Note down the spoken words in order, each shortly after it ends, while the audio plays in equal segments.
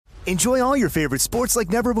Enjoy all your favorite sports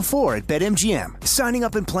like never before at BetMGM. Signing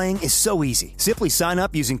up and playing is so easy. Simply sign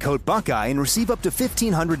up using code Buckeye and receive up to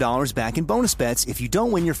 $1,500 back in bonus bets if you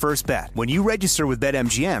don't win your first bet. When you register with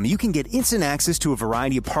BetMGM, you can get instant access to a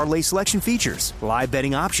variety of parlay selection features, live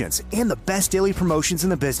betting options, and the best daily promotions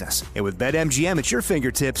in the business. And with BetMGM at your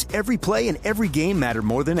fingertips, every play and every game matter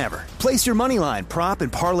more than ever. Place your moneyline, prop,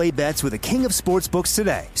 and parlay bets with the king of sportsbooks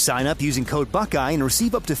today. Sign up using code Buckeye and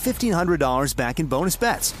receive up to $1,500 back in bonus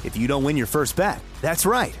bets if you don't win your first bet. That's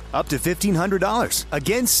right, up to $1,500.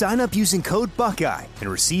 Again, sign up using code Buckeye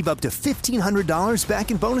and receive up to $1,500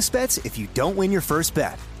 back in bonus bets if you don't win your first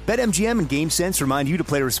bet. BetMGM and GameSense remind you to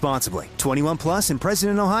play responsibly. 21 plus and present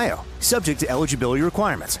in Ohio. Subject to eligibility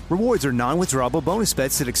requirements. Rewards are non-withdrawable bonus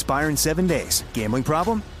bets that expire in 7 days. Gambling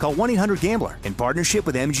problem? Call 1-800-GAMBLER in partnership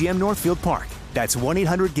with MGM Northfield Park. That's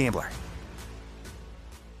 1-800-GAMBLER.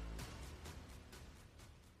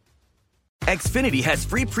 Xfinity has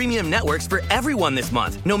free premium networks for everyone this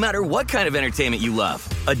month, no matter what kind of entertainment you love.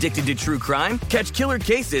 Addicted to true crime? Catch killer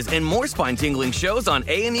cases and more spine-tingling shows on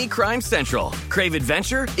A&E Crime Central. Crave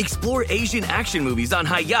adventure? Explore Asian action movies on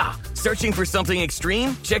Hi-YAH. Searching for something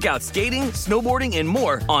extreme? Check out skating, snowboarding, and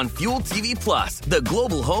more on Fuel TV Plus, the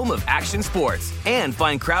global home of action sports. And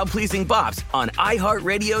find crowd-pleasing bops on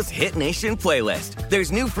iHeartRadio's Hit Nation playlist.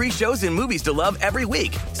 There's new free shows and movies to love every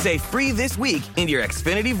week. Say free this week in your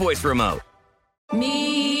Xfinity voice remote.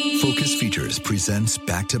 Focus Features presents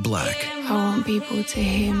Back to Black. I want people to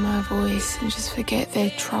hear my voice and just forget their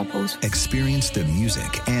troubles. Experience the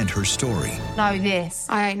music and her story. Know this,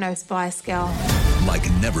 I ain't no Spice Girl. Like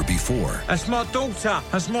never before. That's my daughter.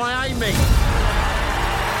 That's my Amy.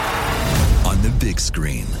 On the big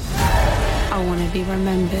screen. I want to be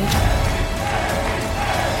remembered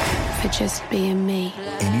for just being me.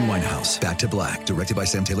 Amy Winehouse, Back to Black, directed by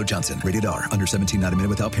Sam Taylor Johnson. Rated R, under 17, not a minute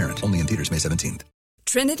without parent. Only in theaters May 17th.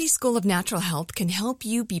 Trinity School of Natural Health can help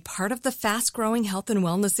you be part of the fast-growing health and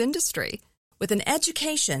wellness industry. With an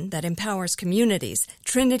education that empowers communities,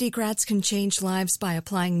 Trinity grads can change lives by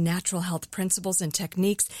applying natural health principles and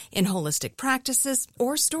techniques in holistic practices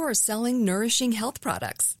or stores selling nourishing health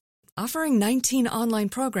products. Offering 19 online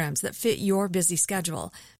programs that fit your busy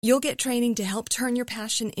schedule, you'll get training to help turn your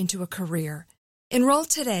passion into a career. Enroll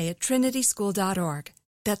today at trinityschool.org.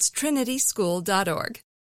 That's trinityschool.org.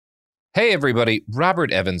 Hey everybody,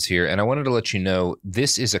 Robert Evans here, and I wanted to let you know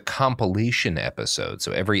this is a compilation episode.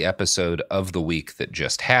 So every episode of the week that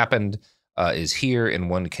just happened is here in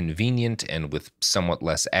one convenient and with somewhat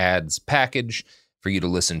less ads package for you to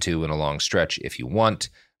listen to in a long stretch if you want.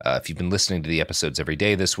 If you've been listening to the episodes every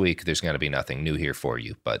day this week, there's going to be nothing new here for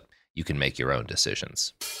you, but you can make your own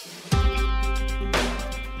decisions.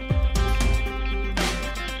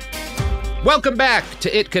 Welcome back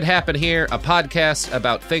to It Could Happen Here, a podcast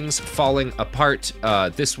about things falling apart.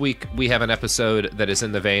 This week, we have an episode that is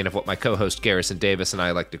in the vein of what my co-host Garrison Davis and I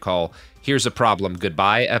like to call Here's a Problem,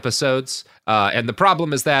 Goodbye episodes. And the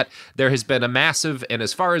problem is that there has been a massive, and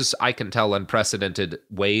as far as I can tell, unprecedented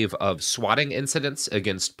wave of swatting incidents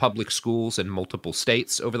against public schools in multiple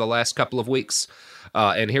states over the last couple of weeks.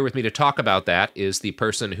 And here with me to talk about that is the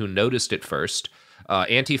person who noticed it first,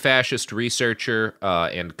 anti-fascist researcher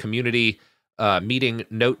and community meeting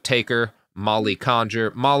note taker, Molly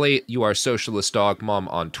Conger. Molly, you are Socialist Dog Mom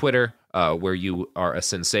on Twitter, where you are a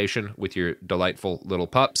sensation with your delightful little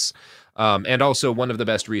pups, and also one of the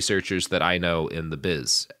best researchers that I know in the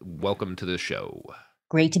biz. Welcome to the show.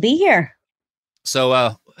 Great to be here.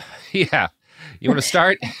 So, yeah, you want to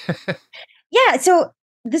start? Yeah, so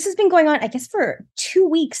this has been going on, I guess, for 2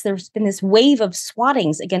 weeks. There's been this wave of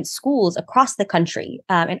swattings against schools across the country,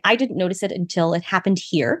 and I didn't notice it until it happened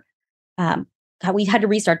here. We had to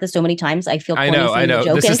restart this so many times. I feel I know.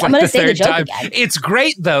 This is like I'm going to the say the third joke time. again. It's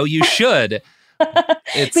great, though. You should.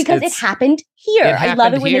 Because it happened here. I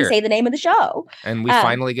love it when they say the name of the show. And we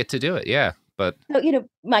finally get to do it. Yeah. But so,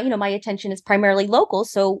 my attention is primarily local.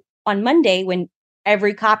 So on Monday, when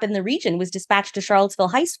every cop in the region was dispatched to Charlottesville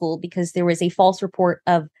High School because there was a false report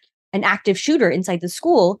of an active shooter inside the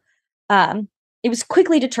school, it was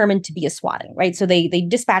quickly determined to be a swatting, right? So they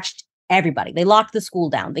dispatched everybody. They locked the school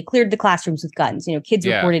down. They cleared the classrooms with guns. Kids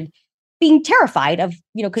reported being terrified of,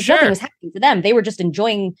 because nothing was happening to them. They were just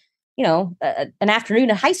enjoying, an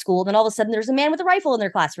afternoon at high school. And then all of a sudden there's a man with a rifle in their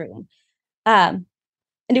classroom. And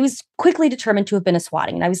it was quickly determined to have been a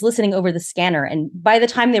swatting. And I was listening over the scanner. And by the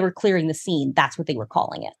time they were clearing the scene, that's what they were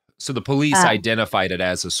calling it. So the police identified it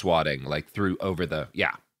as a swatting, And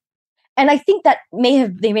I think that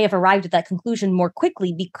they may have arrived at that conclusion more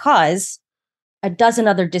quickly because a dozen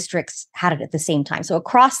other districts had it at the same time. So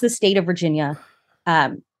across the state of Virginia,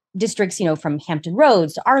 districts, from Hampton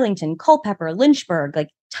Roads to Arlington, Culpeper, Lynchburg, like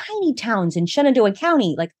tiny towns in Shenandoah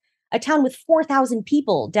County, like a town with 4,000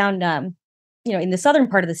 people down, in the southern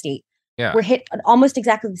part of the state, were hit at almost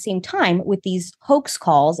exactly the same time with these hoax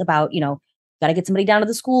calls about, got to get somebody down to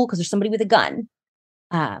the school because there's somebody with a gun.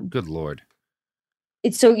 Good Lord.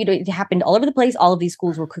 It's so, it happened all over the place. All of these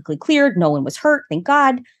schools were quickly cleared. No one was hurt. Thank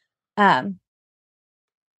God. But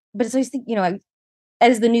so I think,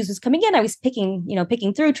 as the news was coming in, I was picking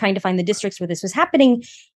through, trying to find the districts where this was happening.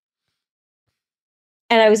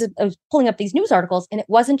 And I was pulling up these news articles, and it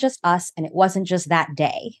wasn't just us, and it wasn't just that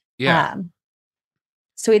day. Yeah.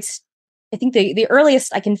 So I think the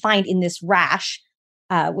earliest I can find in this rash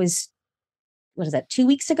was, 2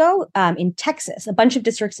 weeks ago in Texas. A bunch of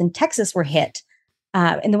districts in Texas were hit.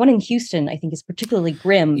 And the one in Houston, I think, is particularly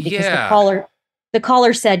grim because the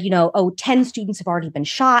caller said, 10 students have already been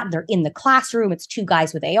shot. They're in the classroom. It's 2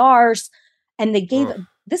 guys with ARs. And they gave,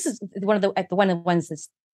 this is one of the ones that's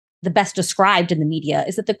the best described in the media,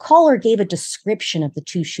 is that the caller gave a description of the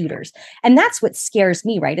 2 shooters. And that's what scares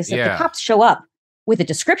me, right? Is that the cops show up with a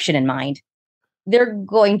description in mind. They're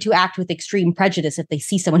going to act with extreme prejudice if they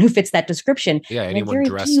see someone who fits that description. Yeah, and anyone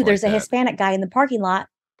dressed like there's a that. Hispanic guy in the parking lot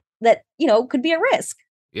that, could be at risk.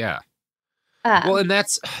 Yeah. Well, and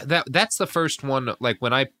that's the first one. Like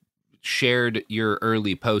when I shared your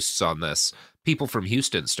early posts on this, people from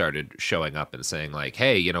Houston started showing up and saying like,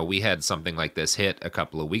 hey, we had something like this hit a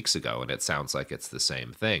couple of weeks ago, and it sounds like it's the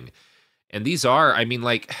same thing. And these are,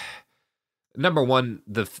 number one,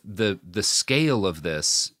 the scale of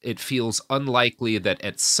this, it feels unlikely that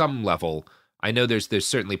at some level, I know there's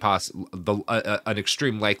certainly an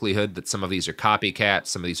extreme likelihood that some of these are copycats,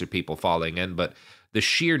 some of these are people falling in, but the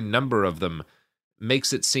sheer number of them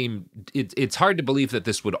makes it seem, it's hard to believe that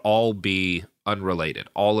this would all be unrelated.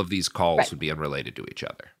 All of these calls would be unrelated to each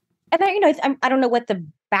other. And I don't know what the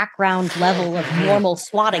background level of normal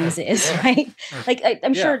swattings is, right? Like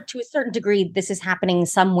I'm sure to a certain degree, this is happening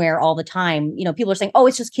somewhere all the time. People are saying, oh,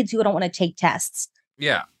 it's just kids who don't want to take tests.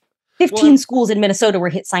 Yeah. 15 schools in Minnesota were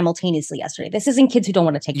hit simultaneously yesterday. This isn't kids who don't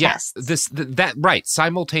want to take tests. Right.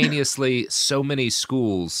 Simultaneously, so many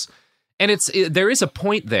schools. And there is a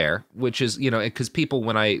point there, which is, because people,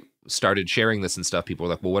 when I started sharing this and stuff, people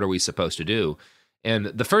were like, well, what are we supposed to do? And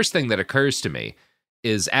the first thing that occurs to me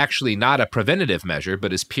is actually not a preventative measure,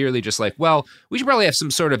 but is purely just like, well, we should probably have some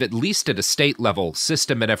sort of, at least at a state level,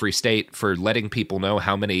 system in every state for letting people know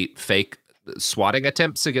how many fake swatting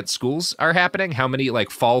attempts against schools are happening, how many like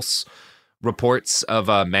false reports of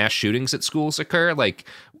mass shootings at schools occur. Like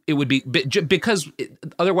it would be because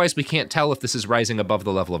otherwise we can't tell if this is rising above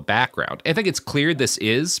the level of background. I think it's clear this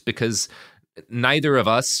is, because neither of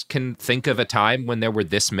us can think of a time when there were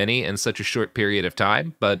this many in such a short period of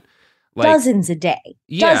time, but dozens a day.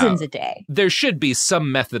 There should be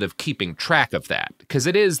some method of keeping track of that, because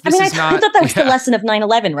it is. I thought that was the lesson of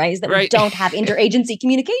 9/11, right? Is that we don't have interagency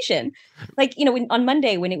communication. Like, on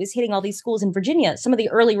Monday when it was hitting all these schools in Virginia, some of the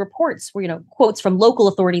early reports were, quotes from local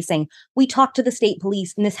authorities saying, we talked to the state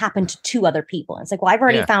police and this happened to 2 other people. And it's like, well, I've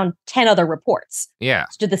already found 10 other reports. Yeah.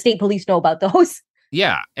 So did the state police know about those?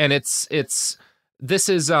 Yeah. And this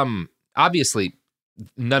is obviously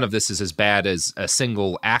none of this is as bad as a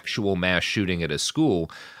single actual mass shooting at a school,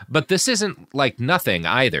 but this isn't like nothing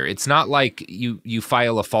either. It's not like you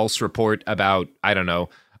file a false report about, I don't know,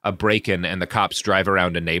 a break-in and the cops drive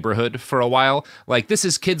around a neighborhood for a while. Like, this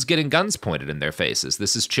is kids getting guns pointed in their faces.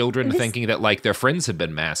 This is children thinking that like their friends have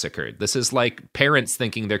been massacred. This is like parents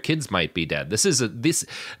thinking their kids might be dead. This is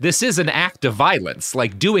an act of violence.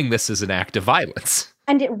 Like, doing this is an act of violence.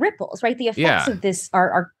 And it ripples, right? The effects of this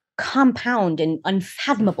are compound and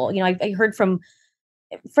unfathomable. I heard from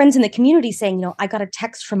friends in the community saying, I got a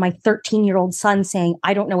text from my 13-year-old son saying,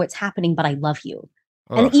 I don't know what's happening, but I love you.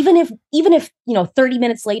 Ugh. And even if 30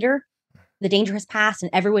 minutes later, the danger has passed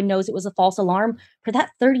and everyone knows it was a false alarm, for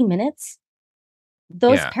that 30 minutes,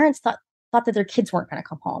 those parents thought that their kids weren't going to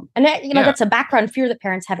come home. And that's a background fear that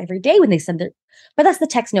parents have every day when they send but that's the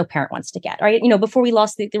text no parent wants to get, right? Before we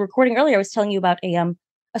lost the recording earlier, I was telling you about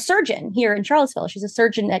a surgeon here in Charlottesville. She's a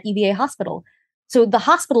surgeon at UVA Hospital. So the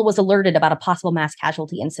hospital was alerted about a possible mass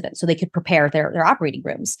casualty incident so they could prepare their operating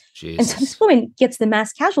rooms. Jesus. And so this woman gets the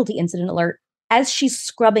mass casualty incident alert as she's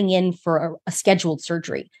scrubbing in for a scheduled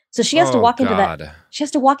surgery. So she has to walk into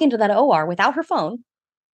that OR without her phone,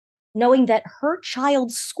 knowing that her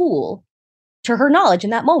child's school, to her knowledge in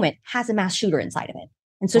that moment, has a mass shooter inside of it.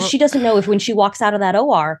 And so she doesn't know if when she walks out of that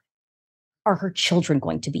OR, are her children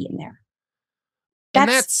going to be in there?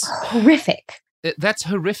 That's horrific. That's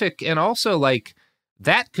horrific. And also, like,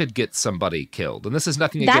 that could get somebody killed. And this is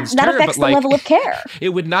nothing against her, that affects but, like, the level of care. It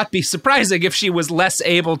would not be surprising if she was less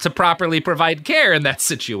able to properly provide care in that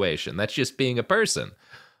situation. That's just being a person.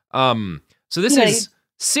 So this is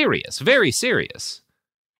serious, very serious.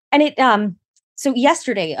 And so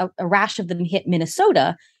yesterday, a rash of them hit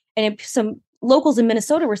Minnesota, and some locals in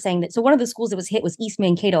Minnesota were saying that, so one of the schools that was hit was East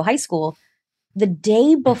Mankato High School. The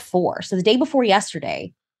day before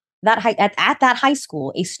yesterday, at that high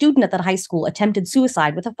school, a student at that high school attempted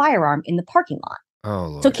suicide with a firearm in the parking lot. Oh,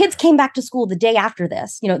 Lord. So kids came back to school the day after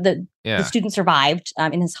this. The student survived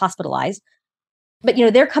and is hospitalized. But,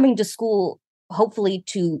 they're coming to school hopefully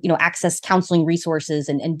to, access counseling resources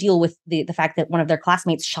and deal with the fact that one of their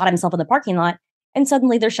classmates shot himself in the parking lot, and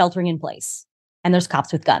suddenly they're sheltering in place and there's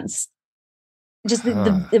cops with guns. Just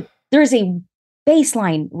there is a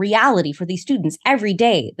baseline reality for these students every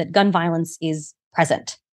day that gun violence is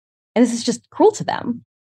present. And this is just cruel to them.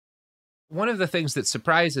 One of the things that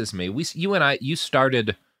surprises me, you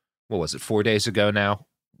started, what was it, 4 days ago now,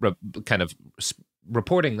 kind of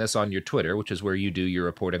reporting this on your Twitter, which is where you do your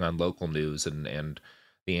reporting on local news and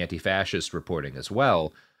the anti-fascist reporting as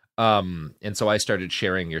well. And so I started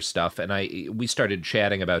sharing your stuff, and we started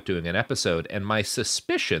chatting about doing an episode. And my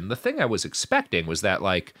suspicion, the thing I was expecting was that,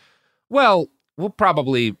 like, well, we'll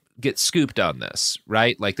probably get scooped on this,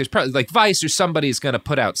 right? Like, there's probably, like, Vice or somebody's going to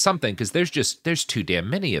put out something, because there's too damn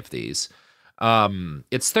many of these.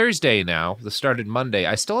 It's Thursday now. This started Monday.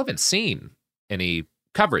 I still haven't seen any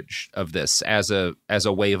coverage of this as a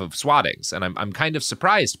wave of swattings, and I'm kind of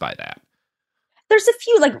surprised by that. There's a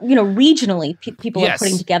few, like, regionally, people are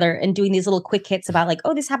putting together and doing these little quick hits about, like,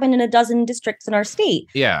 oh, this happened in a dozen districts in our state.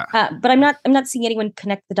 Yeah. But I'm not seeing anyone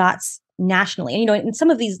connect the dots nationally. And, in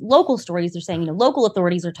some of these local stories, they're saying, local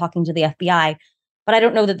authorities are talking to the FBI, but I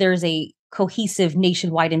don't know that there's a cohesive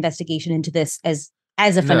nationwide investigation into this as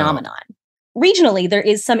a phenomenon. Regionally, there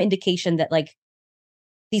is some indication that, like,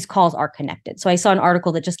 these calls are connected. So I saw an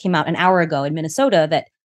article that just came out an hour ago in Minnesota that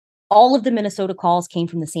all of the Minnesota calls came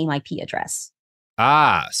from the same IP address.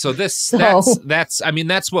 So that's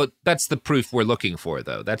the proof we're looking for,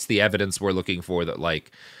 though. That's the evidence we're looking for, that,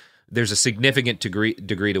 like, there's a significant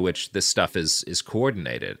degree to which this stuff is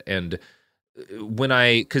coordinated. And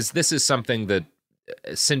because this is something that,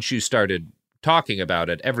 since you started talking about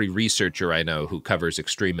it, every researcher I know who covers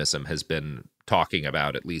extremism has been talking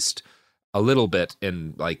about, at least a little bit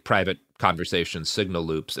in, like, private conversations, signal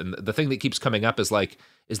loops. And the thing that keeps coming up is, like,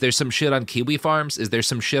 is there some shit on Kiwi Farms? Is there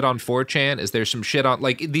some shit on 4chan? Is there some shit on,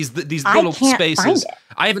 like, these little spaces?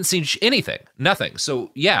 I haven't seen anything, nothing.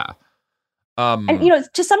 So yeah. And,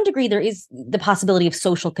 to some degree, there is the possibility of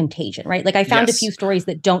social contagion, right? Like, I found a few stories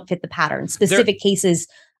that don't fit the pattern. Specific cases,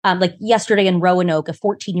 like yesterday in Roanoke, a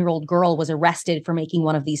 14-year-old girl was arrested for making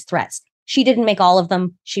one of these threats. She didn't make all of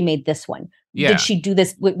them. She made this one. Yeah. Did she do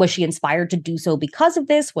this? Was she inspired to do so because of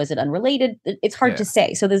this? Was it unrelated? It's hard to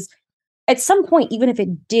say. So there's, at some point, even if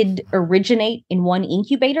it did originate in one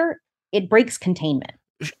incubator, it breaks containment.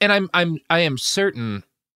 And I am certain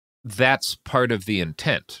that's part of the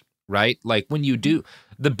intent, right? Like, when you do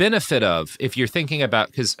the benefit of, if you're thinking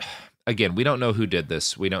about, because again, we don't know who did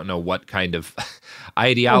this. We don't know what kind of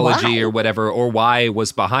ideology or whatever, or why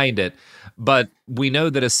was behind it. But we know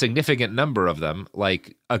that a significant number of them,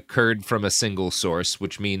 like, occurred from a single source,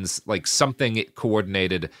 which means, like, something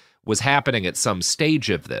coordinated was happening at some stage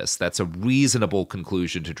of this. That's a reasonable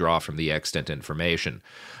conclusion to draw from the extant information.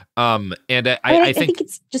 And I think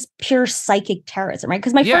it's just pure psychic terrorism, right?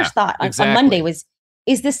 Because my first thought on Monday was,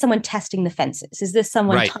 is this someone testing the fences? Is this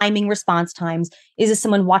someone timing response times? Is this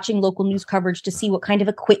someone watching local news coverage to see what kind of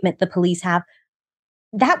equipment the police have?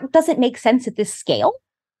 That doesn't make sense at this scale.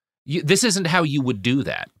 This isn't how you would do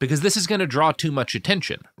that, because this is going to draw too much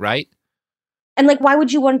attention, right? And, like, why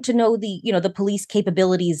would you want to know the police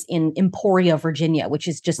capabilities in Emporia, Virginia, which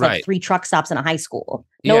is just like 3 truck stops and a high school?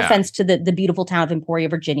 No offense to the beautiful town of Emporia,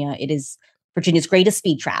 Virginia. It is Virginia's greatest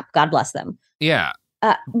speed trap. God bless them. Yeah.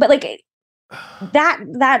 But, like,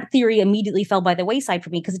 that theory immediately fell by the wayside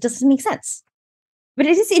for me because it doesn't make sense. But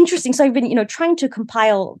it is interesting. So I've been, trying to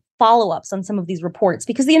compile follow-ups on some of these reports,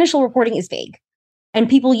 because the initial reporting is vague. And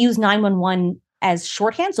people use 911 as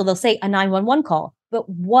shorthand. So they'll say a 911 call. But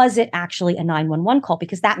was it actually a 911 call?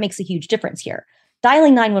 Because that makes a huge difference here.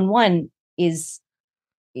 Dialing 911 is,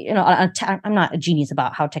 I'm not a genius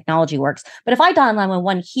about how technology works. But if I dial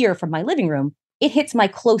 911 here from my living room, it hits my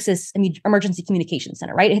closest emergency communication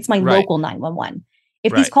center, right? It hits my local 911.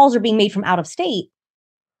 If these calls are being made from out of state,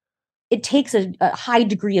 it takes a high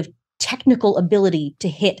degree of technical ability to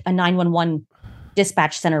hit a 911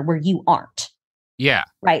 dispatch center where you aren't. Yeah.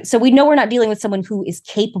 Right. So we know we're not dealing with someone who is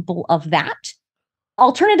capable of that.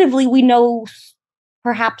 Alternatively, we know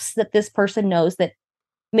perhaps that this person knows that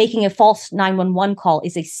making a false 911 call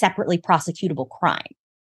is a separately prosecutable crime.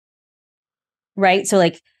 Right. So,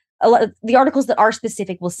 like, a lot of the articles that are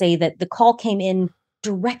specific will say that the call came in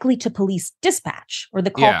directly to police dispatch, or the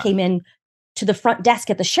call came in to the front desk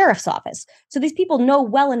at the sheriff's office. So these people know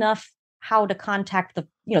well enough how to contact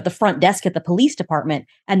the front desk at the police department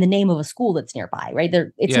and the name of a school that's nearby, right?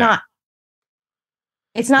 It's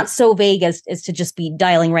not so vague as to just be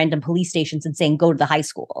dialing random police stations and saying, go to the high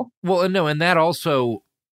school. Well, no, and that also,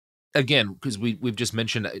 again, because we've just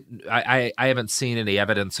mentioned, I haven't seen any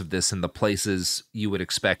evidence of this in the places you would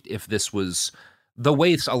expect if this was the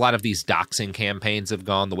way a lot of these doxing campaigns have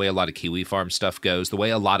gone, the way a lot of Kiwi Farm stuff goes, the way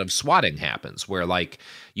a lot of swatting happens, where like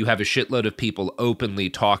you have a shitload of people openly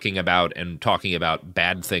talking about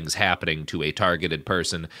bad things happening to a targeted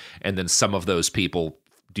person, and then some of those people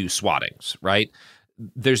do swattings, right?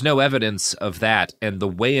 There's no evidence of that, and the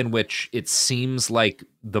way in which it seems like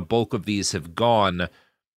the bulk of these have gone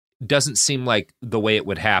doesn't seem like the way it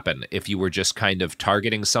would happen if you were just kind of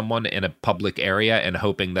targeting someone in a public area and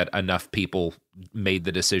hoping that enough people made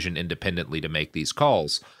the decision independently to make these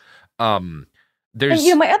calls. There's,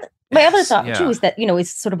 and, my other thought too is that,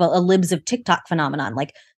 it's sort of a libs of TikTok phenomenon.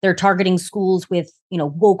 Like they're targeting schools with,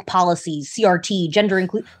 woke policies, CRT, gender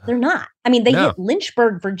inclusion. They're not. I mean, they hit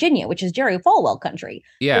Lynchburg, Virginia, which is Jerry Falwell country.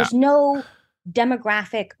 Yeah. There's no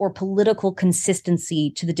demographic or political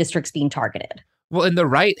consistency to the districts being targeted. Well, and the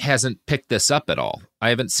right hasn't picked this up at all. I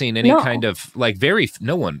haven't seen any kind of very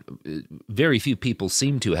few people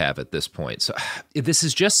seem to have at this point. So this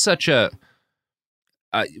is just such a.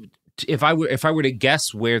 If I were to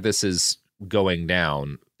guess where this is going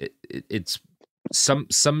down, it's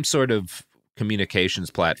some sort of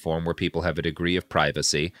communications platform where people have a degree of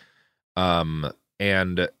privacy, and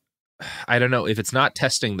I don't know if it's not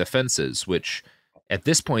testing the fences, which at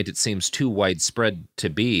this point it seems too widespread to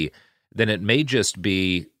be. Then it may just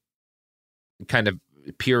be kind of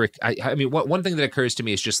pure. I mean, one thing that occurs to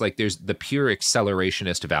me is just like there's the pure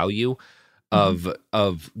accelerationist value of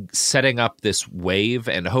setting up this wave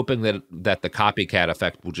and hoping that the copycat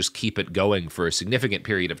effect will just keep it going for a significant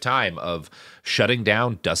period of time, of shutting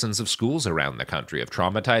down dozens of schools around the country, of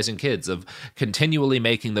traumatizing kids, of continually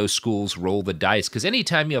making those schools roll the dice. Because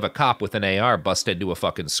anytime you have a cop with an AR bust into a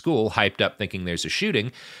fucking school, hyped up thinking there's a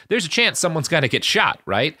shooting, there's a chance someone's going to get shot,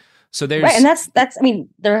 right? So there's right, and that's. I mean,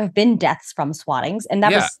 there have been deaths from swattings, and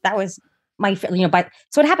that was my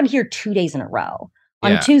so it happened here 2 days in a row.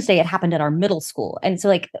 On Tuesday, it happened at our middle school, and so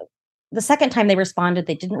like the second time they responded,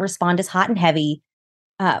 they didn't respond as hot and heavy.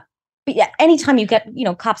 But yeah, anytime you get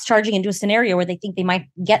cops charging into a scenario where they think they might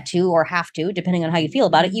get to or have to, depending on how you feel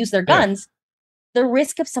about it, use their guns, the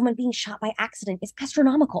risk of someone being shot by accident is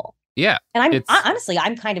astronomical. Yeah, and honestly,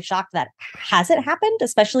 I'm kind of shocked that hasn't happened,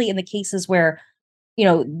 especially in the cases where.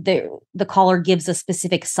 The caller gives a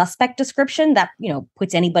specific suspect description that,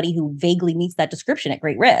 puts anybody who vaguely meets that description at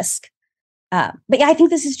great risk. But yeah, I think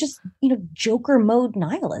this is just, Joker mode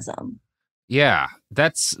nihilism. Yeah,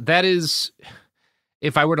 that is,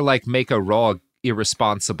 if I were to like make a raw,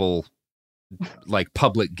 irresponsible, like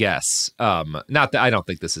public guess, not that I don't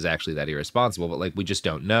think this is actually that irresponsible, but like, we just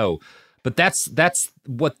don't know. But that's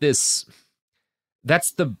what that's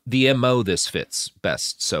the MO this fits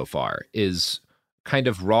best so far is kind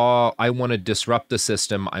of raw. I want to disrupt the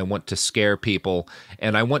system. I want to scare people,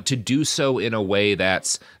 and I want to do so in a way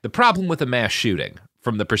that's the problem with a mass shooting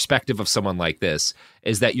from the perspective of someone like this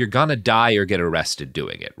is that you're gonna die or get arrested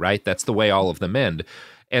doing it, right? That's the way all of them end.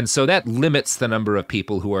 And so that limits the number of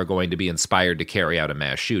people who are going to be inspired to carry out a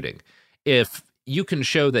mass shooting. If you can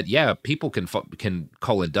show that, people can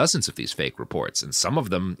call in dozens of these fake reports, and some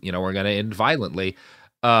of them, are going to end violently,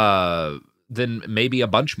 then maybe a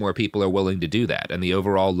bunch more people are willing to do that, and the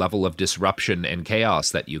overall level of disruption and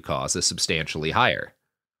chaos that you cause is substantially higher.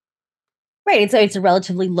 Right. It's a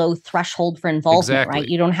relatively low threshold for involvement, right?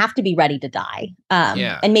 You don't have to be ready to die.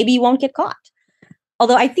 And maybe you won't get caught.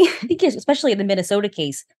 Although I think especially in the Minnesota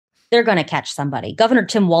case, they're going to catch somebody. Governor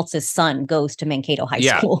Tim Walz's son goes to Mankato High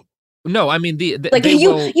School. No, I mean,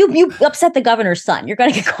 you upset the governor's son, you're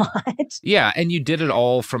going to get caught. Yeah, and you did it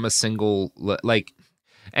all from a single, like...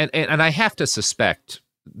 And I have to suspect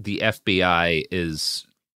the FBI is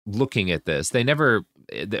looking at this. They never,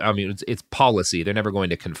 I mean, it's policy. They're never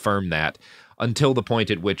going to confirm that until the point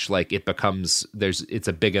at which, like, it becomes, it's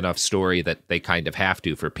a big enough story that they kind of have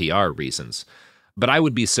to for PR reasons. But I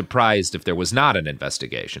would be surprised if there was not an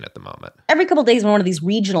investigation at the moment. Every couple of days when one of these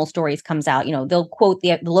regional stories comes out, they'll quote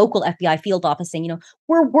the local FBI field office saying,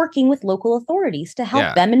 we're working with local authorities to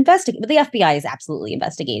help them investigate. But the FBI is absolutely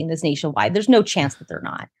investigating this nationwide. There's no chance that they're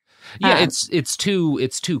not. Yeah, it's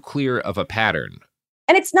too clear of a pattern.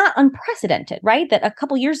 And it's not unprecedented, right? That a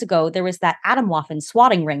couple years ago, there was that Atomwaffen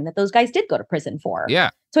swatting ring that those guys did go to prison for. Yeah.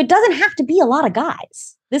 So it doesn't have to be a lot of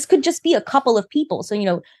guys. This could just be a couple of people.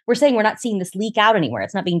 So, we're saying we're not seeing this leak out anywhere.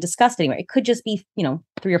 It's not being discussed anywhere. It could just be,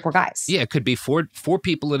 3 or 4 guys. Yeah, it could be four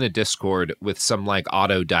people in a Discord with some like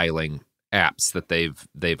auto dialing apps that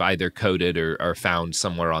they've either coded or found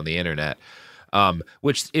somewhere on the internet.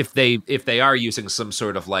 Which if they are using some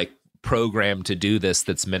sort of like program to do this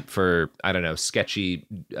that's meant for, I don't know, sketchy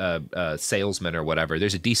salesmen or whatever,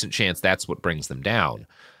 there's a decent chance that's what brings them down.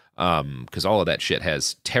 Because all of that shit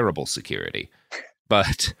has terrible security.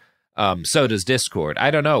 But so does Discord.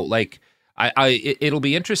 I don't know. Like, it'll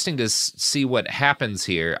be interesting to see what happens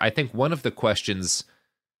here. I think one of the questions,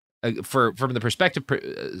 from the perspective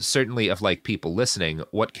certainly of like people listening,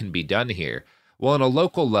 what can be done here? Well, on a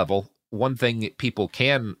local level, one thing people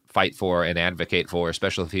can fight for and advocate for,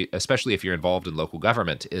 especially if you're involved in local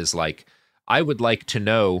government, is like, I would like to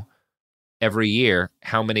know every year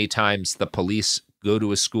how many times the police go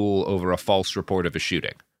to a school over a false report of a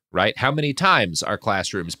shooting, right? How many times are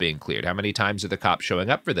classrooms being cleared? How many times are the cops showing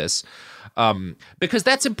up for this? Because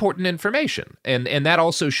that's important information. And that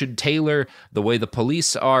also should tailor the way the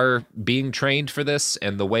police are being trained for this,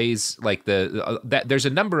 and the ways like that there's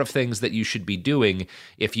a number of things that you should be doing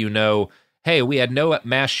if you know, hey, we had no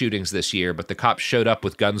mass shootings this year, but the cops showed up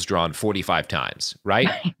with guns drawn 45 times, right?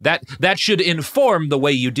 That should inform the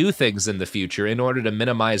way you do things in the future in order to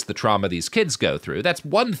minimize the trauma these kids go through. That's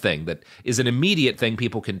one thing that is an immediate thing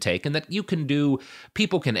people can take and that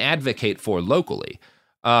people can advocate for locally.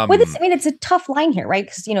 It's a tough line here, right?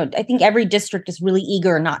 Because, I think every district is really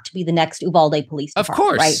eager not to be the next Uvalde Police Department, of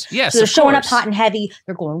course, right? Yes, so they're showing up hot and heavy.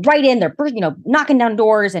 They're going right in. They're, knocking down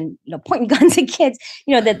doors and, pointing guns at kids.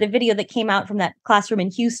 The video that came out from that classroom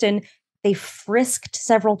in Houston, they frisked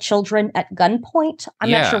several children at gunpoint.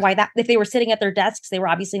 I'm not sure why if they were sitting at their desks, they were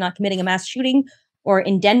obviously not committing a mass shooting. Or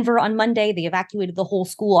in Denver on Monday, they evacuated the whole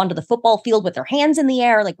school onto the football field with their hands in the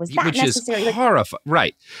air. Like, was that necessary? Which is horrifying,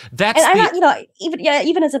 right? I'm not,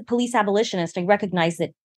 even as a police abolitionist, I recognize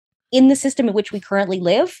that in the system in which we currently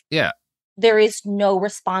live, there is no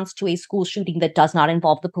response to a school shooting that does not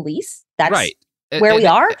involve the police. That's right. Where we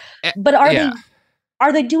are. But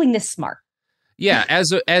are they doing this smart? Yeah,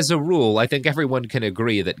 as a rule, I think everyone can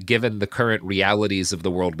agree that given the current realities of the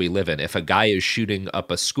world we live in, if a guy is shooting up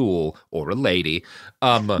a school or a lady,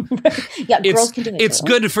 it's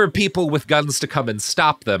good for people with guns to come and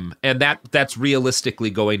stop them, and that's realistically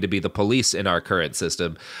going to be the police in our current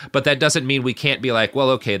system. But that doesn't mean we can't be like, well,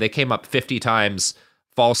 okay, they came up 50 times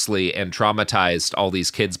falsely and traumatized all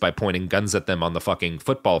these kids by pointing guns at them on the fucking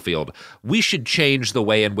football field. We should change the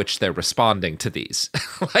way in which they're responding to these.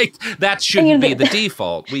 Like, that shouldn't be the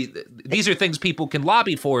default. These are things people can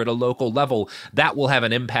lobby for at a local level that will have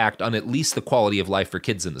an impact on at least the quality of life for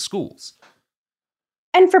kids in the schools.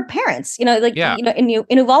 And for parents, in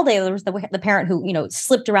Uvalde, there was the parent who,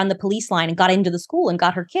 slipped around the police line and got into the school and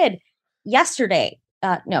got her kid yesterday.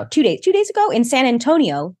 2 days ago in San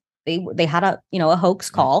Antonio. They had a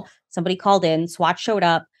hoax call. Somebody called in, SWAT showed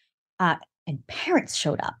up, and parents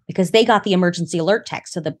showed up because they got the emergency alert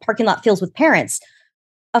text. So the parking lot fills with parents.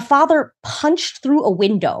 A father punched through a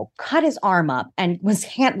window, cut his arm up, and was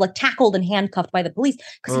tackled and handcuffed by the police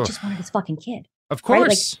because he just wanted his fucking kid. Of course. Right?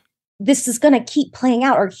 Like, this is going to keep playing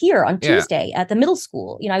out. Or here on Tuesday at the middle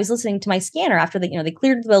school, I was listening to my scanner after they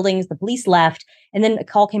cleared the buildings, the police left, and then a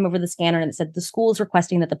call came over the scanner and it said the school is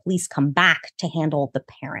requesting that the police come back to handle the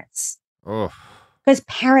parents. Oh, because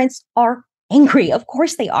parents are angry. Of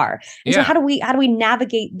course they are. And so how do we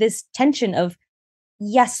navigate this tension of,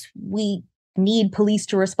 yes, we need police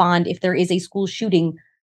to respond if there is a school shooting,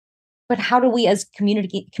 but how do we as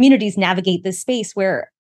communities navigate this space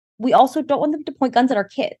where we also don't want them to point guns at our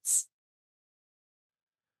kids?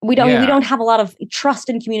 We don't have a lot of trust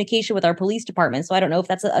and communication with our police department. So I don't know if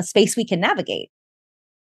that's a space we can navigate.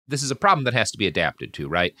 This is a problem that has to be adapted to,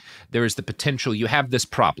 right? There is the potential, you have this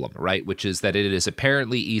problem, right? Which is that it is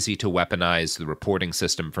apparently easy to weaponize the reporting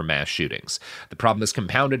system for mass shootings. The problem is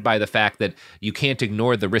compounded by the fact that you can't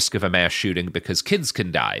ignore the risk of a mass shooting because kids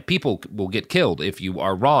can die. People will get killed if you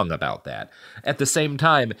are wrong about that. At the same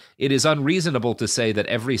time, it is unreasonable to say that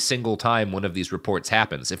every single time one of these reports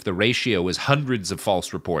happens, if the ratio is hundreds of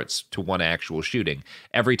false reports to one actual shooting,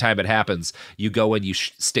 every time it happens, you go and you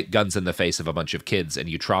stick guns in the face of a bunch of kids and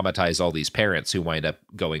you traumatize all these parents who wind up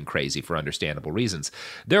going crazy for understandable reasons.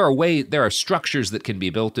 There are structures that can be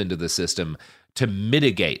built into the system to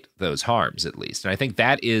mitigate those harms, at least. And I think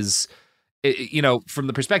that is, from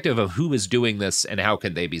the perspective of who is doing this and how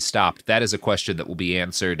can they be stopped, that is a question that will be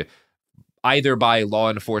answered either by law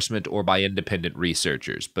enforcement or by independent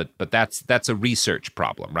researchers. But that's a research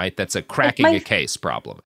problem, right? That's a cracking a case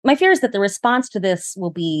problem. My fear is that the response to this will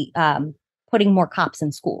be putting more cops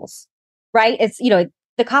in schools, right? It's,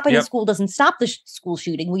 The cop in the Yep. school doesn't stop the school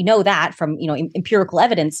shooting. We know that from, empirical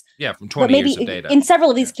evidence. Yeah, from But 20 maybe years of data. in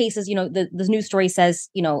several of these cases, the news story says,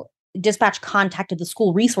 dispatch contacted the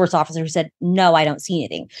school resource officer who said, no, I don't see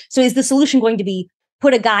anything. So is the solution going to be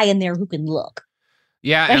put a guy in there who can look?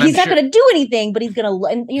 Yeah, And and he's I'm not sure going to do anything, but he's going to,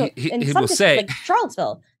 and he in will some districts, say- like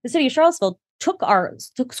Charlottesville, the city of Charlottesville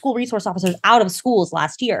took school resource officers out of schools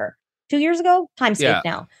last year, 2 years ago. Time skip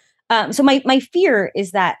now. So my fear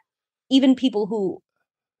is that even people who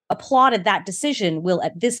applauded that decision will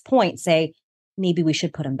at this point say, maybe we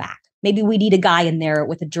should put him back. Maybe we need a guy in there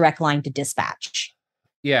with a direct line to dispatch.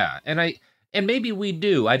 Yeah, and maybe we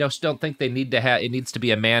do. I just don't think they need to have. It needs to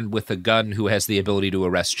be a man with a gun who has the ability to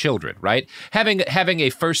arrest children, right? Having a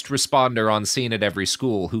first responder on scene at every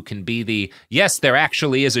school who can be the yes, there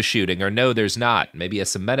actually is a shooting, or no, there's not. Maybe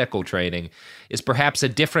some medical training is perhaps a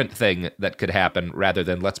different thing that could happen rather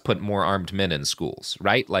than let's put more armed men in schools,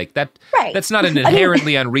 right? Like that. Right. That's not an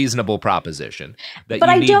inherently unreasonable proposition. But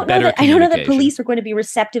I you need don't know better that I don't know that communication. police are going to be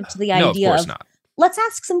receptive to the idea No, of course not. Let's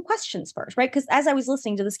ask some questions first, right? Because as I was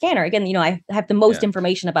listening to the scanner, again, I have the most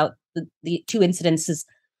information about the two incidences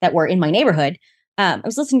that were in my neighborhood. I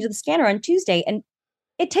was listening to the scanner on Tuesday, and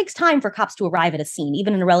it takes time for cops to arrive at a scene,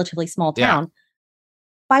 even in a relatively small town.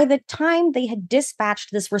 By the time they had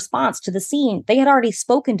dispatched this response to the scene, they had already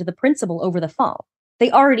spoken to the principal over the phone.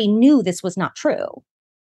 They already knew this was not true.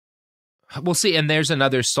 Well, see, and there's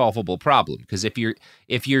another solvable problem, because if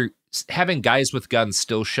you're having guys with guns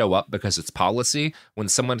still show up because it's policy when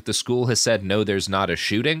someone at the school has said no, there's not a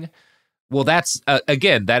shooting, well, that's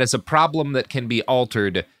again, that is a problem that can be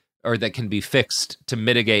altered or that can be fixed to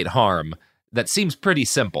mitigate harm. That seems pretty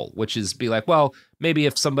simple, which is be like, well, maybe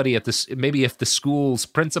if the school's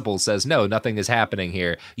principal says no, nothing is happening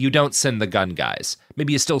here, you don't send the gun guys.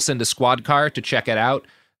 Maybe you still send a squad car to check it out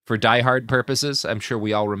for Die Hard purposes. I'm sure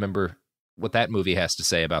we all remember what that movie has to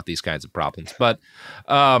say about these kinds of problems. But,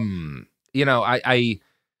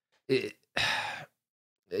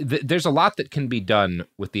 there's a lot that can be done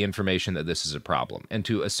with the information that this is a problem. And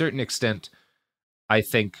to a certain extent, I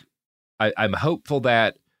think I'm hopeful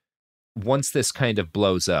that once this kind of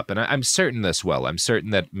blows up, and I'm certain this will, I'm certain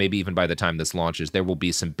that maybe even by the time this launches, there will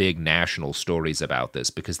be some big national stories about this,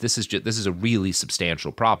 because this is a really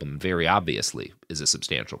substantial problem. Very obviously is a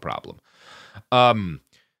substantial problem.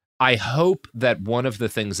 I hope that one of the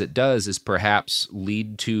things it does is perhaps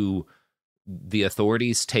lead to the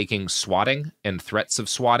authorities taking swatting and threats of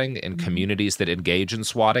swatting and communities that engage in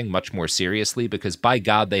swatting much more seriously, because by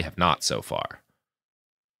God, they have not so far.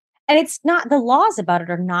 And it's not, the laws about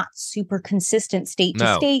it are not super consistent state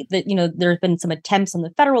to state. That, there's been some attempts on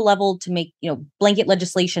the federal level to make, blanket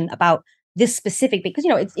legislation about this specific, because,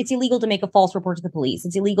 it's illegal to make a false report to the police.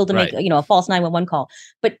 It's illegal to make, a false 911 call.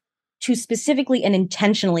 But to specifically and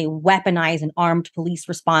intentionally weaponize an armed police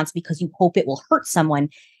response because you hope it will hurt someone,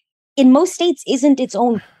 in most states isn't its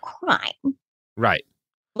own crime. Right.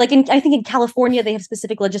 Like I think in California, they have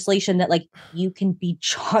specific legislation that you can be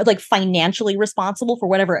financially responsible for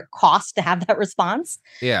whatever it costs to have that response.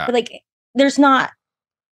 Yeah. But there's not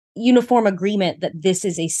uniform agreement that this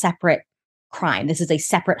is a separate crime. This is a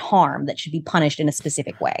separate harm that should be punished in a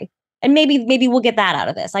specific way. And maybe we'll get that out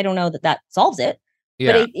of this. I don't know that solves it.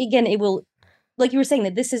 Yeah. But again, it will, like you were saying,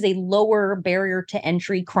 that this is a lower barrier to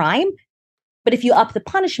entry crime. But if you up the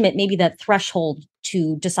punishment, maybe that threshold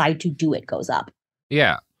to decide to do it goes up.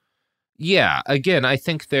 Yeah. Yeah. Again, I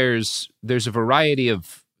think there's a variety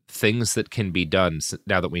of things that can be done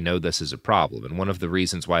now that we know this is a problem. And one of the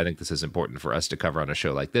reasons why I think this is important for us to cover on a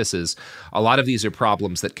show like this is a lot of these are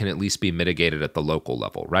problems that can at least be mitigated at the local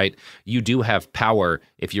level, right? You do have power,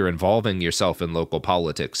 if you're involving yourself in local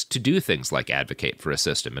politics, to do things like advocate for a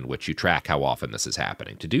system in which you track how often this is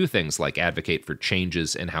happening, to do things like advocate for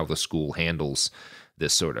changes in how the school handles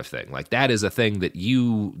this sort of thing. Like that is a thing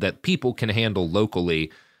that people can handle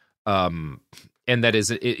locally, and that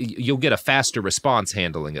is, you'll get a faster response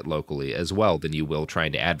handling it locally as well than you will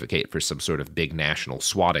trying to advocate for some sort of big national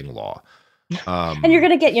swatting law. And you're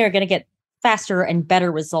gonna get faster and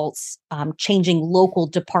better results changing local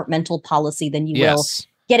departmental policy than you will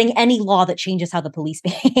getting any law that changes how the police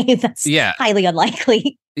behave. That's highly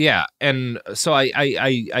unlikely. Yeah, and so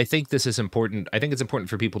I think this is important. I think it's important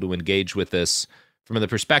for people to engage with this from the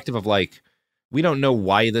perspective of we don't know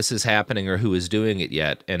why this is happening or who is doing it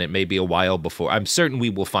yet, and it may be a while before. I'm certain we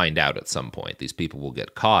will find out at some point. These people will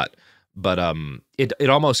get caught, but it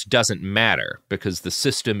almost doesn't matter because the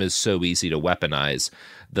system is so easy to weaponize.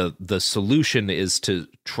 The solution is to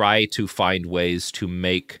try to find ways to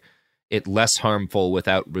make it less harmful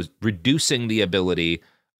without reducing the ability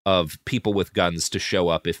of people with guns to show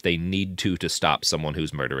up if they need to stop someone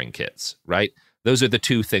who's murdering kids, right? Those are the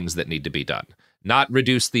two things that need to be done. Not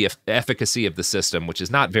reduce the efficacy of the system, which is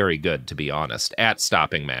not very good, to be honest, at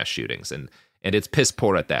stopping mass shootings. And it's piss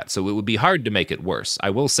poor at that. So it would be hard to make it worse. I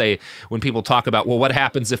will say, when people talk about, well, what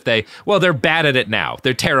happens if they're bad at it now.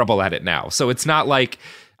 They're terrible at it now. So it's not like,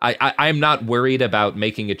 I'm not worried about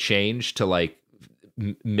making a change to like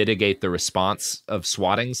mitigate the response of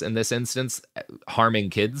swattings in this instance, harming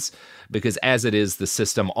kids, because as it is, the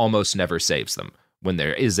system almost never saves them when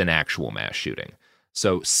there is an actual mass shooting.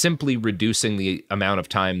 So simply reducing the amount of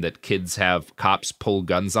time that kids have cops pull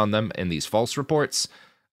guns on them in these false reports,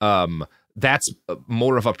 that's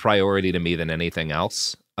more of a priority to me than anything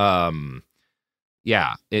else. When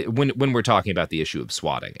we're talking about the issue of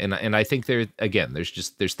swatting, and I think there's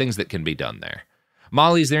things that can be done there.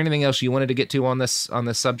 Molly, is there anything else you wanted to get to on this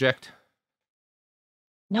subject?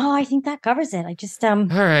 No, I think that covers it. I just All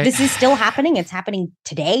right. This is still happening. It's happening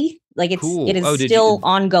today. Like Cool. it is still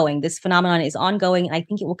ongoing. This phenomenon is ongoing, and I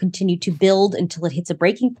think it will continue to build until it hits a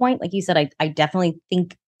breaking point. Like you said, I definitely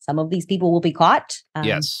think some of these people will be caught.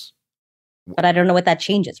 Yes. But I don't know what that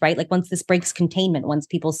changes, right? Like once this breaks containment, once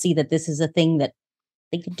people see that this is a thing that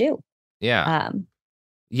they could do. Yeah.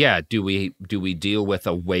 Do we deal with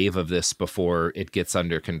a wave of this before it gets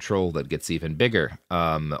under control that gets even bigger?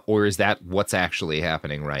 Or is that what's actually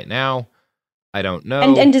happening right now? I don't know.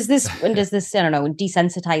 And does this I don't know,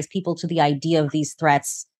 desensitize people to the idea of these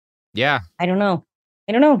threats? Yeah. I don't know.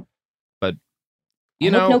 But I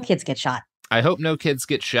hope no kids get shot. I hope no kids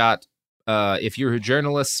get shot. If you're a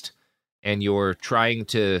journalist and you're trying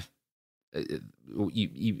to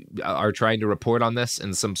you are trying to report on this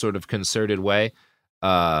in some sort of concerted way,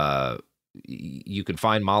 you can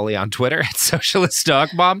find Molly on Twitter at Socialist Dog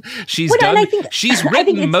Mom. She's she's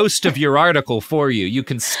written most of your article for you. You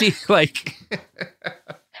can steal like.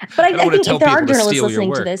 But I think if there are journalists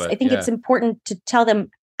listening to this, I think it's important to tell them,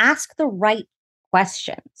 ask the right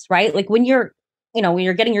questions, right? Like when you're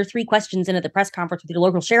getting your 3 questions in at the press conference with your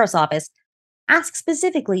local sheriff's office, ask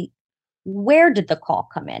specifically, where did the call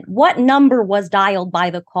come in? What number was dialed by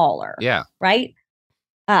the caller? Yeah. Right?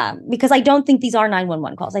 Because I don't think these are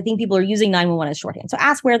 911 calls. I think people are using 911 as shorthand. So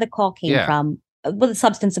ask where the call came from, what the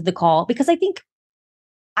substance of the call, because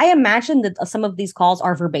I imagine that some of these calls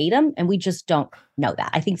are verbatim and we just don't know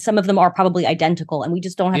that. I think some of them are probably identical and we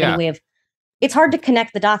just don't have any way of, it's hard to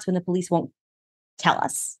connect the dots when the police won't tell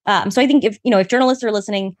us. So I think if journalists are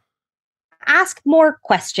listening, ask more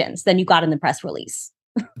questions than you got in the press release.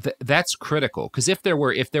 That's critical, because if there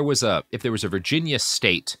was a Virginia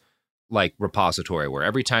state like repository where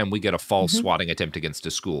every time we get a false swatting attempt against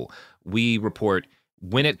a school, we report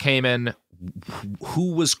when it came in,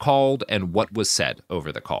 who was called, and what was said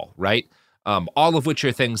over the call, right? All of which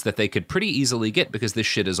are things that they could pretty easily get because this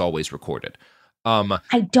shit is always recorded.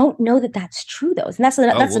 I don't know that that's true, though. And that's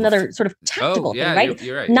another sort of tactical thing, right?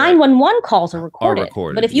 You're right. 911 calls are recorded.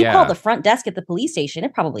 But if you call the front desk at the police station,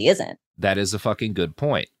 it probably isn't. That is a fucking good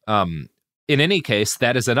point. In any case,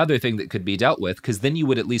 that is another thing that could be dealt with, because then you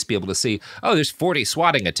would at least be able to see, there's 40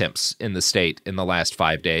 swatting attempts in the state in the last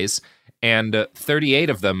 5 days, and 38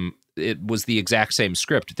 of them, it was the exact same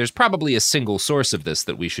script. There's probably a single source of this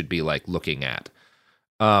that we should be like looking at.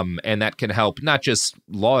 And that can help not just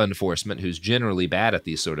law enforcement, who's generally bad at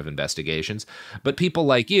these sort of investigations, but people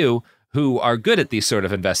like you who are good at these sort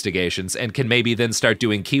of investigations and can maybe then start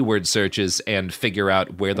doing keyword searches and figure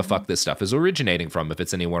out where the fuck this stuff is originating from, if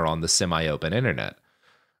it's anywhere on the semi-open internet.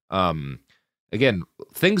 Again,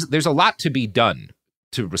 there's a lot to be done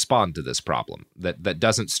to respond to this problem that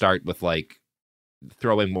doesn't start with like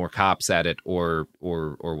throwing more cops at it or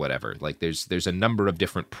whatever. Like there's a number of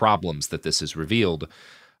different problems that this has revealed.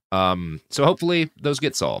 So hopefully those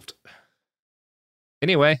get solved.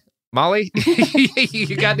 Anyway, Molly,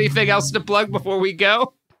 you got anything else to plug before we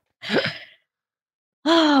go?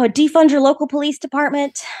 Defund your local police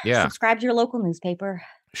department. Yeah. Subscribe to your local newspaper.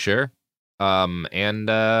 Sure. If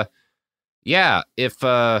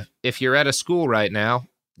you're at a school right now,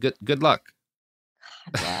 good luck.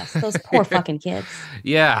 God bless those poor fucking kids.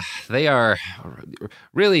 Yeah, they are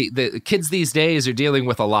really, the kids these days are dealing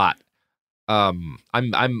with a lot. I'm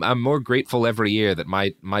more grateful every year that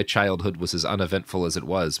my childhood was as uneventful as it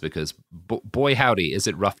was, because boy howdy, is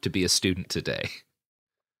it rough to be a student today.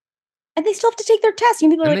 And they still have to take their tests.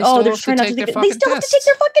 People are like, they're trying not to take their They still have to take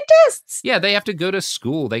their fucking tests. Yeah, they have to go to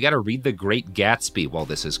school. They got to read The Great Gatsby while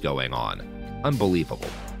this is going on. Unbelievable.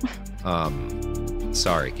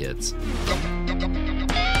 Sorry, kids.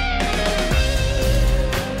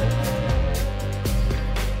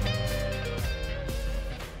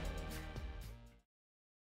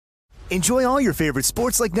 Enjoy all your favorite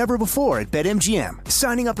sports like never before at BetMGM.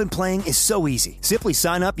 Signing up and playing is so easy. Simply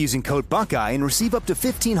sign up using code Buckeye and receive up to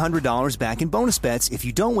 $1,500 back in bonus bets if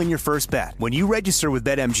you don't win your first bet. When you register with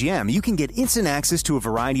BetMGM, you can get instant access to a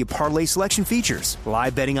variety of parlay selection features,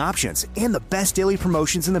 live betting options, and the best daily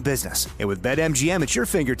promotions in the business. And with BetMGM at your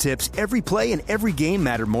fingertips, every play and every game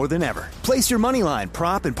matter more than ever. Place your moneyline,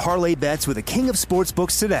 prop, and parlay bets with the king of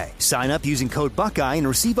sportsbooks today. Sign up using code Buckeye and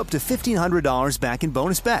receive up to $1,500 back in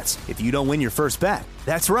bonus bets if you don't win your first bet.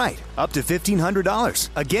 That's right, up to $1,500.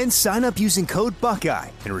 Again, sign up using code Buckeye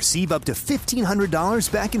and receive up to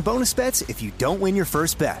 $1,500 back in bonus bets if you don't win your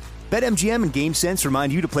first bet. BetMGM and GameSense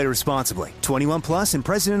remind you to play responsibly. 21 plus and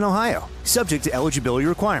present in Ohio. Subject to eligibility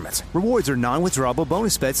requirements. Rewards are non-withdrawable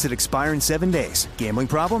bonus bets that expire in 7 days. Gambling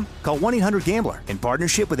problem? Call 1-800-GAMBLER in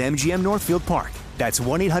partnership with MGM Northfield Park. That's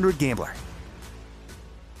 1-800-GAMBLER.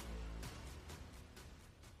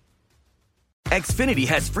 Xfinity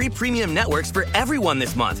has free premium networks for everyone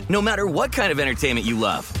this month, no matter what kind of entertainment you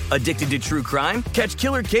love. Addicted to true crime? Catch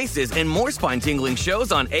killer cases and more spine-tingling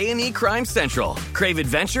shows on A&E Crime Central. Crave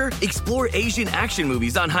adventure? Explore Asian action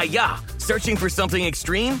movies on Hi-YAH. Searching for something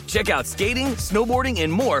extreme? Check out skating, snowboarding,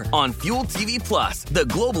 and more on Fuel TV Plus, the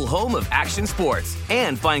global home of action sports.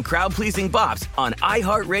 And find crowd-pleasing bops on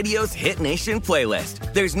iHeartRadio's Hit Nation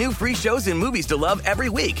playlist. There's new free shows and movies to love every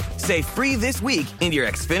week. Say free this week in your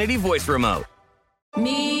Xfinity voice remote.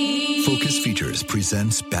 Focus Features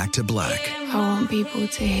presents Back to Black. I want people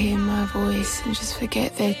to hear my voice and just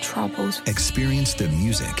forget their troubles. Experience the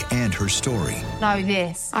music and her story Know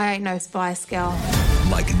this, I ain't no Spice Girl.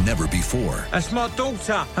 like never before. That's my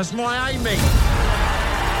daughter. That's my Amy.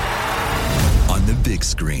 On the big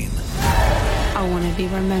screen. I want to be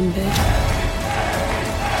remembered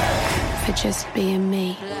for just being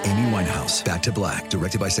me. Amy Winehouse, Back to Black,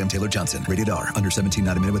 directed by Sam Taylor Johnson. Rated R, under 17,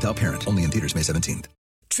 not a minute without parent. Only in theaters May 17th.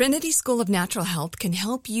 Trinity School of Natural Health can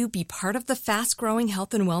help you be part of the fast-growing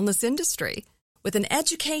health and wellness industry. With an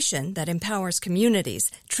education that empowers communities,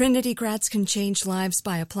 Trinity grads can change lives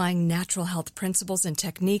by applying natural health principles and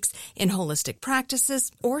techniques in holistic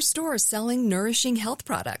practices or stores selling nourishing health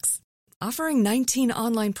products. Offering 19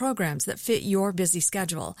 online programs that fit your busy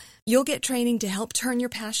schedule, you'll get training to help turn your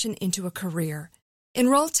passion into a career.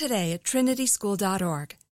 Enroll today at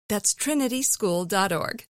trinityschool.org. That's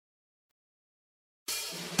trinityschool.org.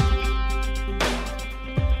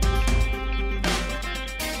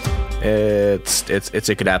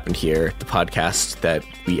 It could happen here. The podcast that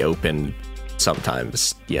we open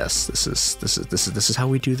sometimes. Yes, this is how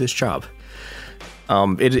we do this job.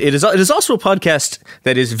 It is also a podcast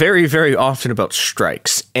that is very, very often about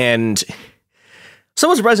strikes, and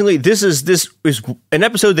somewhat surprisingly, this is an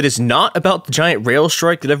episode that is not about the giant rail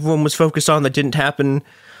strike that everyone was focused on that didn't happen.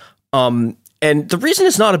 And the reason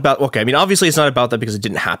it's not about, obviously it's not about that because it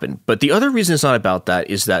didn't happen, but the other reason it's not about that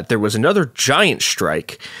is that there was another giant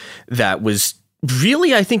strike that was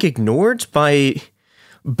really, I think, ignored by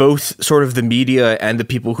both sort of the media and the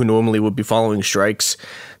people who normally would be following strikes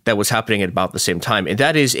that was happening at about the same time. And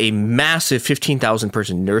that is a massive 15,000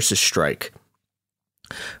 person nurses strike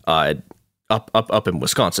up in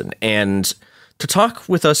Wisconsin. And to talk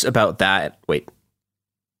with us about that, wait,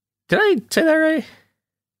 did I say that right?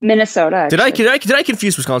 Minnesota. Did I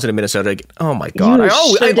confuse Wisconsin and Minnesota? Oh my God.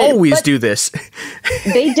 I always do this.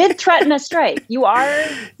 They did threaten a strike. You are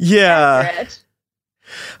accurate,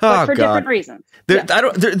 but for different reasons.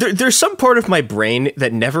 There's some part of my brain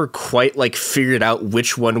that never quite figured out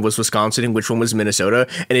which one was Wisconsin and which one was Minnesota,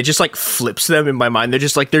 and it just flips them in my mind. They're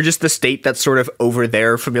just the state that's sort of over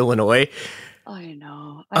there from Illinois. I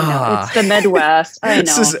know. It's the Midwest. I know.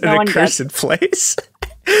 This is an accursed place.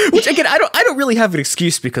 Which again, I don't really have an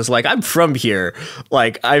excuse because I'm from here.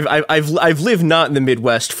 I've lived not in the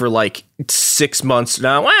Midwest for 6 months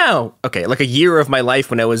now. Wow. Okay, a year of my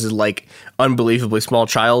life when I was unbelievably small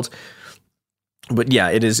child. But yeah,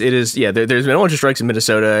 it is. Yeah, there's been a bunch of strikes in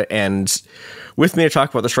Minnesota, and with me to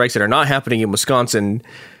talk about the strikes that are not happening in Wisconsin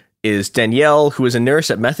is Danielle, who is a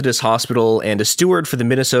nurse at Methodist Hospital and a steward for the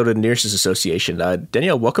Minnesota Nurses Association.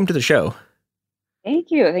 Danielle, welcome to the show.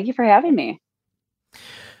 Thank you. Thank you for having me.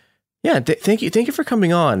 Yeah, thank you for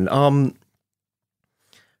coming on.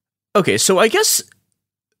 Okay, so I guess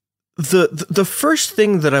the first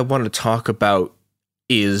thing that I want to talk about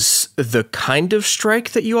is the kind of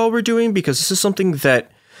strike that you all were doing, because this is something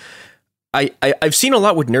that I've seen a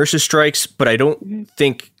lot with nurses strikes, but I don't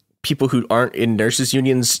think people who aren't in nurses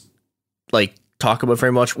unions talk about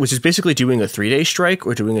very much, which is basically doing a 3-day strike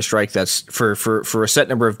or doing a strike that's for a set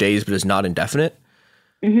number of days but is not indefinite.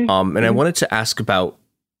 And I wanted to ask about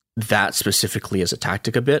that specifically as a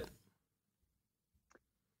tactic a bit.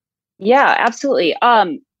 Yeah, absolutely.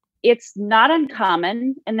 It's not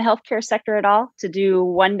uncommon in the healthcare sector at all to do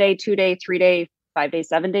 1 day, 2 day, 3 day, 5 day,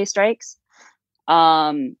 7 day strikes.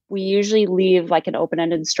 We usually leave like an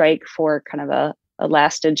open-ended strike for kind of a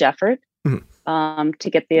last-ditch effort to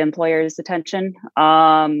get the employer's attention.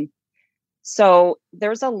 So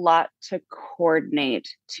there's a lot to coordinate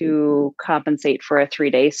to compensate for a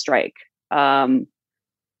 3-day strike.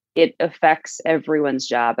 It affects everyone's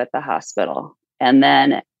job at the hospital. And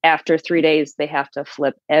then after 3 days, they have to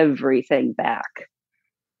flip everything back.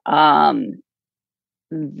 That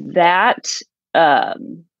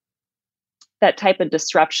type of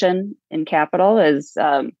disruption in capital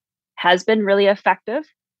has been really effective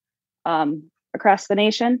across the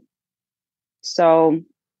nation. So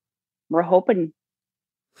we're hoping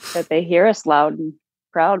that they hear us loud and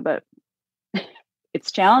proud, but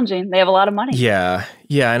it's challenging. They have a lot of money. Yeah.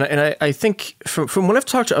 And I think from when I've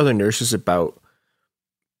talked to other nurses about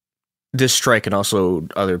this strike, and also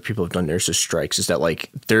other people have done nurses strikes, is that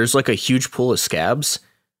like there's like a huge pool of scabs.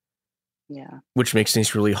 Yeah. Which makes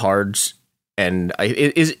things really hard. And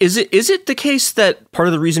is it the case that part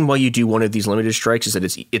of the reason why you do one of these limited strikes is that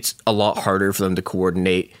it's a lot harder for them to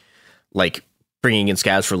coordinate, like bringing in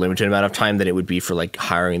scabs for a limited amount of time than it would be for like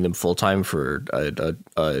hiring them full time for a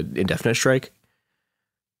indefinite strike?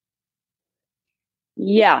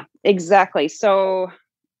 Yeah, exactly. So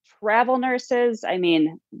travel nurses, I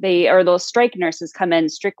mean, those strike nurses come in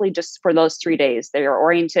strictly just for those 3 days. They are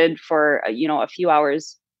oriented for, a few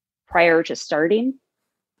hours prior to starting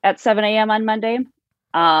at 7 a.m. on Monday.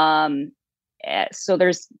 So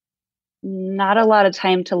there's not a lot of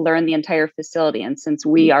time to learn the entire facility. And since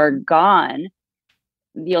we are gone,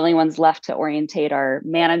 the only ones left to orientate are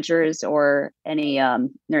managers or any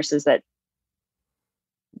nurses that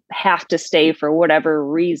have to stay for whatever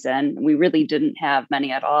reason. We really didn't have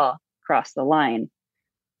many at all across the line.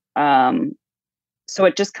 So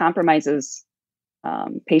it just compromises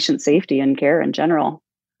patient safety and care in general.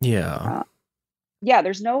 Yeah.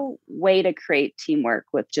 There's no way to create teamwork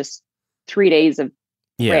with just 3 days of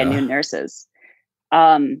brand new nurses.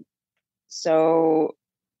 So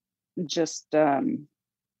just the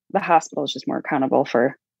hospital is just more accountable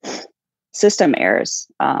for system errors.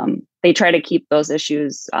 They try to keep those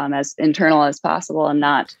issues as internal as possible and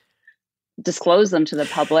not disclose them to the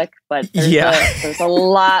public, but there's a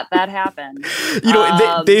lot that happened.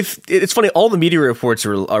 It's funny, all the media reports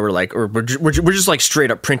were like, or we're just like straight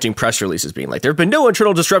up printing press releases being like, there have been no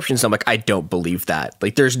internal disruptions. I'm like, I don't believe that.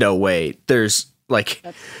 Like, there's no way. There's like,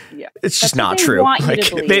 it's just not true. Like,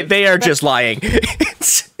 they are just lying.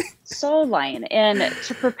 So lying. And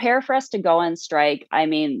to prepare for us to go on strike, I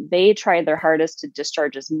mean, they tried their hardest to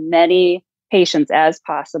discharge as many patients as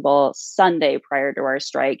possible Sunday prior to our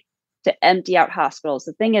strike, to empty out hospitals.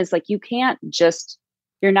 The thing is, like, you're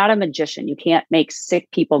not a magician. You can't make sick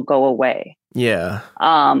people go away. Yeah.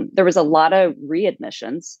 There was a lot of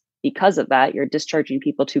readmissions because of that. You're discharging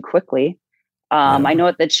people too quickly. I know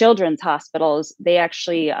at the children's hospitals, they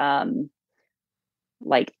actually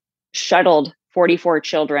shuttled 44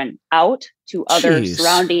 children out to other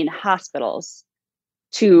surrounding hospitals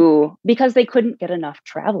because they couldn't get enough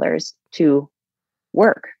travelers to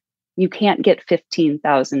work. You can't get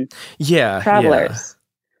 15,000 travelers. Yeah.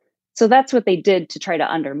 So that's what they did to try to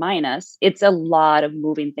undermine us. It's a lot of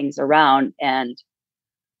moving things around, and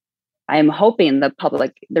I'm hoping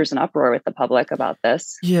there's an uproar with the public about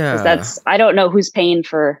this. Yeah. I don't know who's paying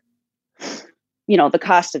for, the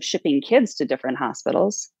cost of shipping kids to different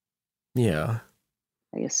hospitals. Yeah.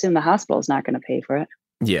 I assume the hospital is not going to pay for it.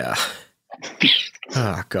 Yeah.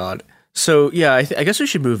 Oh, God. So, yeah, I guess we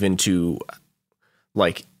should move into,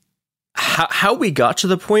 like, how we got to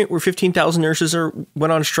the point where 15,000 nurses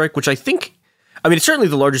went on strike, which it's certainly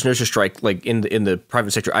the largest nurses strike, like, in the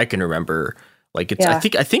private sector I can remember. Like, I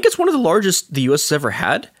think it's one of the largest the U.S. has ever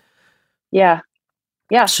had. Yeah.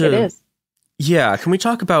 Yeah, so, it is. Yeah. Can we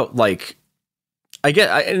talk about, like, I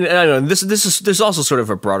don't know, there's also sort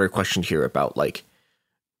of a broader question here about, like,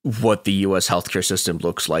 what the U.S. healthcare system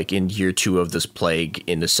looks like in year 2 of this plague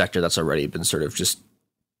in the sector that's already been sort of just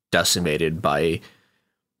decimated by,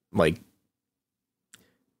 like,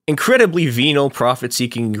 incredibly venal,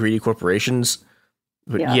 profit-seeking, greedy corporations.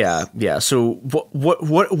 But yeah. So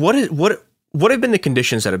what have been the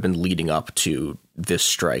conditions that have been leading up to this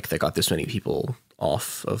strike that got this many people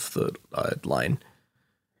off of the line?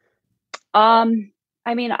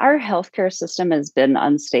 I mean, our healthcare system has been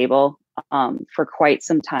unstable for quite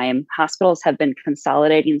some time. Hospitals have been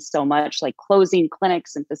consolidating so much, like closing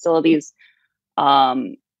clinics and facilities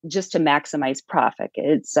just to maximize profit.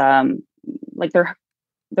 It's like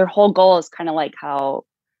their whole goal is kind of like how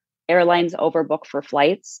airlines overbook for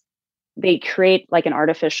flights. they create like an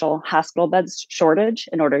artificial hospital beds shortage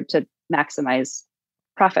in order to maximize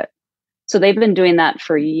profit. So they've been doing that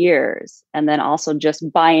for years, and then also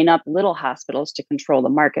just buying up little hospitals to control the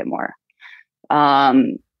market more.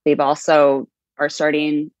 They've also are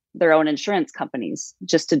starting their own insurance companies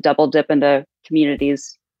just to double dip into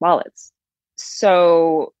communities' wallets.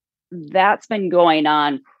 So that's been going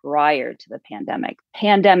on prior to the pandemic.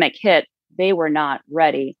 Pandemic hit, they were not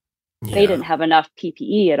ready. Yeah. They didn't have enough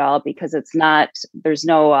PPE at all because it's not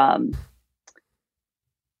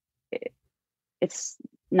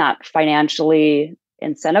financially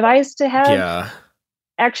incentivized to have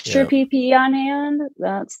extra PPE on hand.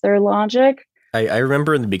 That's their logic. I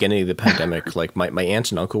remember in the beginning of the pandemic, like my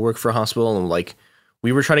aunt and uncle worked for a hospital, and like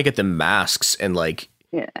we were trying to get them masks, and like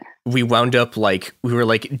we wound up like we were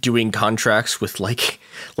like doing contracts with like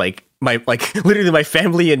my like literally my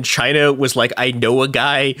family in China was like, I know a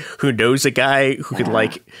guy who knows a guy who could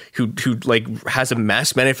like who like has a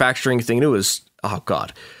mask manufacturing thing. It was, oh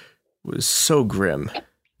God, it was so grim.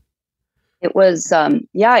 It was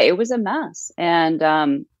it was a mess,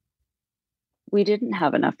 and we didn't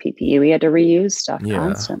have enough PPE. We had to reuse stuff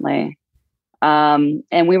constantly.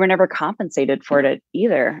 And we were never compensated for it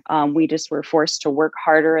either. We just were forced to work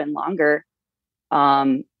harder and longer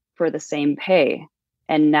for the same pay.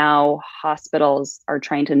 And now hospitals are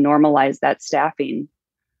trying to normalize that staffing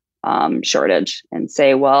shortage and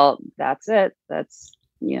say, well, that's it. That's,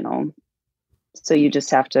 so you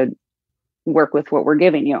just have to work with what we're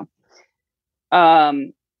giving you.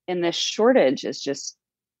 And this shortage is just,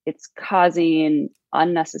 it's causing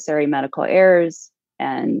unnecessary medical errors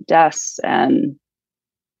and deaths, and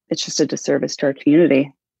it's just a disservice to our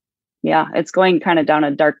community. Yeah, it's going kind of down a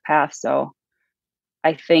dark path. So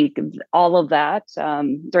I think all of that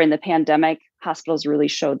during the pandemic, hospitals really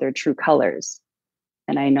showed their true colors.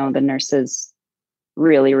 And I know the nurses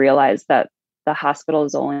really realized that the hospital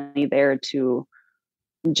is only there to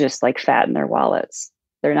just like fatten their wallets.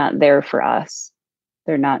 They're not there for us.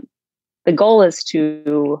 They're not. The goal is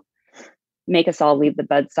to make us all leave the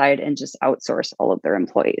bedside and just outsource all of their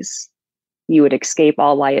employees. You would escape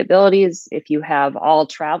all liabilities if you have all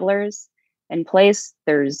travelers in place.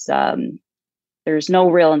 There's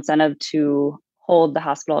no real incentive to hold the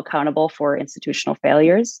hospital accountable for institutional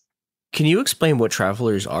failures. Can you explain what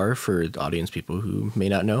travelers are for the audience people who may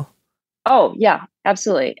not know? Oh, yeah,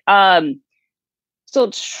 absolutely.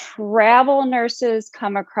 So travel nurses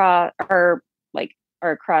come across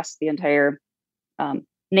are across the entire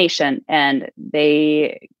nation, and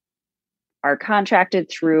they are contracted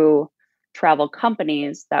through travel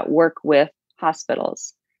companies that work with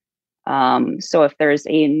hospitals. So if there's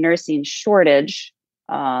a nursing shortage,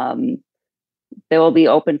 there will be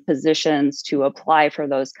open positions to apply for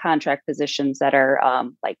those contract positions that are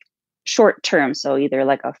like short term. So either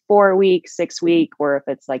like a 4-week, 6-week, or if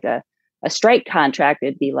it's like a strike contract,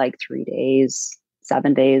 it'd be like 3 days,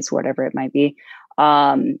 7 days, whatever it might be.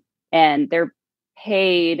 And they're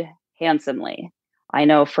paid handsomely. I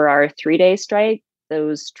know for our 3-day strike,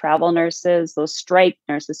 those travel nurses, those strike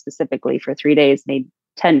nurses specifically for 3 days made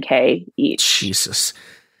 $10K each. Jesus.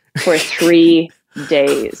 For 3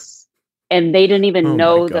 days. And they didn't even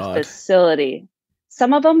know the facility.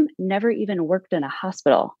 Some of them never even worked in a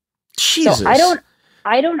hospital. Jesus. So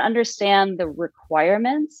I don't understand the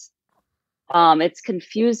requirements. It's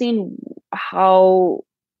confusing how.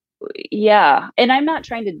 Yeah. And I'm not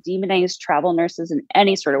trying to demonize travel nurses in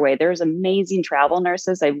any sort of way. There's amazing travel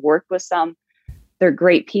nurses. I've worked with some. They're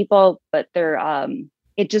great people, but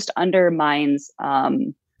it just undermines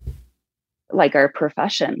like our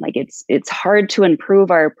profession. Like it's hard to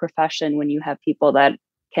improve our profession when you have people that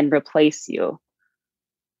can replace you.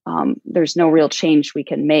 There's no real change we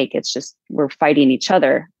can make. It's just we're fighting each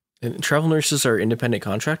other. And travel nurses are independent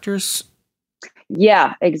contractors?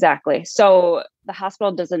 Yeah, exactly. So the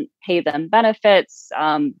hospital doesn't pay them benefits.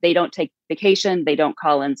 They don't take vacation. They don't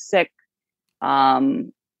call in sick.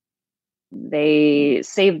 They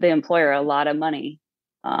save the employer a lot of money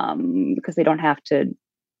because they don't have to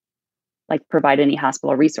like provide any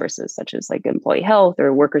hospital resources such as like employee health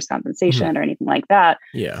or workers' compensation or anything like that.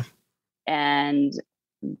 Yeah. And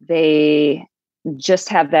they just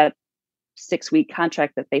have that 6-week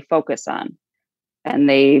contract that they focus on, and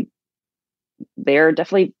they're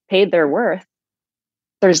definitely paid their worth.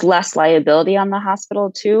 There's less liability on the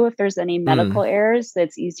hospital too. If there's any medical errors,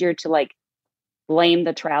 it's easier to like blame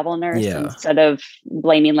the travel nurse instead of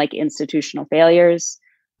blaming like institutional failures.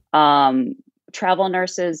 Travel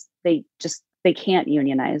nurses, they can't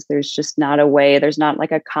unionize. There's just not a way. There's not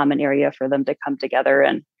like a common area for them to come together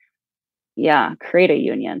and create a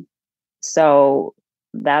union. So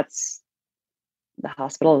that's the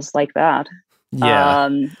hospital is like that. Yeah.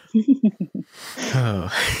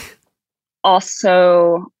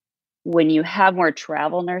 Also, when you have more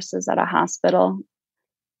travel nurses at a hospital,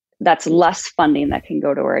 that's less funding that can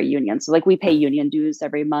go to our union. So like we pay union dues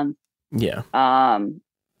every month. Yeah.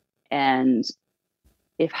 And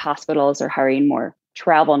if hospitals are hiring more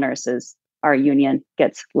travel nurses, our union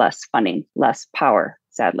gets less funding, less power,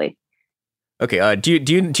 sadly. Okay. Do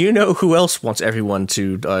you know who else wants everyone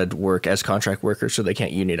to work as contract workers so they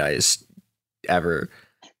can't unionize ever?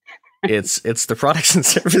 It's the products and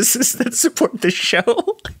services that support the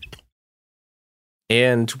show.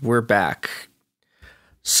 And we're back.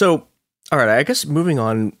 So, all right, I guess moving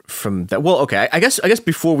on from that. Well, okay, I guess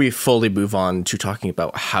before we fully move on to talking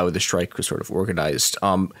about how the strike was sort of organized,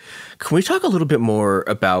 can we talk a little bit more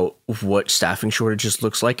about what staffing shortages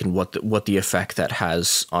looks like and what the effect that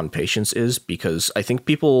has on patients is? Because I think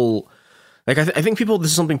people, like, I think people,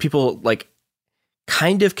 this is something people like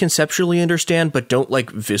kind of conceptually understand, but don't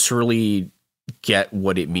like viscerally get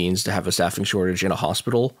what it means to have a staffing shortage in a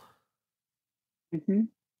hospital. Mm-hmm.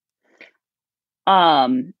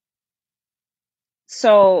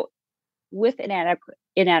 So with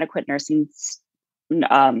inadequate nursing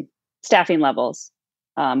staffing levels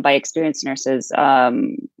by experienced nurses,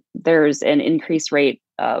 there's an increased rate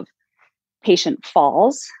of patient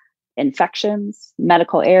falls, infections,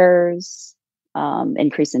 medical errors,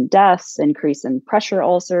 increase in deaths, increase in pressure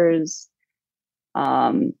ulcers,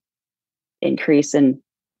 increase in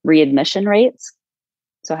readmission rates.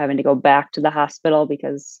 So having to go back to the hospital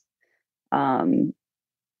because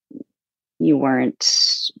you weren't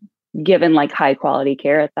given like high quality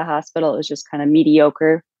care at the hospital. It was just kind of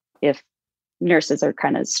mediocre if nurses are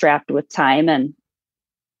kind of strapped with time and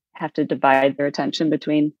have to divide their attention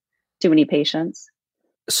between too many patients.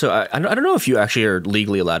 So I don't know if you actually are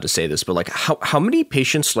legally allowed to say this, but like how many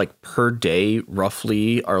patients like per day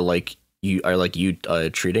roughly are you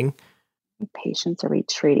treating? Patients are we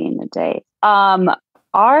treating a day?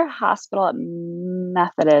 Our hospital at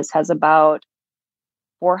Methodist has about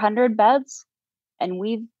 400 beds, and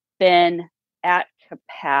we've been at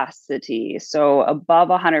capacity, so above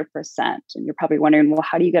 100%. And you're probably wondering, well,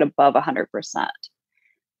 how do you get above 100%?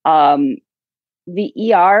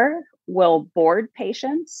 The ER will board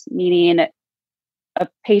patients, meaning a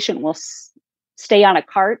patient will stay on a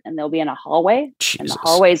cart and they'll be in a hallway. Jesus. And the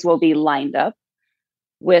hallways will be lined up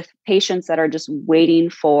with patients that are just waiting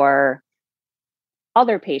for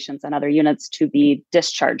other patients and other units to be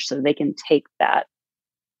discharged so they can take that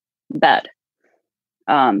bed.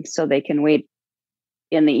 So they can wait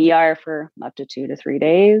in the ER for up to 2 to 3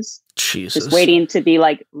 days. Jesus. Just waiting to be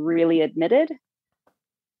like really admitted.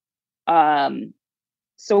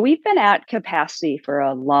 So we've been at capacity for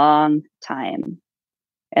a long time.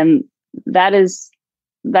 And that is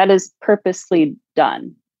purposely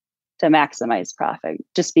done to maximize profit,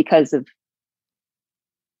 just because of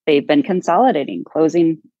they've been consolidating,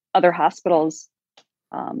 closing other hospitals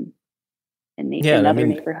in other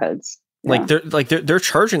neighborhoods. Like they're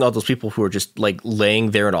charging all those people who are just like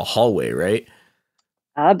laying there in a hallway, right?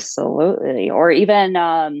 Absolutely. Or even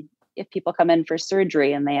if people come in for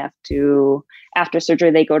surgery and they have to, after surgery,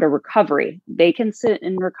 they go to recovery. They can sit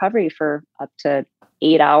in recovery for up to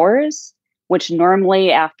 8 hours, which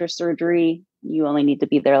normally after surgery, you only need to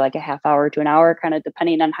be there like a half hour to an hour, kind of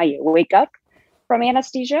depending on how you wake up from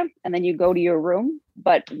anesthesia. And then you go to your room.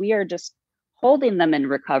 But we are just holding them in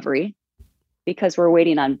recovery because we're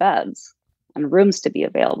waiting on beds and rooms to be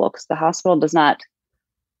available, because the hospital does not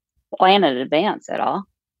plan in advance at all.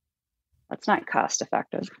 That's not cost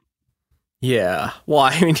effective. Yeah. Well,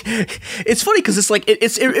 I mean, it's funny because it's like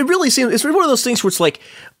it really seems it's one of those things where it's like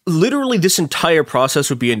literally this entire process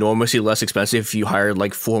would be enormously less expensive if you hired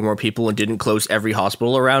like 4 more people and didn't close every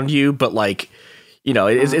hospital around you. But like, you know,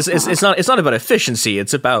 it's not about efficiency.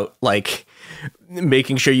 It's about like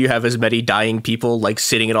making sure you have as many dying people like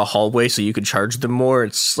sitting in a hallway so you can charge them more.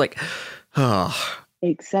 It's like, oh,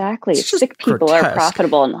 exactly. Sick people grotesque. Are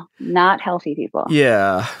profitable, not healthy people.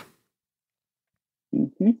 Yeah.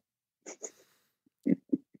 Mm-hmm.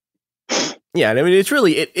 Yeah, I mean, it's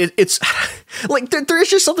really it's like there is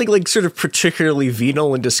just something like sort of particularly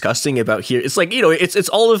venal and disgusting about here. It's like, you know, it's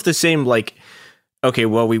all of the same. Like, okay,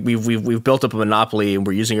 well, we've built up a monopoly and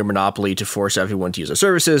we're using a monopoly to force everyone to use our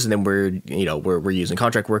services, and then we're using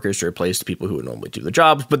contract workers to replace the people who would normally do the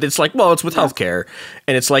jobs. But it's like, well, it's with healthcare,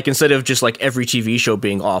 and it's like instead of just like every TV show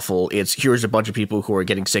being awful, it's here's a bunch of people who are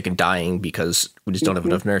getting sick and dying because we just don't have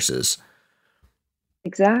enough nurses.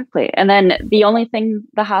 Exactly. And then the only thing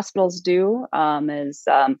the hospitals do is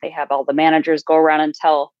they have all the managers go around and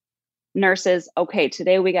tell nurses, okay,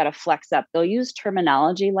 today we got to flex up. They'll use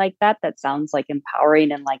terminology like that sounds like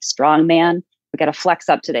empowering and like strong man. We got to flex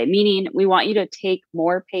up today, meaning we want you to take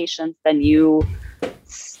more patients than you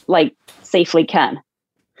like safely can.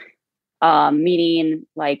 Meaning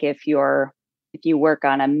like if you work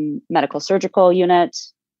on a medical surgical unit,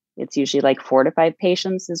 it's usually like 4 to 5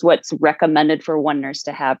 patients is what's recommended for one nurse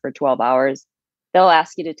to have for 12 hours. They'll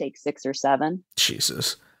ask you to take 6 or 7.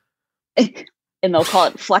 Jesus. And they'll call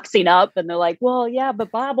it flexing up. And they're like, well, yeah,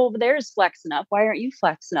 but Bob over there is flexing up. Why aren't you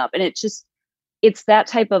flexing up? And it's that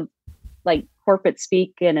type of like corporate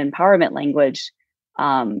speak and empowerment language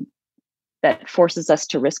that forces us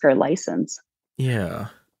to risk our license. Yeah.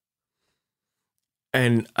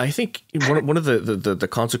 And I think one of the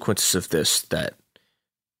consequences of this that,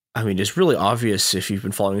 I mean, is really obvious if you've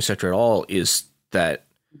been following the sector at all is that,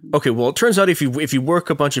 okay, well, it turns out if you work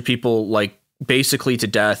a bunch of people like basically to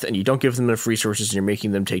death and you don't give them enough resources and you're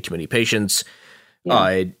making them take too many patients,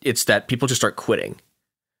 it's that people just start quitting.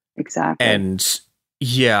 Exactly. And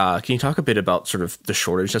yeah, can you talk a bit about sort of the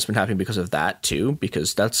shortage that's been happening because of that too?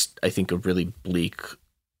 Because that's, I think, a really bleak,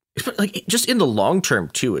 like just in the long term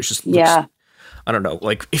too. It's just looks, I don't know,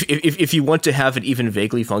 like if you want to have an even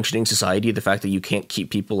vaguely functioning society, the fact that you can't keep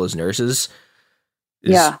people as nurses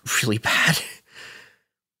is really bad.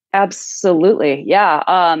 Absolutely.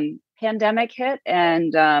 Yeah. Pandemic hit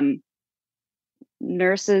and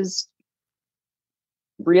nurses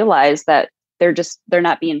realize that they're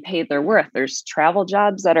not being paid their worth. There's travel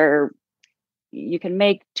jobs that you can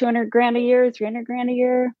make $200,000 a year, $300,000 a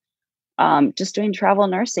year, just doing travel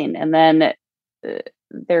nursing. And then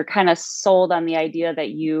they're kind of sold on the idea that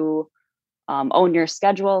you own your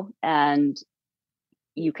schedule and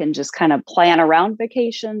you can just kind of plan around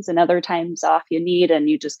vacations and other times off you need. And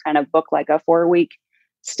you just kind of book like a 4-week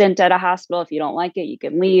stint at a hospital. If you don't like it, you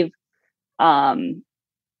can leave.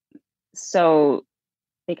 So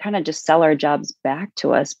they kind of just sell our jobs back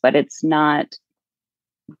to us, but it's not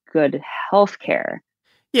good healthcare.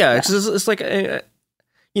 Yeah. It's like,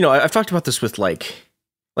 I've talked about this with like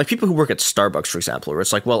people who work at Starbucks, for example, where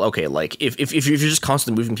it's like, well, okay, like if you're just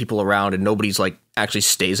constantly moving people around and nobody's like actually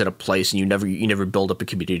stays at a place and you never build up a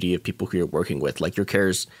community of people who you're working with, like your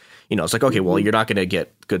care's, it's like, okay, well, you're not going to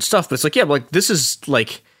get good stuff, but it's like, yeah, but this is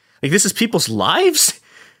people's lives.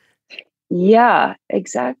 Yeah,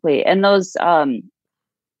 exactly. And those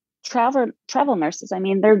travel nurses, I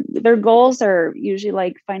mean, their goals are usually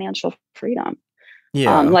like financial freedom.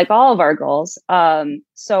 Yeah. Like all of our goals. And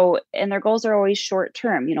their goals are always short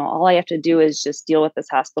term. All I have to do is just deal with this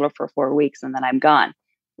hospital for 4 weeks and then I'm gone.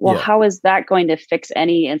 Well, how is that going to fix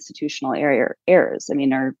any institutional errors? I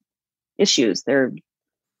mean, or issues.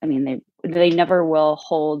 They never will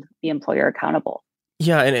hold the employer accountable.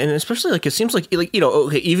 Yeah, and especially like it seems like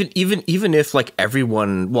okay, even if like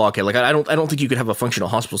everyone, well, okay, like I don't think you could have a functional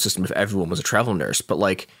hospital system if everyone was a travel nurse, but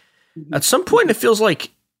like at some point it feels like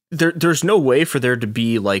there's no way for there to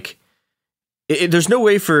be like there's no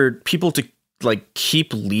way for people to like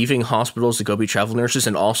keep leaving hospitals to go be travel nurses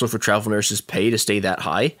and also for travel nurses pay to stay that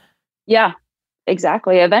high. Yeah,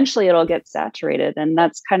 exactly. Eventually it'll get saturated, and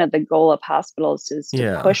that's kind of the goal of hospitals is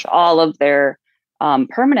to push all of their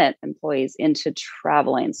permanent employees into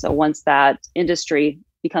traveling. So once that industry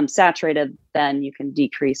becomes saturated, then you can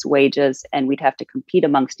decrease wages and we'd have to compete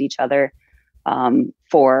amongst each other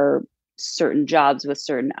for certain jobs with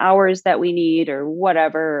certain hours that we need or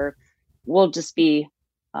whatever. We'll just be,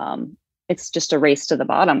 it's just a race to the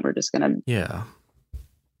bottom. We're just going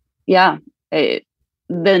to,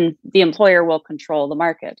 then the employer will control the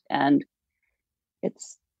market, and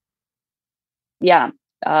it's,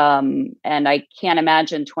 and I can't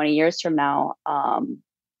imagine 20 years from now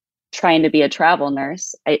trying to be a travel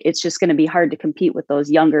nurse. It's just going to be hard to compete with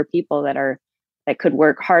those younger people that could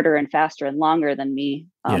work harder and faster and longer than me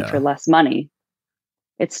for less money.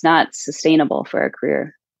 It's not sustainable for a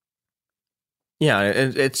career. Yeah,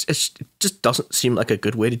 and it just doesn't seem like a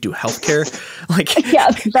good way to do healthcare. Like,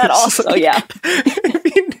 that also, like,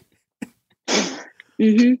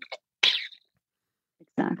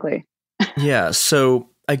 Exactly. Yeah, so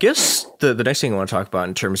I guess the next thing I want to talk about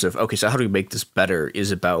in terms of, okay, so how do we make this better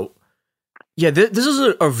is about, this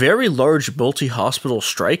is a very large multi-hospital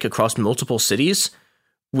strike across multiple cities,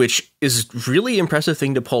 which is really impressive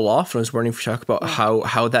thing to pull off. And I was wondering if you talk about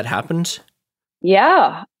how that happened.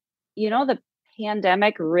 Yeah. The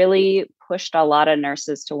pandemic really pushed a lot of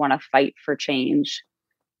nurses to want to fight for change.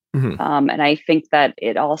 Mm-hmm. And I think that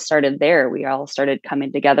it all started there. We all started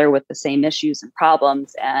coming together with the same issues and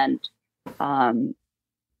problems, and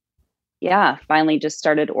finally just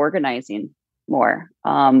started organizing more.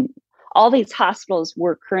 All these hospitals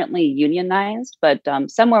were currently unionized, but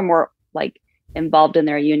some were like involved in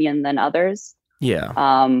their union than others. Yeah.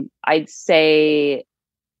 I'd say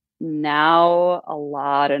now a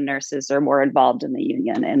lot of nurses are more involved in the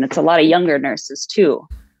union, and it's a lot of younger nurses too.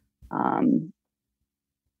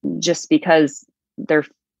 Just because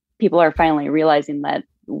people are finally realizing that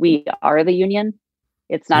we are the union.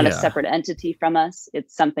 It's not a separate entity from us.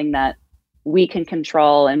 It's something that we can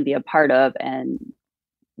control and be a part of and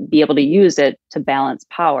be able to use it to balance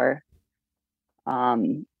power.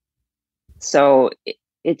 So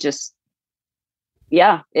it just,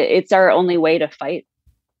 it's our only way to fight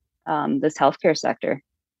this healthcare sector.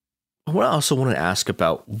 I also want to ask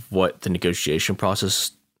about what the negotiation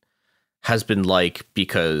process has been like,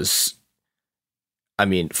 because, I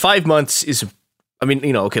mean, 5 months is, I mean,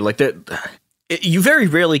 you know, okay, like you very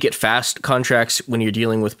rarely get fast contracts when you're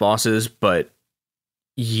dealing with bosses, but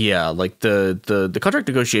yeah, like the contract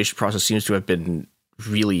negotiation process seems to have been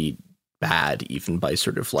really bad, even by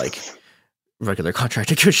sort of like regular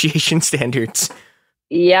contract negotiation standards.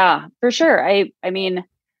 Yeah, for sure. I mean,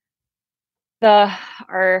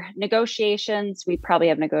 our negotiations, we probably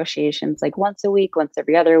have negotiations like once a week, once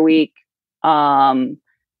every other week.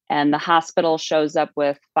 And the hospital shows up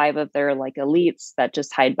with 5 of their like elites that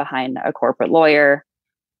just hide behind a corporate lawyer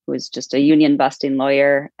who's just a union busting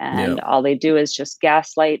lawyer. And all they do is just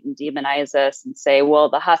gaslight and demonize us and say, well,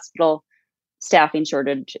 the hospital staffing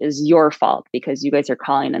shortage is your fault because you guys are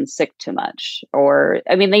calling in sick too much. Or,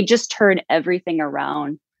 I mean, they just turn everything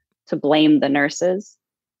around to blame the nurses.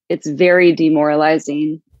 It's very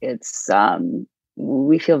demoralizing. It's,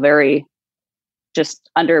 we feel very just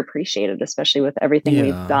underappreciated, especially with everything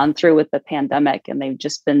we've gone through with the pandemic, and they've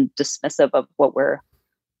just been dismissive of what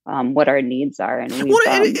our needs are. And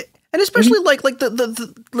and especially like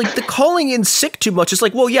the calling in sick too much. It's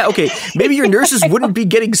like, well, yeah, okay, maybe your nurses wouldn't be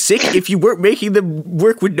getting sick if you weren't making them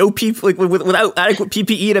work with no people, like without adequate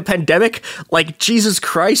PPE in a pandemic. Like, Jesus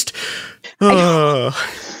Christ.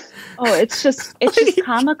 It's just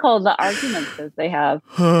comical, the arguments that they have.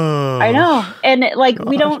 I know. And like,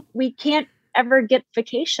 we can't ever get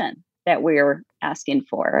vacation that we're asking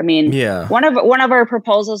for. I mean, one of our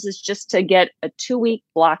proposals is just to get a 2-week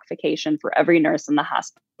block vacation for every nurse in the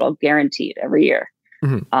hospital, guaranteed every year.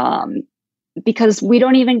 Because we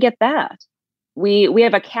don't even get that. We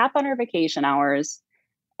have a cap on our vacation hours,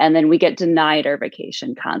 and then we get denied our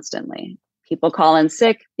vacation constantly. People call in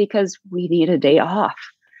sick because we need a day off.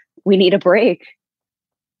 We need a break.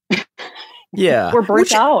 We're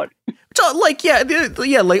burnt out. So, like,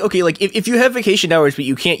 like, okay, like if you have vacation hours but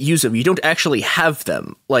you can't use them, you don't actually have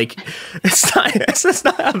them. Like, that's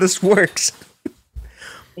not how this works.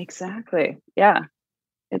 Exactly. Yeah,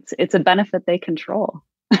 it's a benefit they control.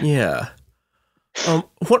 Yeah.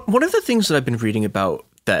 One of the things that I've been reading about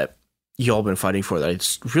that y'all been fighting for, that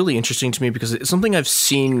it's really interesting to me, because it's something I've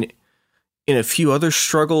seen in a few other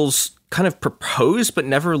struggles kind of proposed, but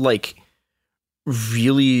never like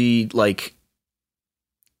really like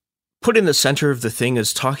put in the center of the thing,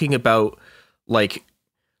 is talking about like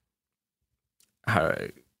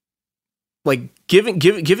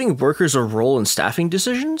giving workers a role in staffing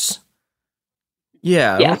decisions.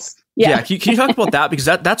 Yeah. Yes. Yeah. Can you talk about that? Because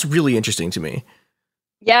that's really interesting to me.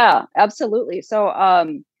 Yeah, absolutely. So, I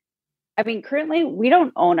mean, currently we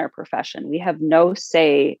don't own our profession. We have no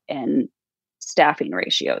say in staffing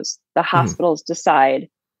ratios. The hospitals decide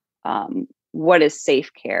what is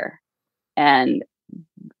safe care, and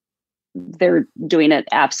they're doing it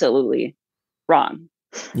absolutely wrong.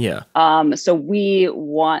 Yeah. So we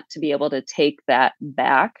want to be able to take that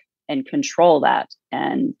back and control that,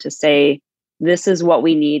 and to say, this is what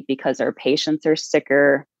we need because our patients are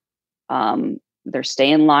sicker. They're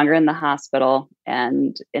staying longer in the hospital,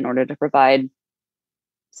 and in order to provide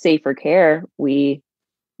safer care, we,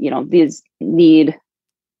 these need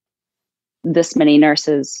this many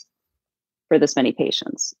nurses for this many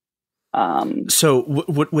patients. So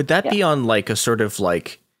would that be on like a sort of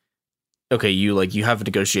like, okay, you have a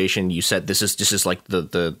negotiation, you said this is like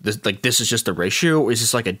this is just the ratio, or is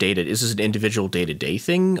this like is this an individual day-to-day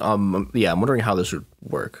thing? I'm wondering how this would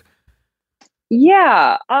work.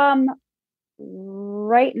 Yeah.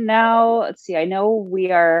 Right now, let's see, I know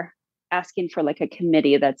we are asking for like a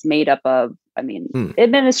committee that's made up of,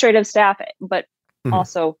 administrative staff, but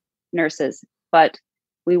also nurses. But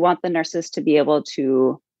we want the nurses to be able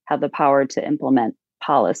to have the power to implement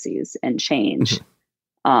policies and change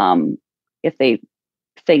if they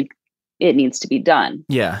think it needs to be done.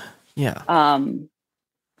 Yeah.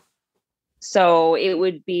 So it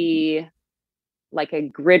would be like a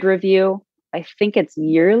grid review. I think it's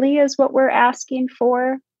yearly is what we're asking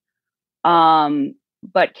for,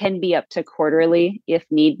 but can be up to quarterly if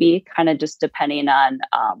need be, kind of just depending on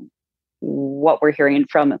what we're hearing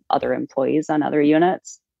from other employees on other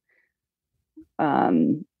units.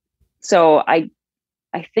 So I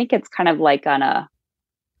think it's kind of like on a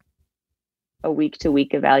week to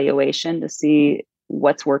week evaluation to see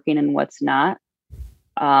what's working and what's not.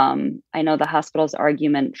 I know the hospital's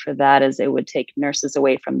argument for that is it would take nurses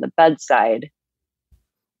away from the bedside.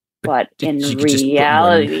 But in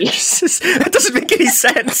reality, that doesn't make any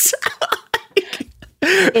sense.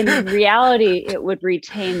 In reality, it would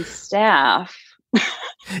retain staff.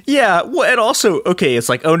 Yeah, well, and also, okay, it's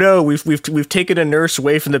like, oh no, we've taken a nurse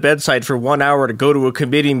away from the bedside for 1 hour to go to a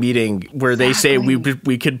committee meeting where they say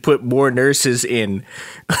we could put more nurses in.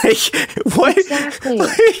 Like, what? Exactly.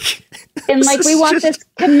 And like, we want this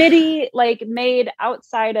committee like made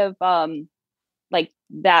outside of like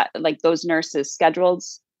that, like those nurses'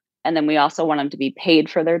 schedules. And then we also want them to be paid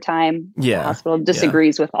for their time. Yeah. The hospital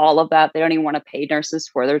disagrees with all of that. They don't even want to pay nurses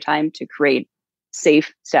for their time to create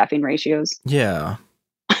safe staffing ratios. Yeah.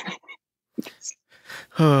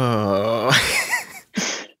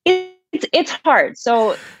 It's hard.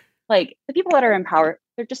 So like the people that are in power,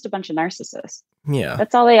 they're just a bunch of narcissists. Yeah.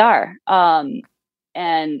 That's all they are.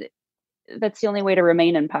 And that's the only way to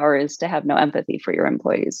remain in power is to have no empathy for your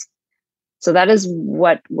employees. So that is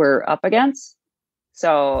what we're up against.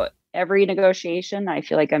 So every negotiation, I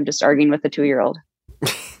feel like I'm just arguing with a 2-year-old.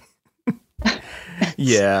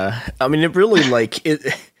 Yeah. I mean, it really like it.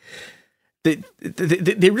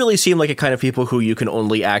 They really seem like a kind of people who you can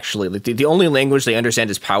only actually like the only language they understand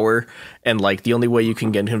is power, and like the only way you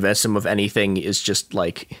can convince them of anything is just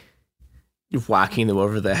like whacking them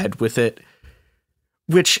over the head with it.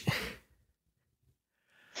 Which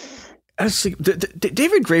I was like,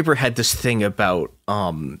 David Graeber had this thing about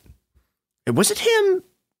was it him?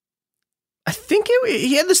 I think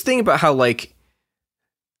he had this thing about how like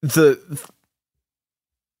I'm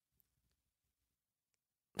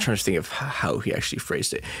trying to think of how he actually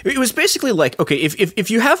phrased it. It was basically like, okay, if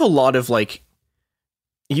you have a lot of like,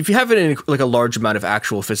 if you have like a large amount of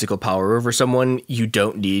actual physical power over someone, you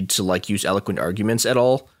don't need to like use eloquent arguments at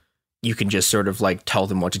all. You can just sort of like tell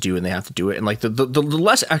them what to do and they have to do it. And like the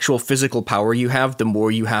less actual physical power you have, the more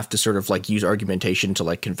you have to sort of like use argumentation to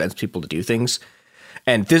like convince people to do things.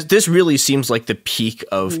 And this really seems like the peak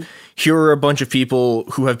of here are a bunch of people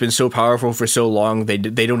who have been so powerful for so long they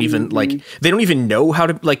don't even like they don't even know how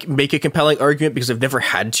to like make a compelling argument because they've never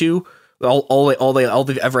had to. All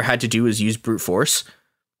they've ever had to do is use brute force,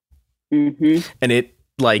 and it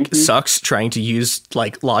like sucks trying to use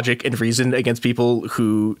like logic and reason against people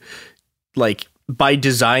who like by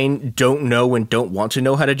design don't know and don't want to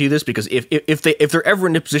know how to do this, because if they're ever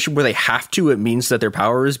in a position where they have to, it means that their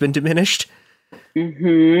power has been diminished.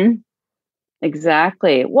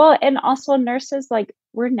 Exactly. Well, and also nurses, like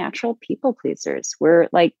we're natural people pleasers. We're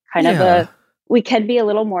like kind of we can be a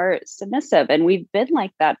little more submissive, and we've been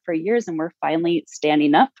like that for years, and we're finally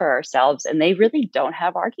standing up for ourselves, and they really don't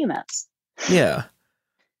have arguments. Yeah.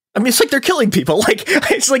 I mean, it's like they're killing people. Like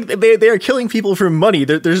it's like they are killing people for money.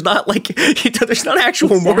 There's not like there's not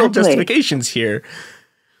actual moral justifications here.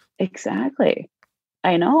 Exactly.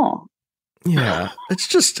 I know. Yeah. It's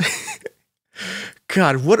just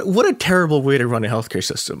God, what a terrible way to run a healthcare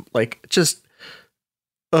system. Like just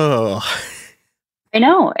I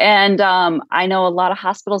know. And I know a lot of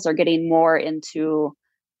hospitals are getting more into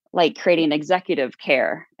like creating executive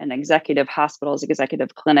care and executive hospitals,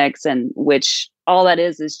 executive clinics, and which all that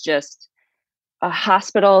is just a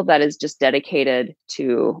hospital that is just dedicated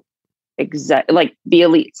to like the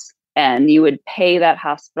elites. And you would pay that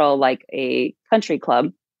hospital like a country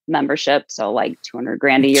club membership, so like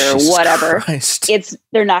 $200,000 a year or whatever.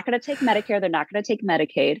 They're not going to take Medicare, they're not going to take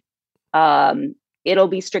Medicaid. It'll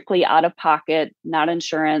be strictly out of pocket, not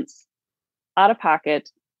insurance, out of pocket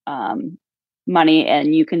money,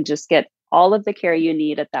 and you can just get all of the care you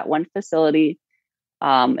need at that one facility.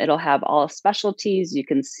 It'll have all specialties. You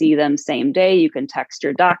can see them same day. You can text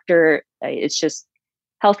your doctor. It's just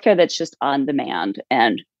healthcare that's just on demand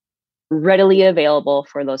and readily available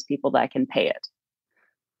for those people that can pay it.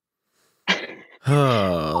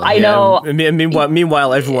 I know.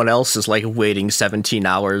 Meanwhile, everyone else is like waiting 17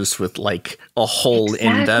 hours with like a hole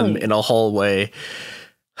in them in a hallway.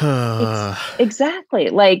 Exactly.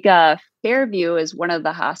 Like Fairview is one of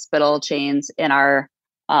the hospital chains in our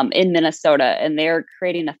in Minnesota, and they're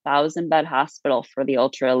creating a 1,000-bed hospital for the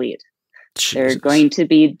ultra elite. Jesus. They're going to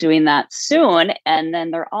be doing that soon, and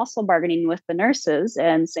then they're also bargaining with the nurses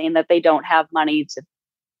and saying that they don't have money to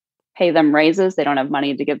pay them raises. They don't have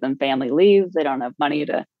money to give them family leave. They don't have money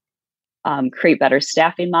to create better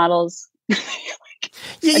staffing models.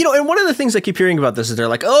 Yeah, and one of the things I keep hearing about this is they're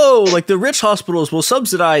like, oh, like the rich hospitals will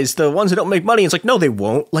subsidize the ones that don't make money. It's like, no, they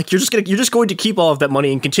won't. Like you're just going to keep all of that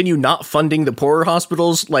money and continue not funding the poorer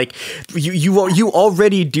hospitals. Like you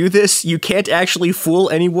already do this. You can't actually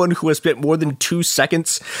fool anyone who has spent more than 2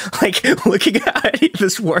 seconds like looking at how any of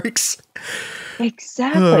this works.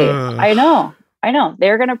 Exactly. I know.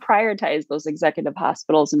 They're going to prioritize those executive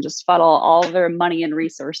hospitals and just funnel all their money and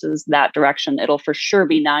resources that direction. It'll for sure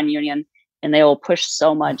be non-union. And they will push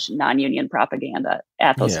so much non-union propaganda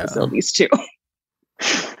at those facilities too.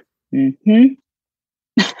 Mm-hmm.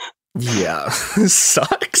 Yeah,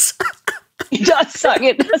 sucks. It does suck.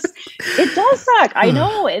 It does suck. I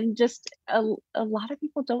know, and just a lot of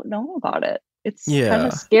people don't know about it. It's kind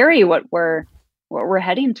of scary what we're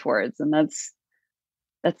heading towards, and that's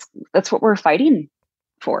what we're fighting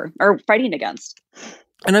for or fighting against.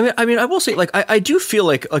 And I mean, I will say, like, I do feel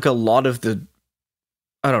like a lot of the,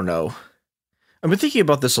 I don't know. I've been thinking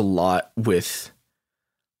about this a lot with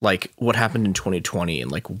like what happened in 2020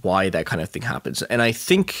 and like why that kind of thing happens. And I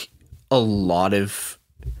think a lot of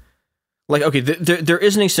like, okay, there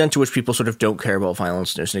is an extent to which people sort of don't care about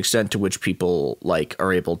violence. There's an extent to which people like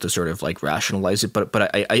are able to sort of like rationalize it. But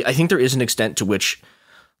I think there is an extent to which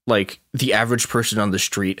like the average person on the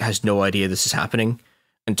street has no idea this is happening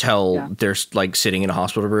until they're like sitting in a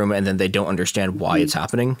hospital room and then they don't understand why it's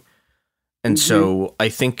happening. And so I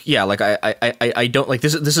think, like I don't like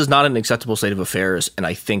this is not an acceptable state of affairs. And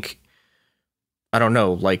I think, I don't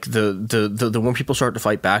know, like the more people start to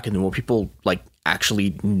fight back and the more people like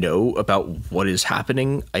actually know about what is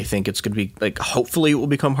happening, I think it's going to be like, hopefully it will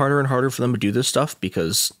become harder and harder for them to do this stuff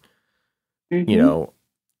because, you know,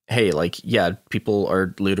 hey, like, people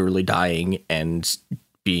are literally dying and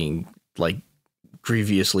being like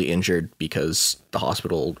grievously injured because the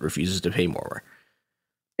hospital refuses to pay more.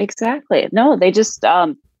 Exactly. No, they just,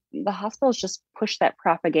 the hospitals just push that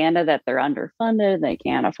propaganda that they're underfunded. They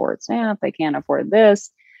can't afford staff. They can't afford this.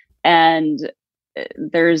 And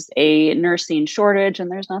there's a nursing shortage and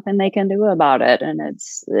there's nothing they can do about it. And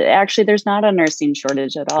it's actually, there's not a nursing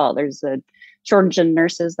shortage at all. There's a shortage of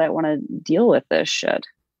nurses that want to deal with this shit.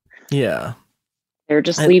 Yeah. They're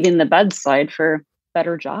just leaving the bedside for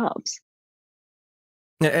better jobs.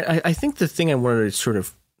 I think the thing I wanted to sort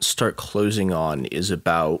of start closing on is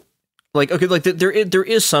about like, okay, like there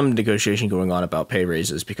is some negotiation going on about pay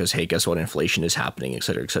raises because, hey, guess what? Inflation is happening, et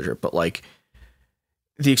cetera, et cetera. But like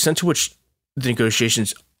the extent to which the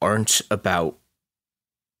negotiations aren't about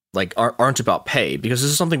pay, because this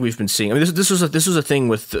is something we've been seeing. I mean, this was a thing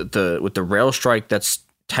with the rail strike that's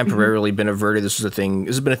temporarily been averted. This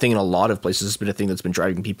has been a thing in a lot of places. It's been a thing that's been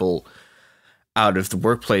driving people out of the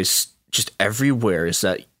workplace just everywhere. Is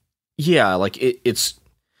that like it's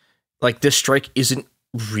like this strike isn't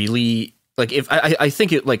really like, if I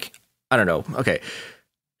think it, like, I don't know. Okay.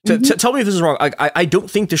 Tell me if this is wrong. I don't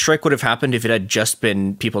think the strike would have happened if it had just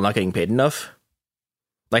been people not getting paid enough.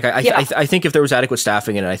 Like I think if there was adequate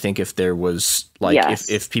staffing and I think if there was like,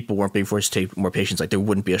 if people weren't being forced to take more patients, like there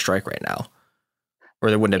wouldn't be a strike right now, or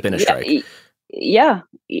there wouldn't have been a strike. Yeah,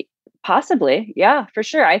 possibly. Yeah, for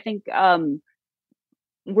sure. I think,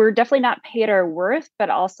 we're definitely not paid our worth,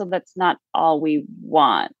 but also that's not all we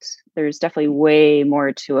want. There's definitely way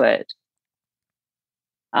more to it.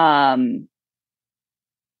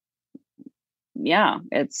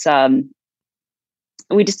 It's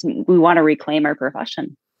we want to reclaim our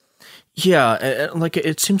profession. Yeah, and like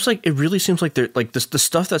it really seems like there, like the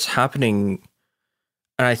stuff that's happening,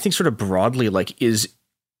 and I think sort of broadly, like is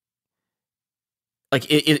like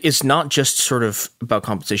it's not just sort of about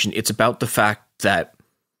compensation. It's about the fact that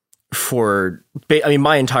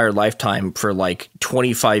my entire lifetime, for like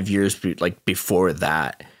 25 years, like before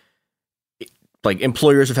that, like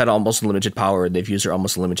employers have had almost unlimited power, and they've used their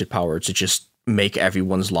almost unlimited power to just make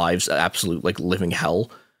everyone's lives an absolute like living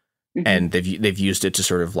hell. And they've used it to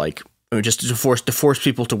sort of like, I mean, just to force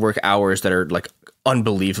people to work hours that are like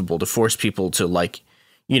unbelievable, to force people to like,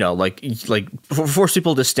 you know, like force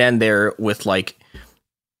people to stand there with like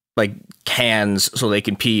cans so they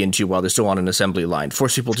can pee into while they're still on an assembly line.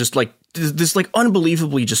 Force people just like this like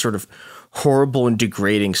unbelievably just sort of horrible and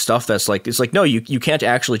degrading stuff that's like, it's like, no, you can't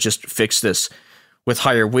actually just fix this with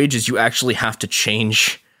higher wages. You actually have to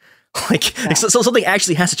change, so something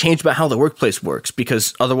actually has to change about how the workplace works,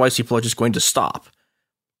 because otherwise people are just going to stop.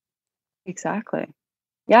 Exactly.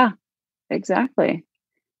 Yeah, exactly.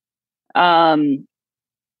 I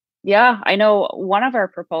know one of our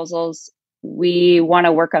proposals, we want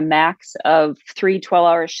to work a max of 3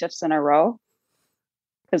 12-hour shifts in a row,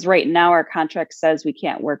 because right now our contract says we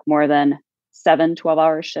can't work more than 7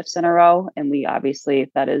 12-hour shifts in a row. And we obviously,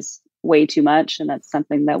 that is way too much, and that's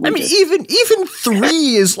something that we even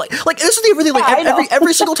 3 is like this is the everything. Like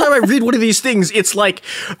every single time I read one of these things, it's like,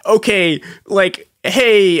 okay, like,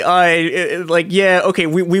 hey, okay,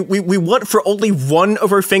 we want for only one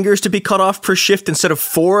of our fingers to be cut off per shift instead of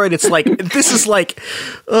 4, and it's like this is like,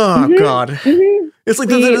 oh God. Mm-hmm. It's like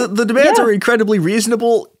the demands are incredibly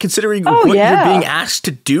reasonable considering what you're being asked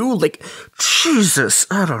to do. Like, Jesus,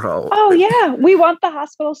 I don't know. Oh, yeah. We want the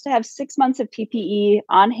hospitals to have 6 months of PPE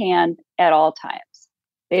on hand at all times.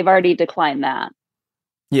 They've already declined that.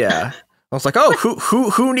 Yeah. I was like, oh,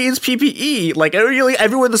 who needs PPE? Like, really,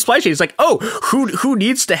 everyone in the supply chain is like, oh, who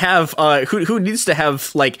needs to have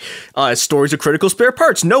stores of critical spare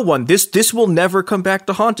parts? No one. This will never come back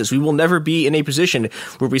to haunt us. We will never be in a position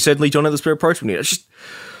where we suddenly don't have the spare parts we need. It's just,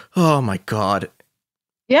 oh my God.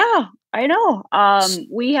 Yeah, I know.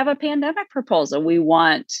 We have a pandemic proposal we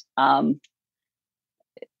want to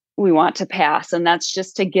pass, and that's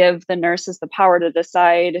just to give the nurses the power to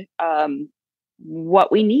decide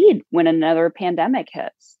what we need when another pandemic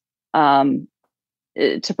hits,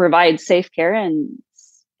 to provide safe care and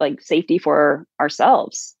like safety for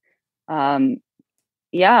ourselves. The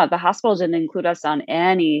hospital didn't include us on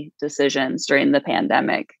any decisions during the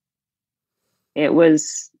pandemic. It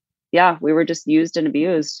was, we were just used and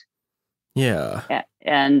abused. Yeah.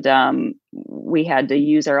 And we had to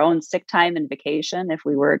use our own sick time and vacation if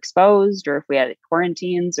we were exposed, or if we had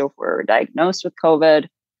quarantines, or if we were diagnosed with COVID.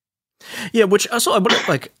 Yeah, which also, did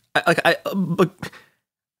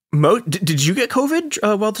you get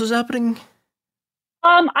COVID while this was happening?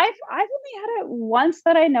 I've only had it once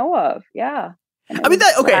that I know of. Yeah. Only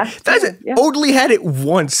had it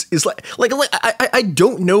once is like I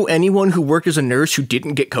don't know anyone who worked as a nurse who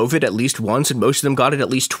didn't get COVID at least once, and most of them got it at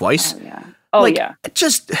least twice. Oh yeah.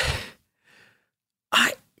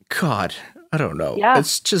 I don't know. Yeah.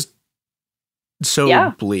 It's just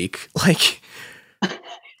so bleak. Like,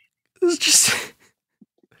 it's just.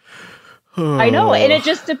 I know, and it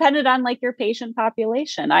just depended on like your patient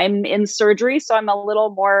population. I'm in surgery, so I'm a little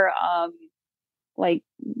more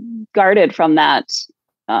guarded from that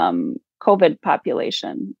COVID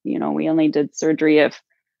population. You know, we only did surgery if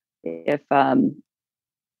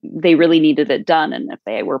they really needed it done, and if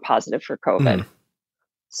they were positive for COVID.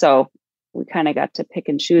 So we kind of got to pick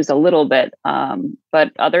and choose a little bit.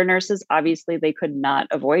 But other nurses, obviously, they could not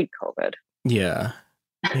avoid COVID. Yeah.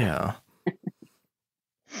 Yeah.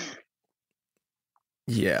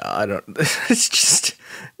 Yeah, I don't. It's just,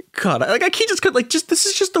 God. I can't just this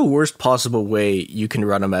is just the worst possible way you can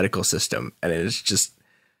run a medical system, and it's just.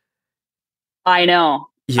 I know.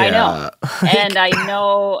 Yeah. I know, and I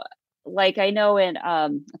know. In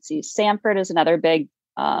let's see, Sanford is another big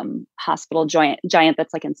hospital giant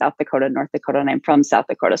that's like in South Dakota, North Dakota, and I'm from South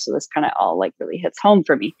Dakota, so this kind of all like really hits home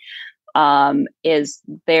for me. Is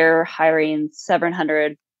they're hiring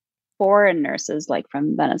 700 foreign nurses, like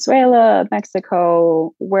from Venezuela,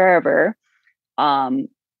 Mexico, wherever,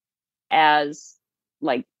 as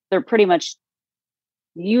like they're pretty much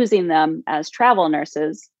using them as travel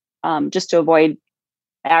nurses, just to avoid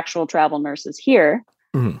actual travel nurses here.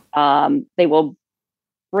 Mm-hmm. They will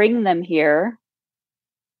bring them here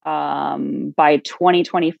by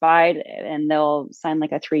 2025, and they'll sign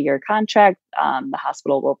like a 3-year contract. The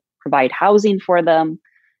hospital will provide housing for them,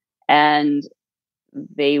 and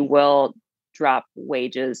they will drop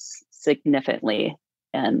wages significantly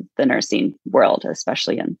in the nursing world,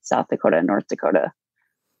 especially in South Dakota and North Dakota.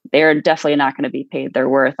 They're definitely not going to be paid their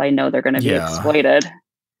worth. I know they're going to be exploited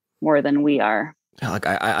more than we are. Like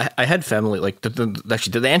I had family, like the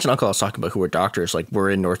aunt and uncle I was talking about who were doctors, like were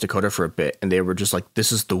in North Dakota for a bit, and they were just like,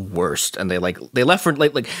 this is the worst. And they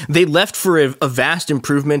left for a vast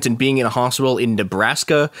improvement in being in a hospital in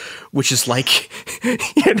Nebraska, which is like,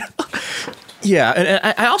 you know. Yeah, and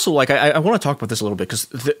I also I want to talk about this a little bit, because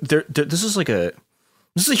this is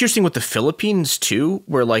a huge thing with the Philippines too,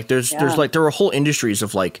 where like there are whole industries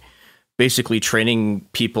of like basically training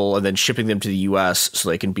people and then shipping them to the US so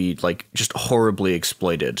they can be like just horribly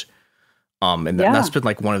exploited. That's been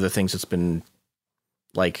like one of the things that's been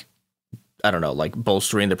like, I don't know, like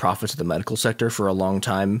bolstering the profits of the medical sector for a long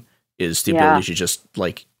time, is the ability to just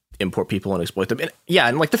like import people and exploit them.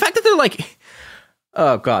 And like the fact that they're like,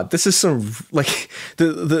 oh God, this is some like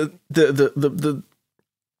the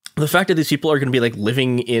fact that these people are going to be like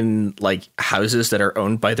living in like houses that are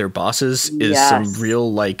owned by their bosses is some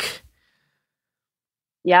real like,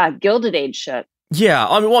 Gilded Age shit. Yeah,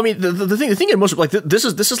 the thing is, most like this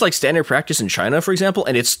is like standard practice in China, for example,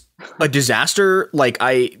 and it's a disaster.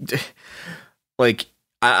 I don't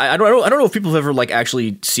know if people have ever like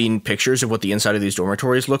actually seen pictures of what the inside of these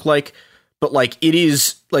dormitories look like. but like it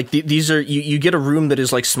is like these are you get a room that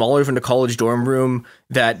is like smaller than a college dorm room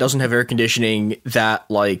that doesn't have air conditioning, that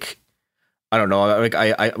like I don't know,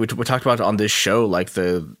 like we talked about on this show, like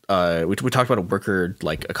we talked about a worker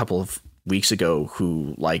like a couple of weeks ago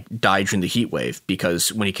who like died during the heat wave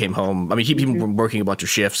because when he came home, I mean, he'd been working a bunch of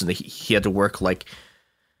shifts and he had to work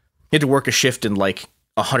a shift in like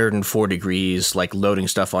 104 degrees, like loading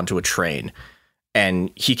stuff onto a train.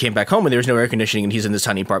 And he came back home and there was no air conditioning and he's in this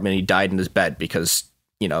tiny apartment and he died in his bed because,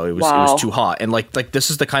 you know, it was too hot. And like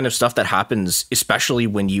this is the kind of stuff that happens, especially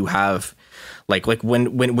when you have like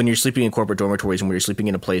when you're sleeping in corporate dormitories and when you're sleeping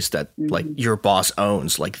in a place that like your boss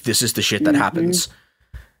owns, like this is the shit that happens.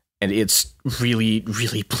 And it's really,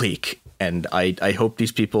 really bleak. And I hope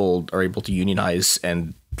these people are able to unionize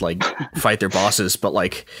and like fight their bosses, but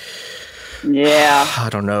like, yeah, I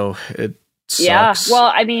don't know. It sucks. Yeah.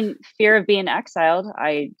 Well, I mean, fear of being exiled.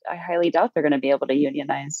 I highly doubt they're going to be able to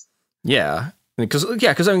unionize. Yeah. Because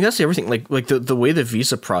I mean, that's everything. Like the way the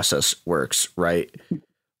visa process works, right?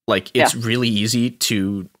 Like it's really easy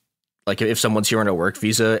to like if someone's here on a work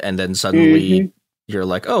visa and then suddenly you're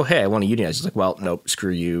like, oh, hey, I want to unionize. It's like, well, nope,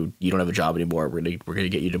 screw you. You don't have a job anymore. We're gonna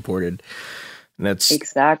get you deported. And that's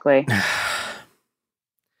exactly.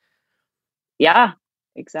 Yeah,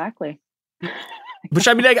 exactly. Which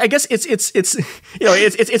I mean, I guess it's you know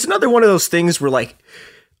it's another one of those things where like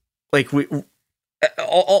we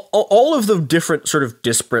all of the different sort of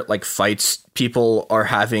disparate like fights people are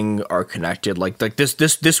having are connected. Like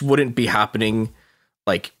this wouldn't be happening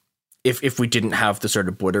like if we didn't have the sort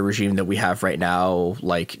of border regime that we have right now.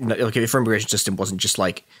 Like if our immigration system wasn't just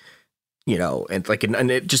like, you know, and like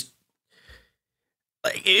and it just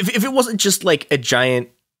like if it wasn't just like a giant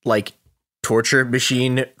like torture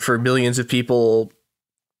machine for millions of people,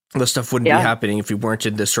 the stuff wouldn't be happening if we weren't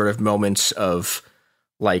in this sort of moments of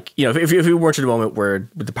like, you know, if we weren't in a moment where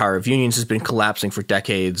the power of unions has been collapsing for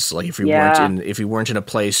decades, like if we weren't in a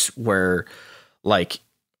place where like,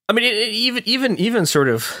 I mean, even sort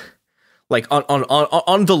of like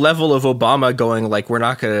on the level of Obama going like, we're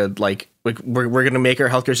not going to like we're going to make our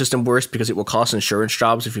healthcare system worse because it will cost insurance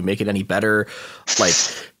jobs if we make it any better. Like,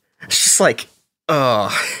 it's just like,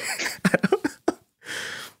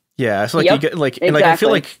 yeah, I feel like you get like, and like I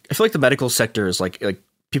feel like the medical sector is like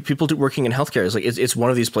people working in healthcare is like it's one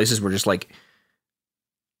of these places where just like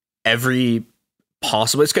every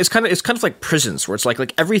possible it's kind of like prisons where it's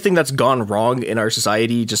like everything that's gone wrong in our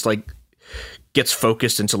society just like gets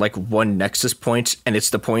focused into like one nexus point, and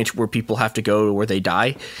it's the point where people have to go where they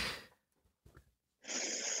die.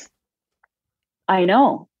 I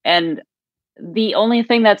know, and the only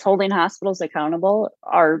thing that's holding hospitals accountable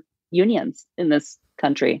are unions in this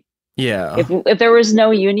country. Yeah. If there was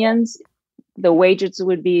no unions, the wages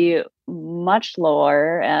would be much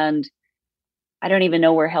lower, and I don't even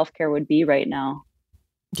know where healthcare would be right now.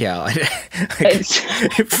 Yeah, I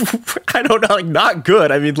don't know, like not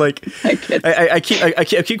good. I mean, like I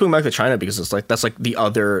keep going back to China because it's like that's like the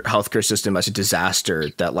other healthcare system as a disaster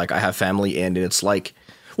that like I have family in, and it's like,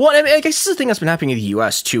 well, I mean, I guess this is the thing that's been happening in the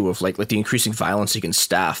U.S. too, of like the increasing violence against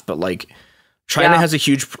staff, but like China has a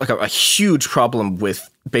huge problem with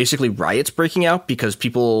basically riots breaking out because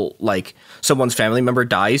people like someone's family member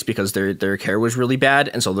dies because their care was really bad,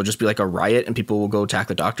 and so there'll just be like a riot and people will go attack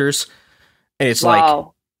the doctors, and it's like.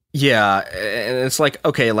 Yeah, and it's like,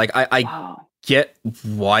 okay, like I get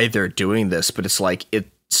why they're doing this, but it's like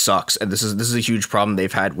it sucks, and this is a huge problem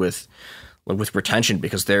they've had with retention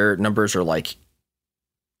because their numbers are like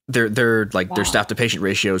their staff to patient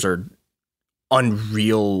ratios are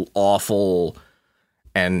unreal, awful,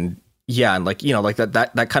 and like, you know, like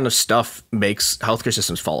that kind of stuff makes healthcare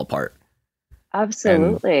systems fall apart.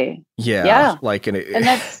 Absolutely. And, like and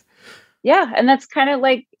that's kind of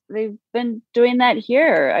like they've been doing that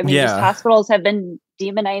here. I mean, just hospitals have been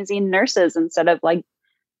demonizing nurses instead of like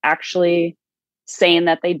actually saying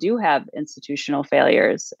that they do have institutional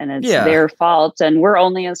failures and it's their fault. And we're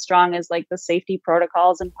only as strong as like the safety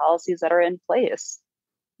protocols and policies that are in place.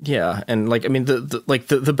 Yeah. And like, I mean,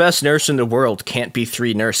 the best nurse in the world can't be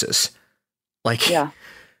 3 nurses. Like, yeah,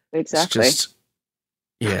 exactly. It's just,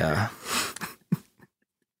 yeah.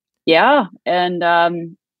 Yeah. And,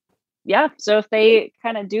 so if they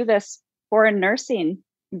kind of do this foreign nursing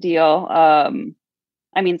deal, I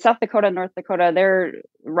mean, South Dakota, North Dakota, they're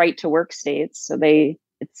right to work states. So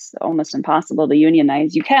it's almost impossible to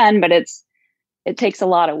unionize. You can, but it takes a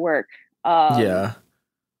lot of work.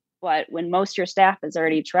 But when most of your staff is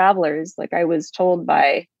already travelers, like I was told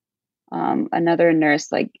by another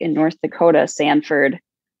nurse, like in North Dakota, Sanford,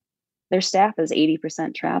 their staff is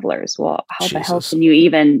 80% travelers. Well, how the hell can you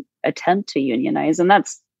even attempt to unionize? And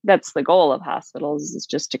that's the goal of hospitals, is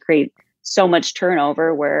just to create so much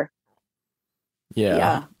turnover where.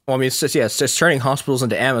 Yeah. Well, I mean, it's just turning hospitals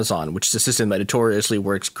into Amazon, which is a system that notoriously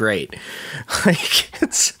works great. Like,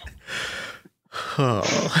 it's.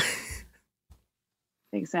 Oh.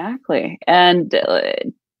 Exactly. And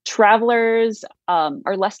travelers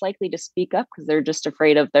are less likely to speak up because they're just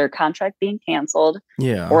afraid of their contract being canceled.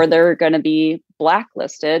 Yeah. Or they're going to be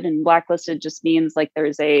blacklisted. And blacklisted just means like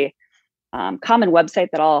there's a common website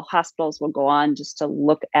that all hospitals will go on just to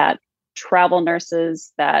look at travel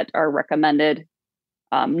nurses that are recommended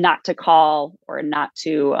not to call or not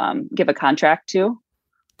to give a contract to.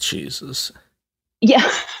 Jesus. Yeah,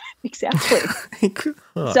 exactly.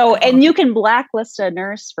 So, and you can blacklist a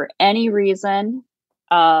nurse for any reason.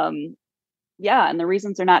 And the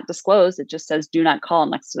reasons are not disclosed. It just says do not call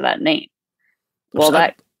next to that name. Well,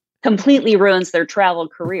 that completely ruins their travel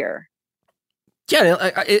career.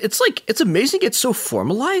 Yeah, it's like, it's amazing it's so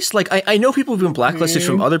formalized. Like, I know people have been blacklisted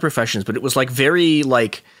from other professions, but it was like very,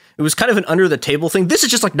 like, it was kind of an under the table thing. This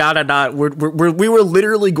is just like, nah. We were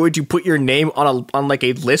literally going to put your name on like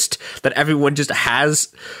a list that everyone just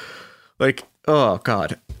has. Like, oh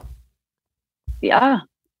God. Yeah,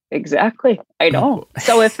 exactly. I know.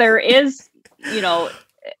 So if there is,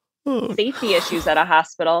 safety issues at a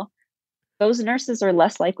hospital, those nurses are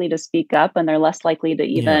less likely to speak up, and they're less likely to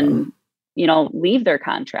even, leave their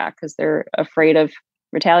contract because they're afraid of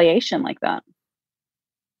retaliation like that.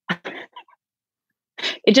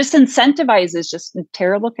 It just incentivizes just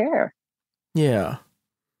terrible care. Yeah.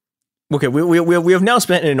 Okay, we have now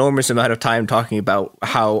spent an enormous amount of time talking about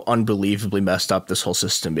how unbelievably messed up this whole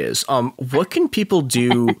system is. What can people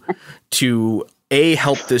do to A,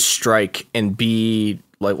 help this strike, and B,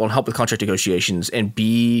 help with contract negotiations, and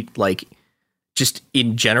B, just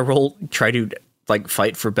in general try to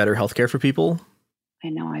fight for better healthcare for people? I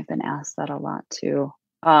know I've been asked that a lot too.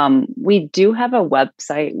 We do have a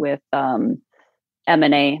website with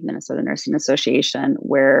MNA, Minnesota Nursing Association,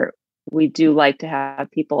 where we do like to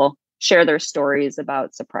have people share their stories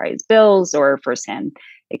about surprise bills or firsthand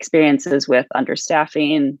experiences with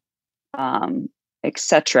understaffing,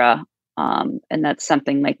 etc. And that's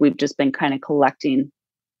something like we've just been kind of collecting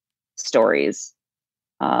stories,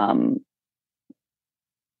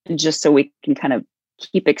 just so we can kind of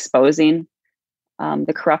keep exposing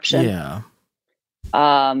the corruption. Yeah.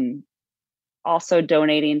 Also,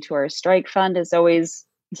 donating to our strike fund is always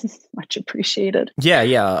much appreciated. Yeah.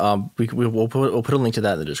 We'll put a link to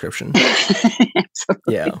that in the description.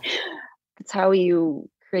 Absolutely. Yeah. It's how you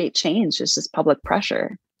create change. It's just public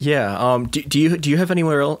pressure. Yeah. Do you have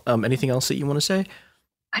anything else that you want to say?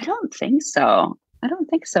 I don't think so.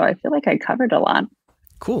 I feel like I covered a lot.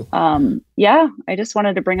 Cool. I just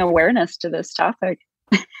wanted to bring awareness to this topic.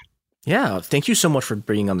 Yeah, thank you so much for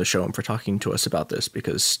being on the show and for talking to us about this,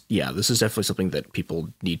 because this is definitely something that people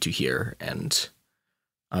need to hear, and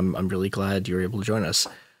I'm really glad you're able to join us.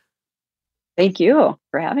 Thank you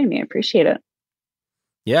for having me. I appreciate it.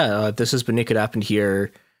 Yeah, this has been It Could Happen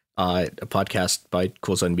Here, a podcast by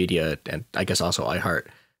Cool Zone Media, and I guess also iHeart.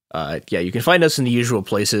 You can find us in the usual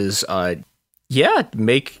places.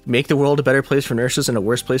 Make the world a better place for nurses and a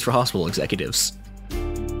worse place for hospital executives.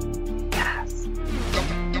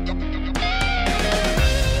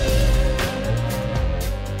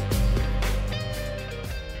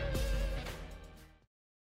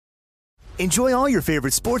 Enjoy all your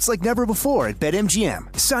favorite sports like never before at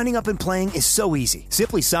BetMGM. Signing up and playing is so easy.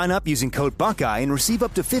 Simply sign up using code Buckeye and receive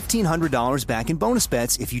up to $1,500 back in bonus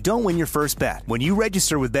bets if you don't win your first bet. When you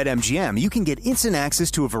register with BetMGM, you can get instant access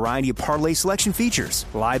to a variety of parlay selection features,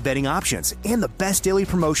 live betting options, and the best daily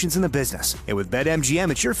promotions in the business. And with BetMGM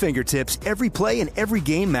at your fingertips, every play and every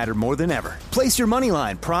game matter more than ever. Place your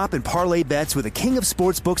moneyline, prop, and parlay bets with the king of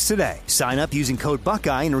sportsbooks today. Sign up using code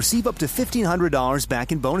Buckeye and receive up to $1,500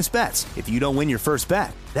 back in bonus bets if you don't win your first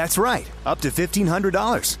bet. That's right, up to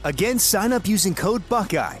 $1,500. Again, sign up using code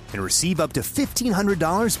Buckeye and receive up to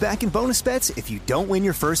 $1,500 back in bonus bets if you don't win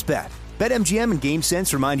your first bet. BetMGM and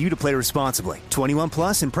GameSense remind you to play responsibly. 21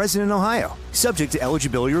 plus and present in Ohio. Subject to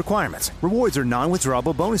eligibility requirements. Rewards are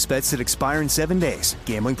non-withdrawable bonus bets that expire in 7 days.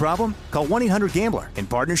 Gambling problem? Call 1-800-GAMBLER in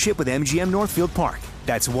partnership with MGM Northfield Park.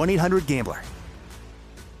 That's 1-800-GAMBLER.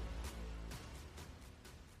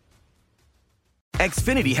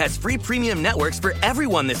 Xfinity has free premium networks for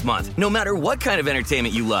everyone this month, no matter what kind of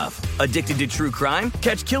entertainment you love. Addicted to true crime?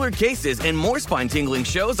 Catch killer cases and more spine-tingling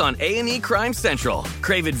shows on A&E Crime Central.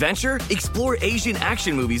 Crave adventure? Explore Asian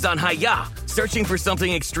action movies on Hi-YAH. Searching for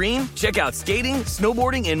something extreme? Check out skating,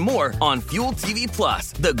 snowboarding, and more on Fuel TV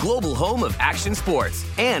Plus, the global home of action sports.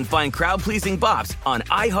 And find crowd-pleasing bops on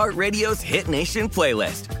iHeartRadio's Hit Nation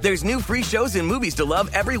playlist. There's new free shows and movies to love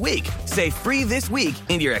every week. Say free this week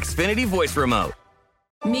in your Xfinity voice remote.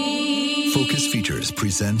 Focus Features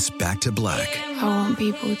presents Back to Black. I want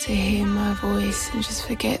people to hear my voice and just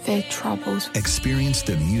forget their troubles. Experience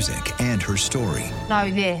the music and her story.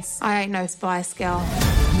 Know this, I ain't no Spice Girl.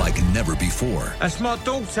 Like never before. That's my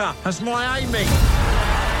daughter. That's my Amy.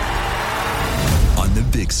 On the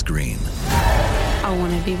big screen. I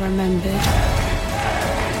want to be remembered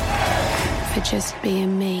for just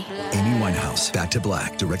being me. Amy Winehouse, Back to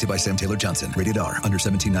Black, directed by Sam Taylor Johnson. Rated R, under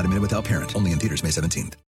 17, not a minute without parent. Only in theaters May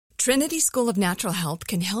 17th. Trinity School of Natural Health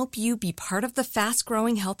can help you be part of the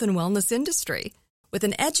fast-growing health and wellness industry. With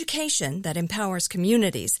an education that empowers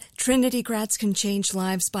communities, Trinity grads can change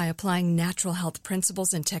lives by applying natural health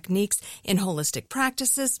principles and techniques in holistic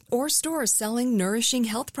practices or stores selling nourishing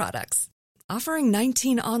health products. Offering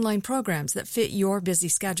 19 online programs that fit your busy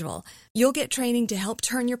schedule, you'll get training to help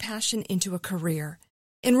turn your passion into a career.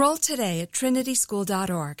 Enroll today at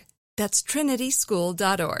trinityschool.org. That's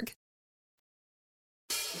trinityschool.org.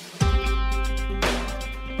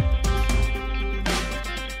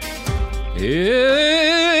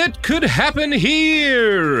 It could happen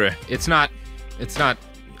here. It's not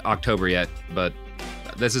October yet, but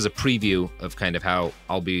this is a preview of kind of how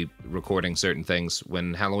I'll be recording certain things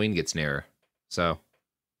when Halloween gets nearer. So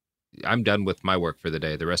I'm done with my work for the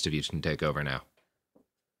day. The rest of you can take over now.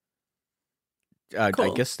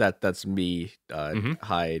 Cool. I guess that's me.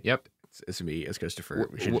 Hi. Yep. It's me. It's Christopher.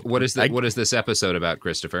 What is this episode about,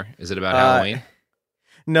 Christopher? Is it about Halloween?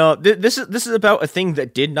 No, this is about a thing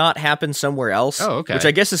that did not happen somewhere else. Oh, okay. Which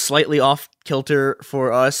I guess is slightly off kilter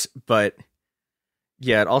for us, but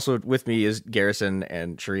yeah. Also with me is Garrison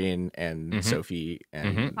and Shireen and Sophie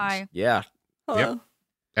and Hi. Yeah. Hello. Yep.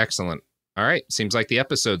 Excellent. All right. Seems like the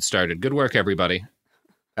episode started. Good work, everybody.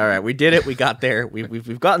 All right, we did it. We got there.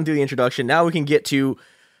 We've gotten through the introduction. Now we can get to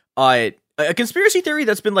a conspiracy theory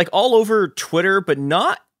that's been like all over Twitter, but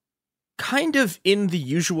not kind of in the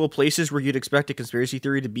usual places where you'd expect a conspiracy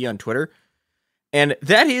theory to be on Twitter. And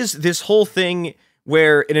that is this whole thing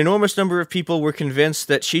where an enormous number of people were convinced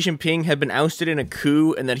that Xi Jinping had been ousted in a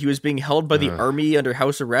coup and that he was being held by the army under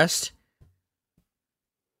house arrest.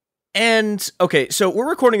 And okay, so we're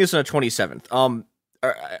recording this on the 27th.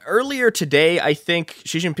 Earlier today, I think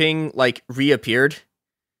Xi Jinping reappeared,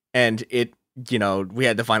 and we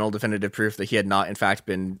had the final definitive proof that he had not, in fact,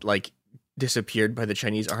 been disappeared by the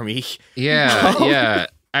Chinese army. Yeah.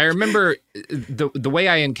 I remember the way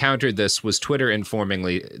I encountered this was Twitter informing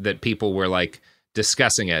me that people were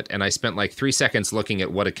discussing it, and I spent 3 seconds looking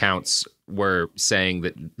at what accounts were saying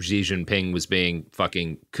that Xi Jinping was being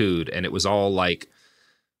fucking cooed, and it was all I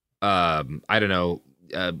don't know.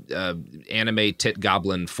 Anime Tit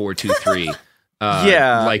Goblin 423.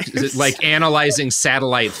 Analyzing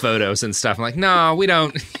satellite photos and stuff. I'm like, no, we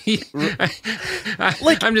don't.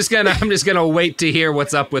 I'm just gonna wait to hear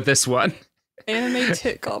what's up with this one. Anime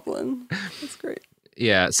Tit Goblin. That's great.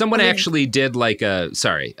 Yeah, someone actually did a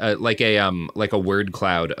word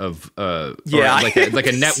cloud of a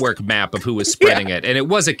network map of who was spreading it, and it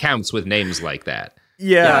was accounts with names like that.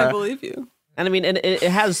 Yeah, I believe you. And I mean, and it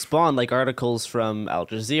has spawned articles from Al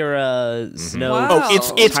Jazeera, Snow. Wow.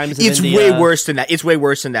 Oh, it's way worse than that. It's way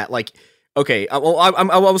worse than that. Okay, I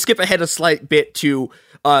will skip ahead a slight bit to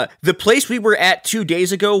the place we were at 2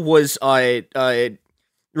 days ago was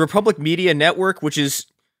Republic Media Network, which is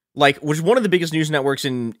one of the biggest news networks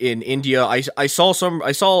in India. I saw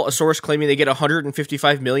a source claiming they get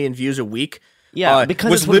 155 million views a week. Yeah,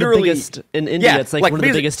 because it's one of the biggest in India. It's one of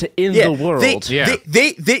the biggest in the world.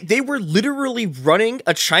 They were literally running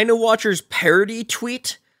a China Watchers parody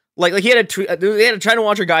tweet. They had a China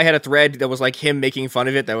Watcher guy had a thread that was him making fun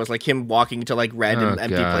of it. That was him walking to random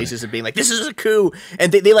empty places and being like, "This is a coup,"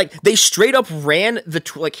 and they straight up ran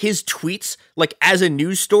his tweets as a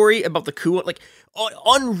news story about the coup.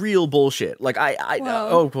 Unreal bullshit.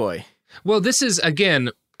 Oh boy. Well, this is again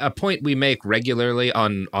a point we make regularly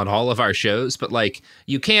on all of our shows, but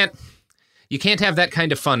you can't have that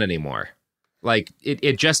kind of fun anymore.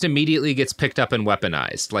 It just immediately gets picked up and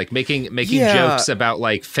weaponized. Making jokes about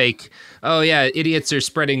fake, oh yeah, idiots are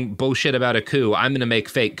spreading bullshit about a coup. I'm going to make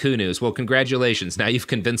fake coup news. Well, congratulations. Now you've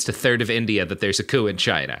convinced a third of India that there's a coup in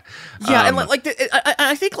China. Yeah. And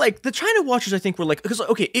I think the China Watchers, I think were because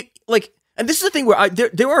And this is the thing where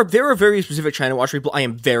there are very specific China Watch people I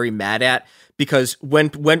am very mad at, because when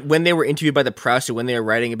they were interviewed by the press or when they were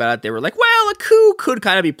writing about it, they were like, well, a coup could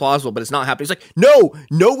kind of be plausible, but it's not happening. It's like, no,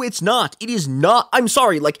 it's not. It is not. I'm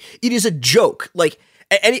sorry. Like, it is a joke. Like,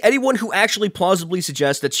 anyone who actually plausibly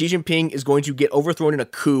suggests that Xi Jinping is going to get overthrown in a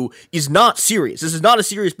coup is not serious. This is not a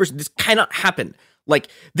serious person. This cannot happen. Like,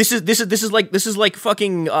 this is like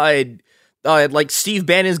fucking like Steve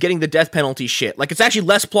Bannon's getting the death penalty shit. Like, it's actually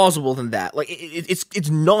less plausible than that. Like, it's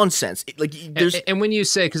nonsense. There's and when you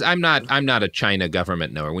say, because I'm not a China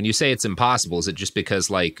government knower, when you say it's impossible, is it just because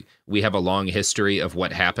like we have a long history of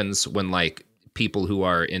what happens when like people who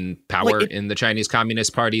are in power in the Chinese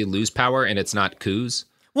Communist Party lose power and it's not coups?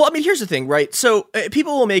 Well, I mean, here's the thing, right? So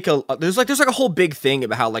people will make there's like a whole big thing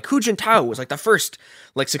about how like Hu Jintao was like the first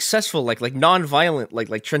like successful like non-violent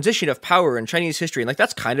like transition of power in Chinese history, and like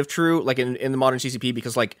that's kind of true like in the modern CCP,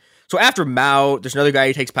 because like so after Mao, there's another guy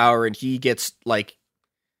who takes power and he gets like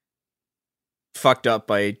fucked up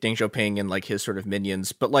by Deng Xiaoping and like his sort of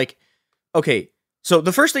minions. But like, okay, so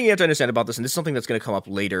the first thing you have to understand about this, and this is something that's going to come up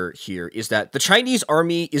later here, is that the Chinese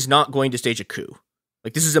army is not going to stage a coup.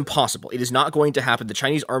 Like, this is impossible. It is not going to happen. The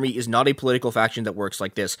Chinese army is not a political faction that works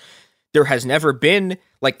like this. There has never been,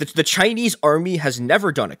 like, the Chinese army has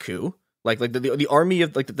never done a coup. Like the army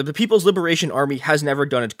of, like, the People's Liberation Army has never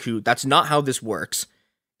done a coup. That's not how this works.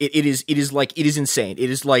 It is insane. It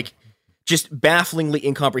is, like, just bafflingly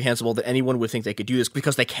incomprehensible that anyone would think they could do this,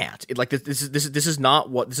 because they can't. This is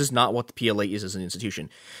not what the PLA is as an institution.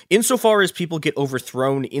 Insofar as people get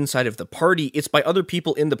overthrown inside of the party, it's by other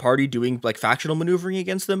people in the party doing like factional maneuvering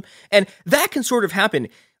against them, and that can sort of happen.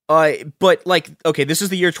 But like, okay, this is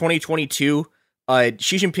the year 2022.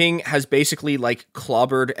 Xi Jinping has basically like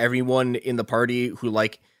clobbered everyone in the party who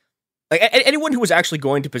like anyone who was actually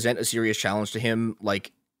going to present a serious challenge to him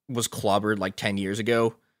like was clobbered like 10 years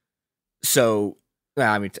ago. So,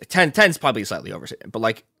 I mean, 10 is probably slightly overstated, but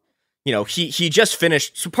like, you know, he just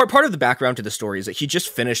finished. So part of the background to the story is that he just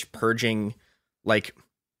finished purging like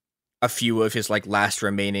a few of his like last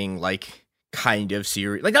remaining like kind of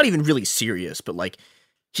serious, like not even really serious, but like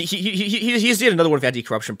he's did another one of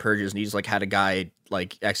anti-corruption purges, and he's like had a guy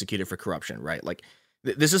like executed for corruption, right? Like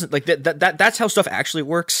this isn't like that's how stuff actually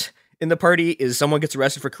works in the party. Is someone gets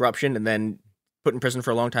arrested for corruption and then put in prison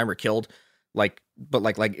for a long time or killed. Like, but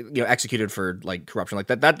like you know, executed for like corruption, like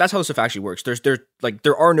that's how this stuff actually works.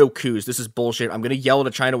 There are no coups. This is bullshit. I'm gonna yell at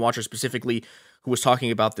a China Watcher specifically who was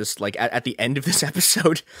talking about this like at the end of this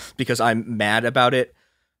episode because I'm mad about it.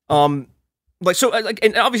 Like so, like,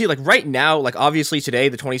 and obviously, like right now, like obviously today,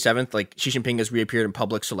 the 27th, like Xi Jinping has reappeared in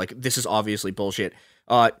public, so like this is obviously bullshit.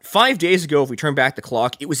 5 days ago, if we turn back the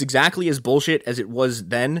clock, it was exactly as bullshit as it was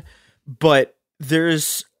then, but there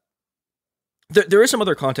is some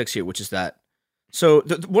other context here, which is that. So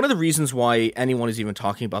one of the reasons why anyone is even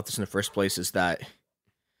talking about this in the first place is that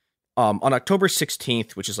on October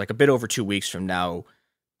 16th, which is like a bit over 2 weeks from now,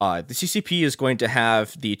 the CCP is going to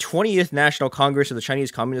have the 20th National Congress of the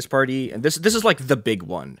Chinese Communist Party, and this is like the big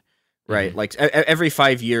one, right? Mm-hmm. Like every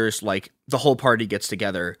 5 years, like the whole party gets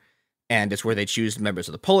together, and it's where they choose members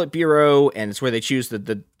of the Politburo, and it's where they choose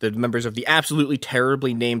the members of the absolutely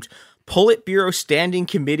terribly named Politburo Standing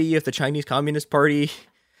Committee of the Chinese Communist Party.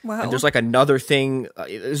 Wow. And there's like another thing.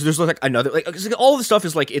 There's like another like all of the stuff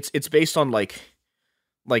is like it's based on like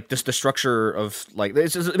this the structure of like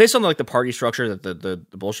it's based on like the party structure that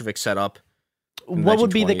the Bolsheviks set up. What would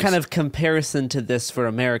be the kind of comparison to this for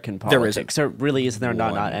American politics? There really is there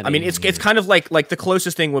not any. I mean, it's kind of like the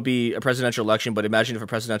closest thing would be a presidential election, but imagine if a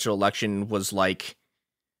presidential election was like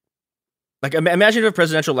imagine if a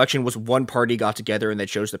presidential election was one party got together and they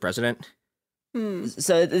chose the president.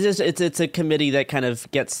 So it's a committee that kind of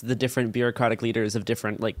gets the different bureaucratic leaders of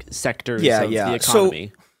different like sectors of the economy. So,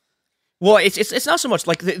 well, it's not so much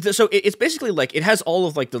like so it's basically like it has all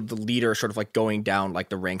of like the leader sort of like going down like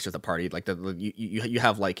the ranks of the party, like you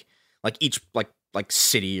have like each like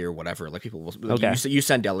city or whatever, like people will you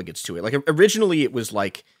send delegates to it. Like originally it was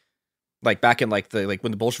like back in like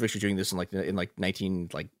when the Bolsheviks were doing this in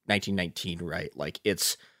 1919, right? Like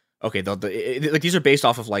it's. Okay, like these are based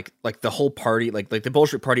off of like the whole party, like the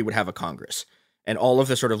Bolshevik party would have a Congress, and all of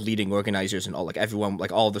the sort of leading organizers and all like everyone,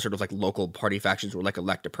 like all of the sort of like local party factions would like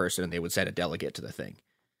elect a person, and they would send a delegate to the thing,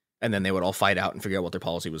 and then they would all fight out and figure out what their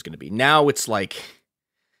policy was going to be. Now it's like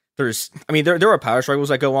there are power struggles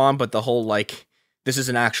that go on, but the whole like this is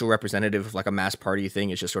an actual representative of like a mass party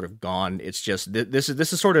thing is just sort of gone. It's just this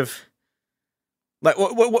is sort of. Like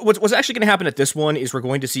what's actually going to happen at this one is we're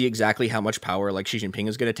going to see exactly how much power like Xi Jinping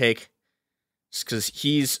is going to take, because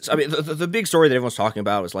the big story that everyone's talking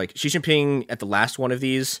about is like Xi Jinping at the last one of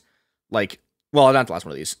these like well, not the last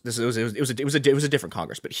one of these. It was a different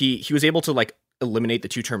Congress, but he was able to like eliminate the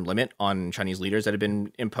 2-term limit on Chinese leaders that had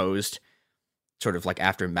been imposed sort of like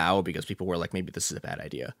after Mao, because people were like, maybe this is a bad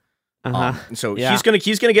idea. And so he's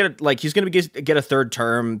gonna get a third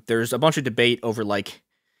term. There's a bunch of debate over like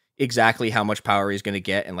exactly how much power he's gonna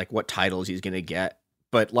get and like what titles he's gonna get.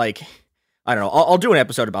 But like, I don't know. I'll do an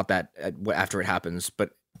episode about that after it happens. But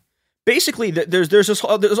basically, there's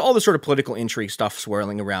all this sort of political intrigue stuff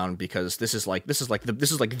swirling around, because this is like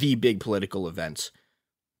the big political event,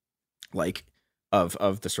 like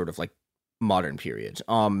of the sort of like modern period.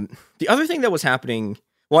 The other thing that was happening,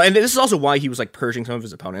 well, and this is also why he was like purging some of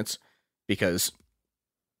his opponents, because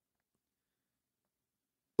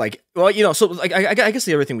like, well, you know, so like I guess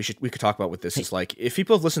the other thing we could talk about with this is like, if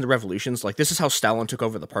people have listened to Revolutions, like this is how Stalin took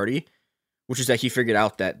over the party, which is that he figured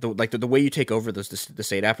out that the way you take over the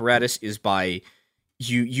state apparatus is by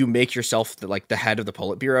you make yourself the head of the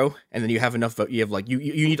Politburo, and then you have enough vote. You have like you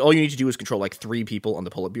need all you need to do is control like 3 people on the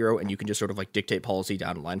Politburo, and you can just sort of like dictate policy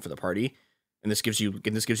down the line for the party, and this gives you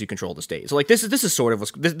control of the state. So like this is sort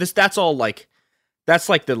of that's all like that's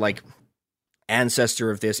like the like ancestor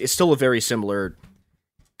of this. It's still a very similar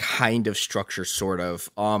kind of structure, sort of.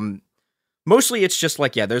 Mostly it's just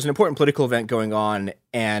like, yeah, there's an important political event going on,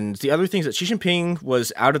 and the other things that Xi Jinping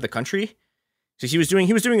was out of the country. So he was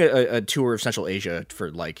doing a tour of Central Asia for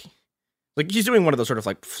like he's doing one of those sort of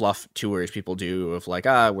like fluff tours people do of like,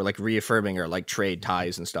 we're like reaffirming our like trade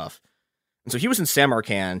ties and stuff. And so he was in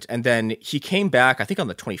Samarkand, and then he came back, I think on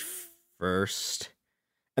the 21st,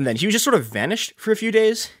 and then he just sort of vanished for a few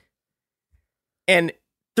days. And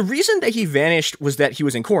the reason that he vanished was that he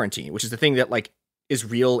was in quarantine, which is the thing that like is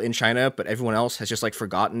real in China, but everyone else has just like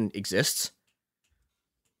forgotten exists.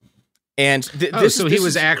 And he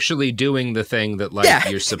was actually doing the thing that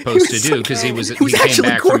like you're supposed to do, because he came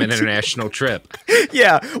back from an international trip.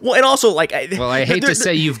 Yeah, well, and also like, I hate to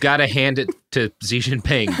say you've got to hand it to Xi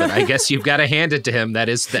Jinping, but I guess you've got to hand it to him.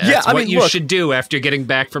 That's what you should do after getting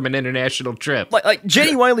back from an international trip. Like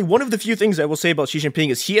genuinely, one of the few things I will say about Xi Jinping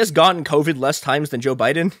is he has gotten COVID less times than Joe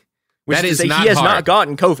Biden. Which that is not he has hard. Not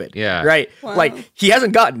gotten COVID. Yeah, right. Wow. Like he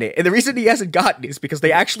hasn't gotten it, and the reason he hasn't gotten it is because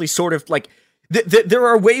they actually sort of like. There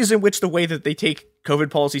are ways in which the way that they take COVID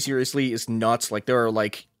policy seriously is nuts. Like there are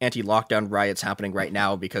like anti-lockdown riots happening right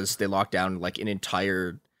now because they locked down like an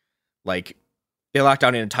entire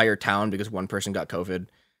town because one person got COVID,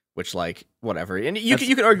 which like whatever. And you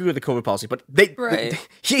can argue with the COVID policy, but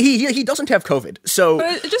he doesn't have COVID. So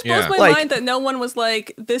but it just blows my mind that no one was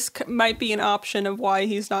like, this might be an option of why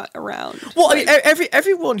he's not around. Well, like, I mean,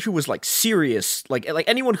 everyone who was like serious, like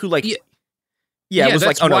anyone who like. Yeah, it was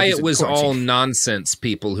that's like, why it was all nonsense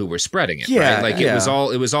people who were spreading it. Yeah, right? Like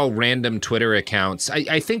it was all random Twitter accounts.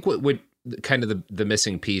 I think what would kind of the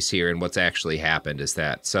missing piece here and what's actually happened is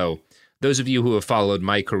that. So those of you who have followed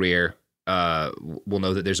my career will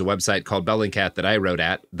know that there's a website called Bellingcat that I wrote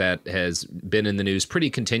at that has been in the news pretty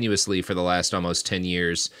continuously for the last almost 10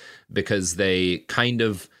 years because they kind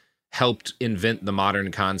of helped invent the modern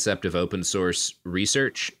concept of open source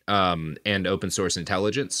research and open source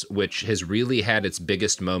intelligence, which has really had its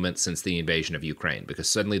biggest moment since the invasion of Ukraine, because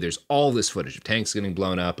suddenly there's all this footage of tanks getting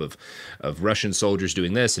blown up, of Russian soldiers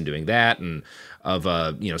doing this and doing that, and of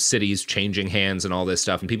cities changing hands and all this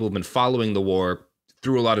stuff. And people have been following the war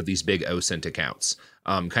through a lot of these big OSINT accounts.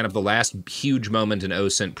 Kind of the last huge moment in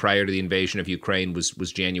OSINT prior to the invasion of Ukraine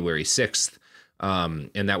was January 6th.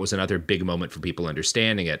 And that was another big moment for people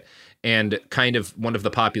understanding it. And kind of one of the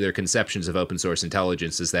popular conceptions of open source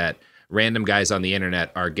intelligence is that random guys on the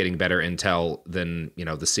internet are getting better intel than,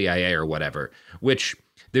 the CIA or whatever, which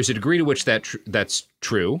there's a degree to which that's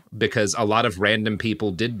true, because a lot of random people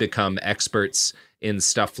did become experts in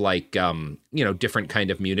stuff like, different kind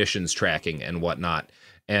of munitions tracking and whatnot,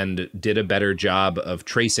 and did a better job of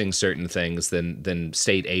tracing certain things than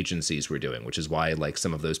state agencies were doing, which is why like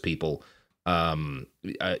some of those people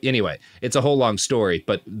anyway, it's a whole long story,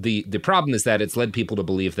 but the problem is that it's led people to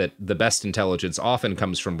believe that the best intelligence often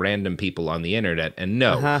comes from random people on the internet. And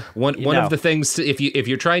no, one of the things, if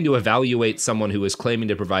you're trying to evaluate someone who is claiming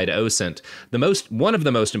to provide OSINT, one of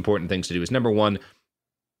the most important things to do is, number one,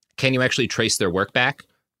 can you actually trace their work back?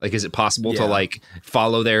 Like, is it possible to like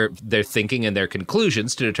follow their thinking and their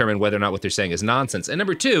conclusions to determine whether or not what they're saying is nonsense? And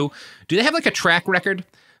number two, do they have like a track record?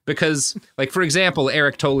 Because, like, for example,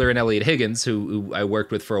 Eric Toller and Elliot Higgins, who I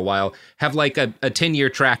worked with for a while, have like a 10-year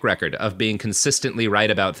track record of being consistently right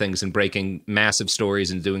about things and breaking massive stories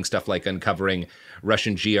and doing stuff like uncovering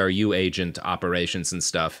Russian GRU agent operations and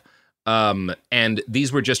stuff. And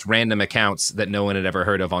these were just random accounts that no one had ever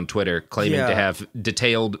heard of on Twitter, claiming to have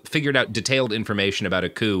figured out detailed information about a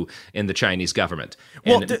coup in the Chinese government.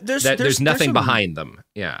 And well, there's nothing behind them.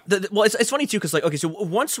 Yeah. Well, it's funny too, because like, okay, so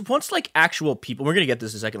once like actual people, we're gonna get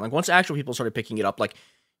this in a second. Like once actual people started picking it up, like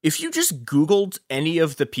if you just Googled any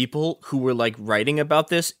of the people who were like writing about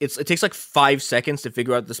this, it takes like 5 seconds to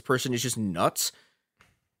figure out this person is just nuts.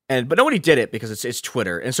 But nobody did it because it's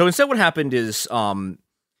Twitter. And so instead, what happened is,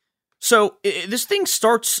 this thing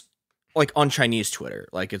starts like on Chinese Twitter.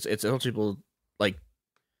 Like it's people like,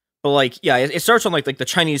 but like yeah, it starts on like the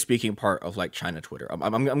Chinese speaking part of like China Twitter.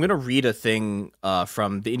 I'm gonna read a thing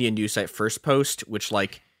from the Indian news site First Post, which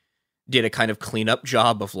like did a kind of cleanup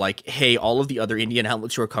job of like, hey, all of the other Indian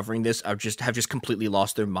outlets who are covering this have just completely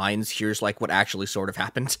lost their minds. Here's like what actually sort of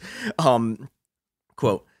happened.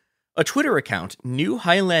 Quote. A Twitter account, New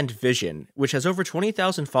Highland Vision, which has over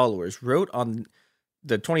 20,000 followers, wrote on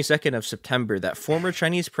the 22nd of September that former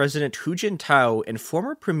Chinese President Hu Jintao and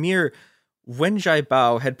former Premier Wen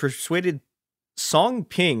Jiabao had persuaded Song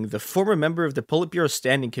Ping, the former member of the Politburo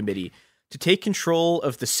Standing Committee, to take control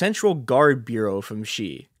of the Central Guard Bureau from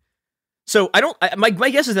Xi. So my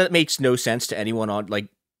guess is that makes no sense to anyone on like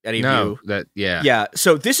any of you. Yeah.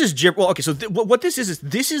 So this is well, okay. So what this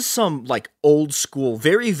is some like old school,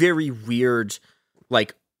 very very weird,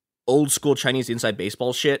 like old school Chinese inside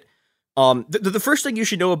baseball shit. The first thing you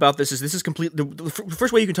should know about this is complete. The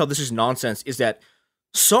first way you can tell this is nonsense is that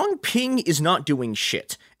Song Ping is not doing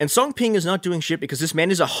shit, and Song Ping is not doing shit because this man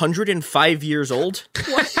is 105 years old.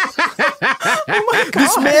 This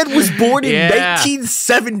man was born in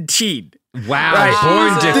 1917. Wow, right.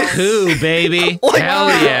 Born to coup, baby. Hell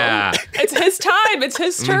yeah. It's his time. It's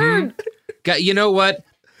his turn. You know what?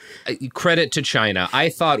 Credit to China. I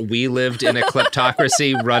thought we lived in a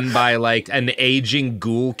kleptocracy run by like an aging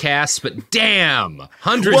ghoul cast, but damn,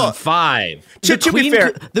 105. Well, to be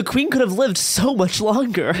fair, the queen could have lived so much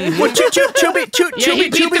longer. Well,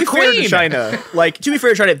 to be fair to China, like to be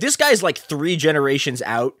fair to China, this guy's like 3 generations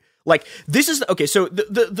out. Like this is okay. So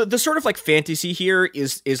the sort of like fantasy here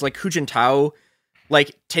is like Hu Jintao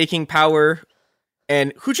like taking power,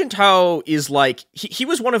 and Hu Jintao is like he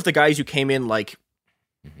was one of the guys who came in like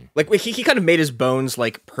he kind of made his bones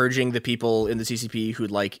like purging the people in the CCP who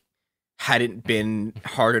like hadn't been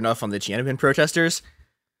hard enough on the Tiananmen protesters.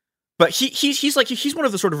 But he's one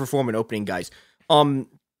of the sort of reform and opening guys.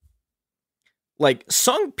 Like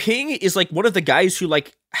Song Ping is like one of the guys who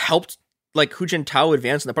like helped like Hu Jintao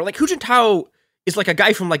advance in the part. Like Hu Jintao is like a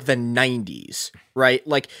guy from like the 90s, right?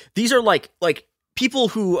 Like these are like people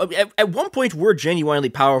who at one point were genuinely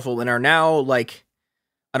powerful and are now like,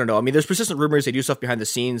 I don't know. I mean, there's persistent rumors they do stuff behind the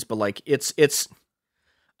scenes, but like it's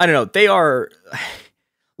I don't know. They are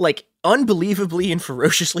like unbelievably and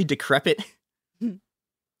ferociously decrepit.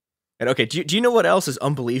 And okay, do you know what else is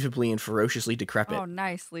unbelievably and ferociously decrepit? Oh,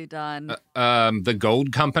 nicely done. The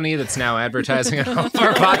gold company that's now advertising on all of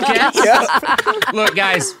our podcasts. Look,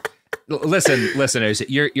 guys, listeners,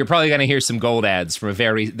 you're probably going to hear some gold ads from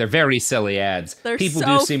they're very silly ads. People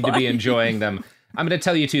do seem to be enjoying them. I'm going to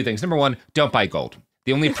tell you 2 things. Number 1, don't buy gold.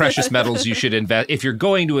 The only precious metals you should invest, if you're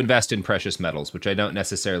going to invest in precious metals, which I don't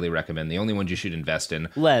necessarily recommend, the only ones you should invest in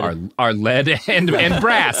are lead and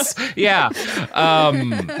brass. Yeah.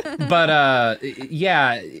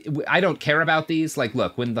 Yeah, I don't care about these. Like,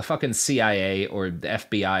 look, when the fucking CIA or the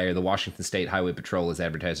FBI or the Washington State Highway Patrol is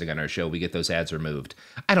advertising on our show, we get those ads removed.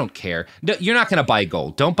 I don't care. No, you're not going to buy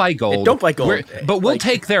gold. Don't buy gold. Don't buy gold. But we'll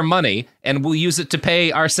take their money and we'll use it to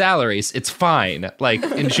pay our salaries. It's fine. Like,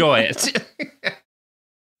 enjoy it.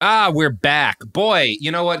 We're back. Boy,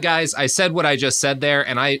 you know what, guys? I said what I just said there,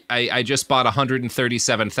 and I just bought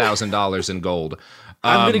 $137,000 in gold.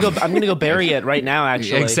 I'm gonna go bury it right now.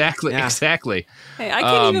 Actually, exactly. Hey, I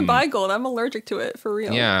can't even buy gold. I'm allergic to it for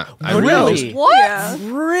real. Yeah, really? What? Yeah.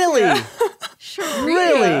 Really? Yeah. Sure.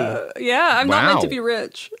 Really? Yeah, I'm not meant to be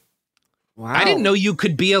rich. Wow. I didn't know you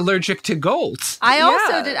could be allergic to gold. I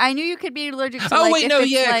also did. I knew you could be allergic to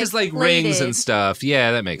because like rings and stuff.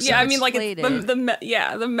 Yeah, that makes sense. Yeah, I mean like it's the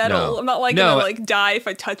metal. No. I'm not like gonna like die if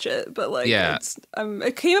I touch it, but like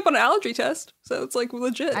it came up on an allergy test, so it's like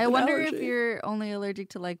legit. I wonder if you're only allergic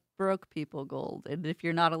to like broke people gold, and if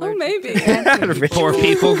you're not allergic, maybe to poor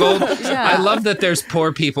people gold. Yeah. I love that there's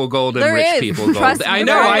poor people gold and rich people gold. I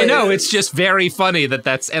know. It's just very funny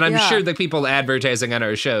that's, and I'm sure the people advertising on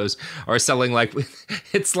our shows are selling like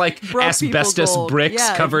it's like broke asbestos bricks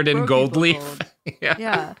covered in gold leaf.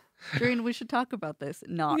 Yeah. Doreen, we should talk about this.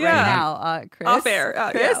 Not right now, Chris. Off air.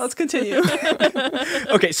 Yeah, let's continue.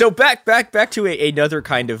 Okay, so back to another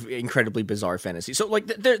kind of incredibly bizarre fantasy. So like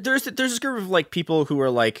there's this group of like people who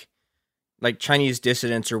are like like Chinese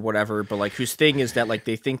dissidents or whatever, but like whose thing is that like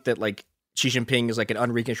they think that like Xi Jinping is like an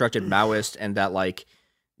unreconstructed Maoist, and that like,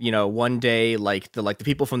 you know, one day like the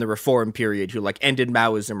people from the reform period who like ended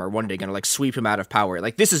Maoism are one day gonna like sweep him out of power.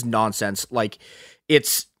 Like, this is nonsense. Like,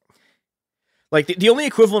 it's like the only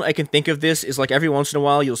equivalent I can think of this is like every once in a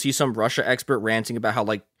while you'll see some Russia expert ranting about how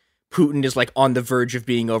like Putin is like on the verge of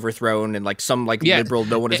being overthrown, and like some like liberal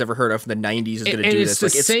no one has ever heard of from the 90s is going to do this.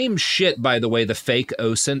 It's the same shit, by the way, the fake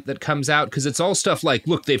OSINT that comes out, because it's all stuff like,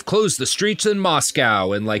 look, they've closed the streets in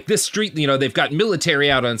Moscow, and like this street, you know, they've got military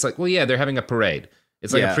out, and it's like, well, yeah, they're having a parade.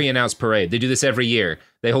 It's like a pre-announced parade. They do this every year.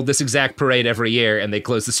 They hold this exact parade every year, and they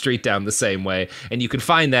close the street down the same way. And you can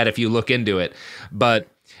find that if you look into it. But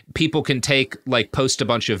people can post a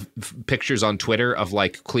bunch of pictures on Twitter of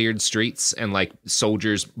like cleared streets and like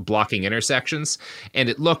soldiers blocking intersections, and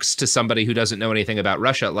it looks to somebody who doesn't know anything about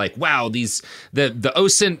Russia like, wow, the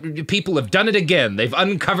OSINT people have done it again. They've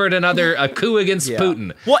uncovered a coup against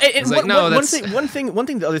Putin. Well, one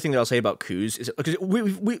thing, the other thing that I'll say about coups is because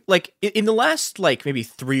we like in the last like maybe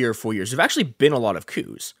 3 or 4 years, there've actually been a lot of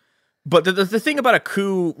coups. But the thing about a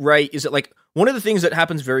coup, right, is that like one of the things that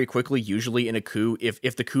happens very quickly, usually in a coup, if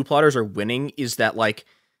the coup plotters are winning, is that like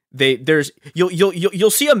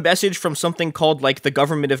you'll see a message from something called like the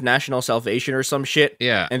Government of National Salvation or some shit,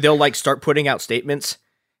 and they'll like start putting out statements.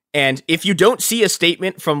 And if you don't see a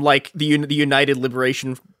statement from like the United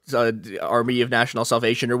Liberation Army of National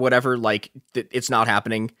Salvation or whatever, like it's not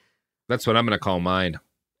happening. That's what I'm gonna call mine.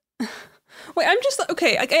 Wait, I'm just,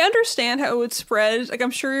 okay, like, I understand how it would spread, like,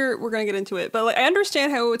 I'm sure we're gonna get into it, but, like, I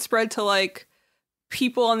understand how it would spread to, like,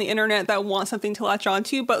 people on the internet that want something to latch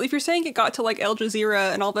onto, but if you're saying it got to, like, Al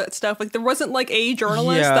Jazeera and all that stuff, like, there wasn't, like, a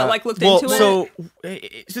journalist that, like, looked into it? So,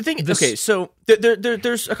 the thing, okay, so,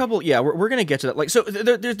 there's a couple, we're gonna get to that, like, so,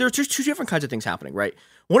 there's two different kinds of things happening, right?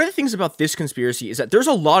 One of the things about this conspiracy is that there's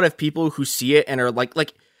a lot of people who see it and are, like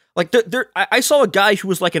I saw a guy who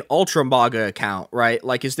was like an Ultra MAGA account, right?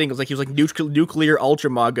 Like his thing was like he was like nuclear Ultra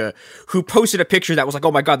MAGA, who posted a picture that was like,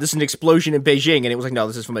 oh my god, this is an explosion in Beijing, and it was like, no,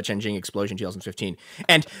 this is from a Tianjin explosion 2015.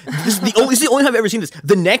 And this is the only time I've ever seen this.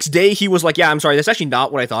 The next day he was like, yeah, I'm sorry, that's actually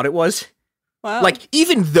not what I thought it was. Wow. Like,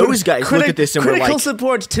 even those guys look at this and were like... Critical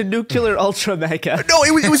support to nuclear Ultra MAGA. No,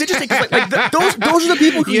 it was interesting, because those are the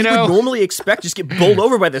people who you would normally expect just get bowled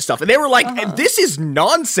over by this stuff. And they were like, this is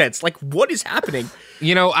nonsense. Like, what is happening?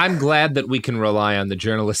 You know, I'm glad that we can rely on the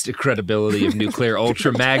journalistic credibility of nuclear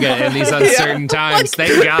Ultra MAGA in these uncertain times. Like,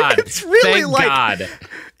 thank God. It's really thank God.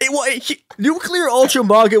 Nuclear Ultra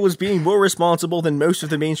MAGA was being more responsible than most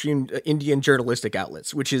of the mainstream Indian journalistic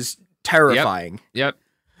outlets, which is terrifying. Yep.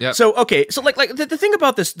 So okay, so like the thing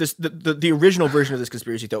about the original version of this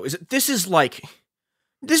conspiracy though is that this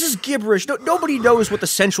is gibberish. Nobody knows what the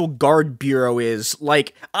Central Guard Bureau is.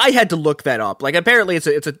 Like, I had to look that up. Like, apparently it's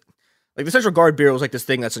a like the Central Guard Bureau is like this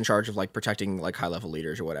thing that's in charge of like protecting like high level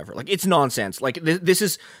leaders or whatever. Like, it's nonsense. Like this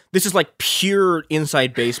is like pure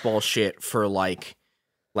inside baseball shit for like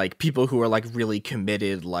people who are like really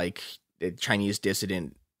committed, like Chinese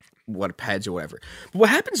dissident heads or whatever. But what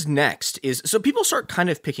happens next is, so people start kind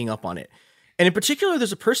of picking up on it. And in particular,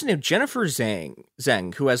 there's a person named Jennifer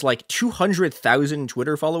Zheng who has like 200,000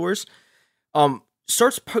 Twitter followers.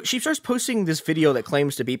 She starts posting this video that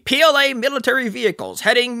claims to be PLA military vehicles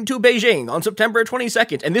heading to Beijing on September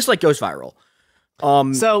 22nd. And this like goes viral.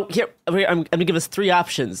 So here, I'm going to give us 3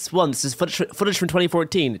 options. 1, this is footage from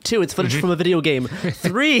 2014. 2, it's footage from a video game.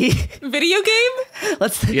 3, video game?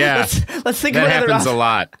 Let's think that happens a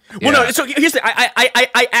lot. Well, no. So here's the.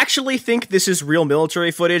 I actually think this is real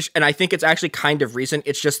military footage, and I think it's actually kind of recent.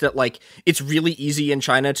 It's just that like it's really easy in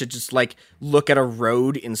China to just like look at a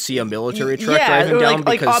road and see a military truck driving down.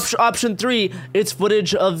 Because option 3, it's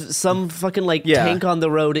footage of some fucking tank on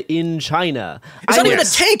the road in China. It's not even a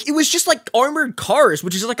tank. It was just like armored cars,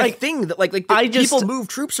 which is like a thing that people move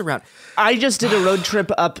troops around. I just did a road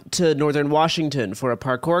trip up to northern Washington for a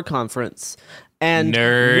parkour conference. And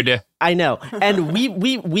nerd. I know. And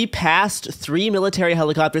we passed 3 military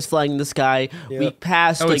helicopters flying in the sky. Yep. We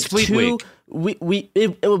passed it's Fleet 2 Week.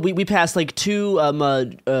 We passed like 2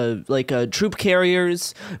 troop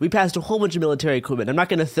carriers. We passed a whole bunch of military equipment. I'm not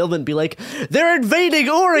going to film it and be like, they're invading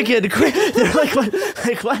Oregon. They're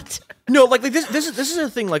like what? No, like this is the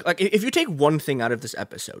thing. Like if you take one thing out of this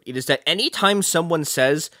episode, it is that anytime someone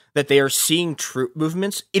says that they are seeing troop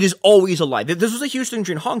movements, it is always a lie. This was a huge thing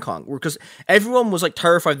in Hong Kong, because everyone was like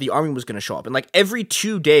terrified the army was going to show up, and like every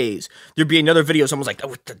 2 days there'd be another video. Someone's like,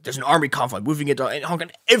 "Oh, there's an army convoy moving into Hong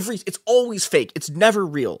Kong." It's always fake. It's never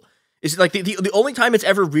real. It's like the only time it's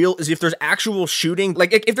ever real is if there's actual shooting.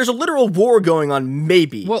 Like if there's a literal war going on,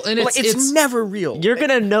 maybe. Well, and it's never real. You're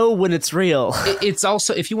gonna know when it's real. It's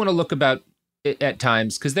also, if you want to look about at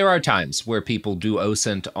times, because there are times where people do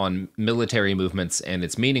OSINT on military movements and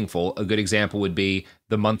it's meaningful. A good example would be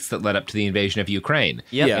the months that led up to the invasion of Ukraine.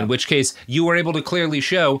 Yep. In which case, you were able to clearly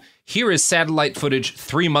show, here is satellite footage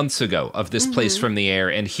 3 months ago of this place from the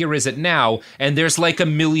air, and here is it now, and there's like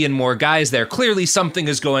 1 million more guys there. Clearly something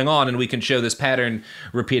is going on, and we can show this pattern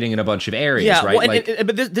repeating in a bunch of areas, right? Well,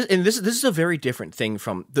 but this is a very different thing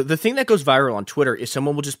from... The thing that goes viral on Twitter is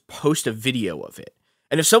someone will just post a video of it.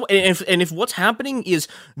 And if what's happening is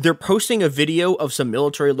they're posting a video of some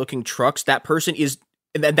military-looking trucks, that person is...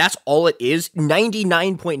 And that's all it is.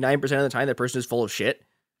 99.9% of the time, that person is full of shit.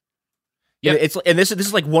 Yeah, this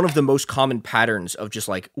is like one of the most common patterns of just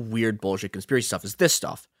like weird bullshit conspiracy stuff is this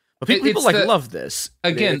stuff. But people love this.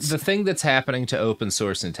 Again, the thing that's happening to open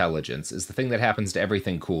source intelligence is the thing that happens to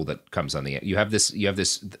everything cool that comes on the end. You have this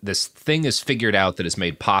thing is figured out that is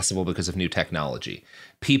made possible because of new technology.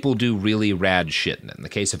 People do really rad shit in it. In the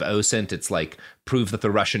case of OSINT, it's like prove that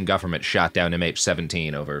the Russian government shot down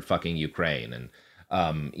MH17 over fucking Ukraine, and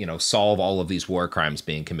solve all of these war crimes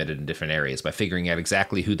being committed in different areas by figuring out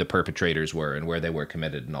exactly who the perpetrators were and where they were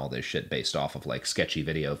committed and all this shit based off of like sketchy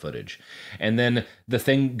video footage. And then the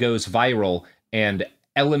thing goes viral and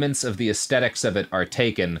elements of the aesthetics of it are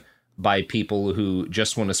taken by people who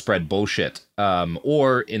just want to spread bullshit,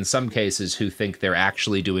 or in some cases who think they're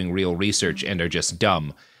actually doing real research and are just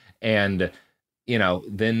dumb. And,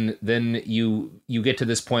 then you get to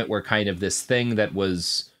this point where kind of this thing that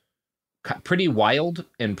was pretty wild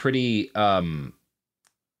and pretty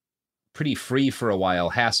free for a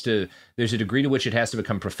while there's a degree to which it has to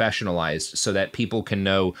become professionalized so that people can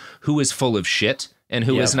know who is full of shit and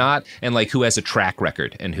who is not, and like who has a track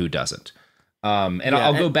record and who doesn't.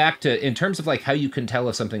 I'll go back to, in terms of like how you can tell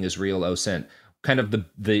if something is real OSINT, kind of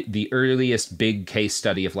the earliest big case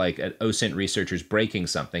study of like OSINT researchers breaking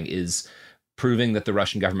something is proving that the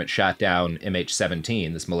Russian government shot down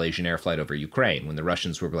MH17, this Malaysian air flight over Ukraine, when the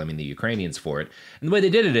Russians were blaming the Ukrainians for it. And the way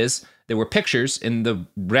they did it is there were pictures in the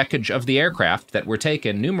wreckage of the aircraft that were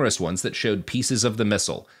taken, numerous ones that showed pieces of the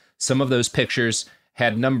missile. Some of those pictures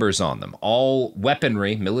had numbers on them. All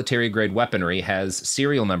weaponry, military-grade weaponry, has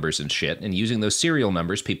serial numbers and shit, and using those serial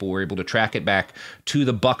numbers, people were able to track it back to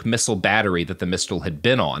the Buck missile battery that the missile had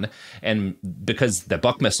been on. And because the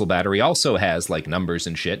Buck missile battery also has, like, numbers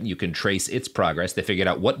and shit, and you can trace its progress, they figured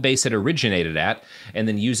out what base it originated at, and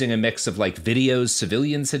then using a mix of, like, videos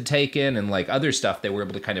civilians had taken and, like, other stuff, they were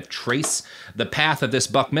able to kind of trace the path of this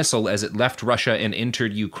Buck missile as it left Russia and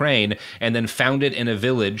entered Ukraine, and then found it in a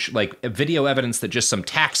village, like, video evidence that just some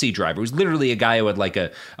taxi driver, it was literally a guy who had like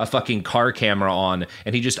a fucking car camera on,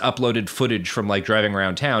 and he just uploaded footage from like driving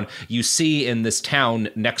around town. You see in this town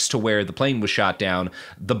next to where the plane was shot down,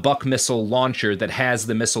 the Buck missile launcher that has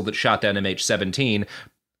the missile that shot down MH17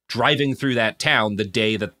 driving through that town the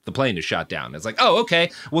day that the plane is shot down. It's like, oh,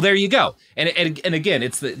 okay, well, there you go. And again,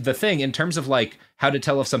 it's the thing in terms of like how to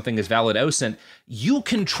tell if something is valid OSINT, you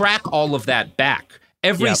can track all of that back.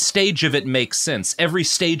 Every stage of it makes sense. Every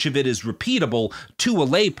stage of it is repeatable to a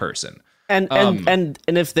layperson. And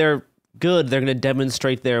if they're good, they're going to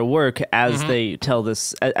demonstrate their work as they tell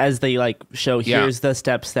this, as they like show, here's the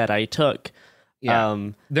steps that I took. Yeah.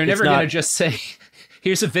 They're never going to just say,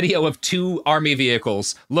 here's a video of 2 army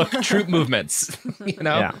vehicles. Look, troop movements.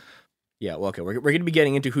 Yeah. Well, okay. We're going to be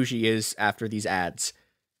getting into who she is after these ads.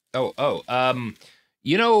 When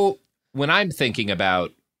I'm thinking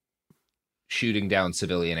about shooting down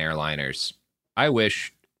civilian airliners, I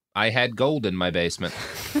wish I had gold in my basement.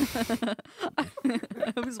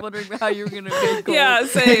 I was wondering how you were going to get gold. Yeah,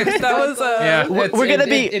 same. That was we're going to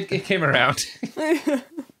be... It came around.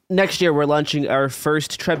 Next year, we're launching our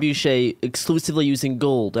first trebuchet exclusively using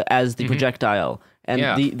gold as the projectile.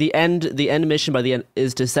 And the end mission by the end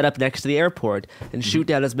is to set up next to the airport and shoot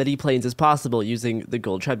down as many planes as possible using the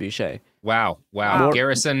gold trebuchet. Wow.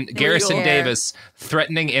 Garrison Davis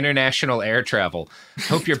threatening international air travel.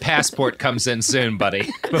 Hope your passport comes in soon, buddy,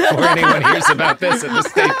 before anyone hears about this at the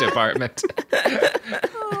State Department.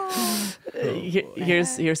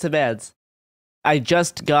 Here's some ads. I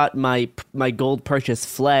just got my gold purchase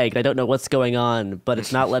flagged. I don't know what's going on, but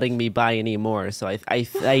it's not letting me buy any more. So I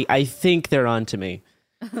think they're on to me.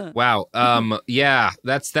 Wow.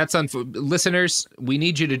 That's listeners, we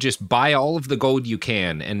need you to just buy all of the gold you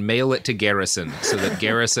can and mail it to Garrison so that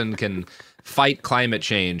Garrison can fight climate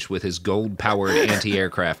change with his gold-powered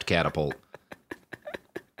anti-aircraft catapult.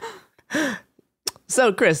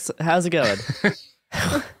 So, Chris, how's it going?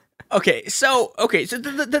 Okay, so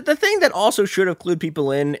the thing that also should have clued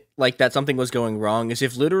people in, like, that something was going wrong is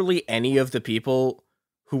if literally any of the people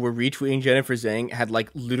who were retweeting Jennifer Zhang had, like,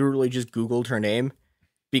 literally just Googled her name,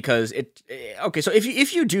 because so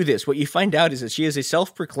if you do this, what you find out is that she is a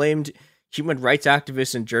self-proclaimed human rights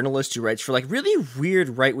activist and journalist who writes for like really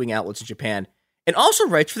weird right-wing outlets in Japan and also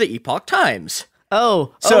writes for the Epoch Times.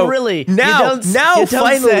 So really? Now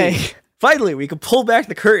finally we can pull back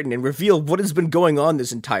the curtain and reveal what has been going on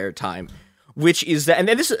this entire time. Which is that, and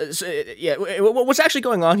then what's actually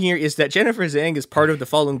going on here is that Jennifer Zhang is part of the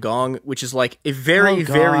Falun Gong, which is like a very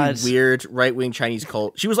weird right-wing Chinese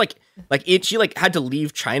cult. She was she had to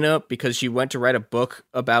leave China because she went to write a book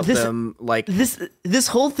about them. Like this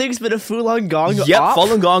whole thing's been a Falun Gong Yep, op?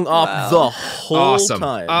 Falun Gong op the whole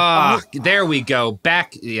time. There we go.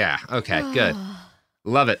 Back. Yeah. Okay. Good.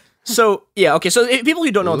 Love it. So people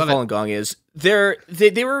who don't know what the Falun Gong is,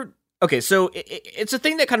 they were. Okay, so it's a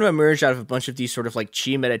thing that kind of emerged out of a bunch of these sort of like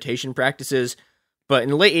Qi meditation practices, but in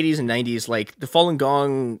the late 80s and 90s, like the Falun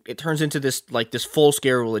Gong, it turns into this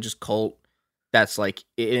full-scale religious cult that's like,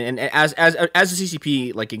 and as the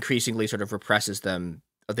CCP like increasingly sort of represses them,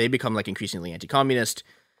 they become like increasingly anti-communist.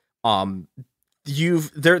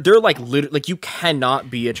 They're like like you cannot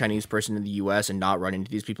be a Chinese person in the US and not run into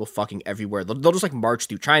these people fucking everywhere. They'll just like march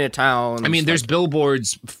through Chinatown. I mean, there's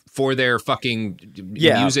billboards for their fucking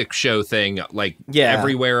music show thing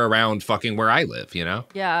everywhere around fucking where I live, you know?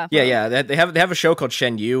 Yeah. They have a show called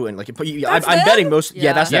Shen Yu, and like I'm betting most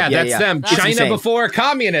that's them. That's them. China insane. Before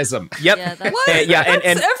communism. Yep.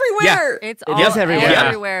 And everywhere. It's all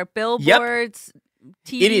everywhere. Billboards.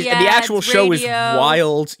 TV it is, and the actual ads, show radio. is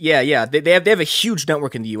wild. Yeah. They have a huge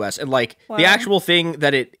network in the U.S. and like the actual thing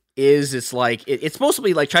that it is, it's like it's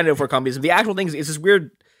mostly like China before communism. The actual thing is this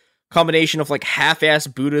weird combination of like half-ass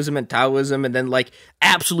Buddhism and Taoism, and then like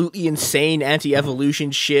absolutely insane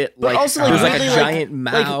anti-evolution shit. But like also like there's really, like a giant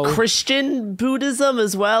Mao. like Christian Buddhism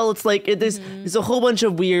as well. It's like there's a whole bunch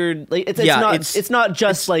of weird like it's not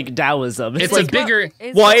just like Taoism. It's like, a bigger.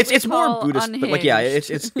 It's more Buddhist, but like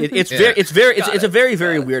it's a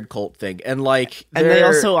very weird cult thing, and like they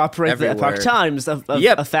also operate the Epoch Times,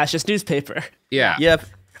 a fascist newspaper. Yeah. Yep.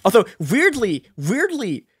 Although weirdly,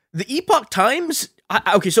 the Epoch Times.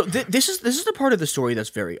 So this is the part of the story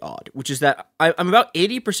that's very odd, which is that I'm about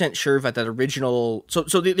 80% sure that original. So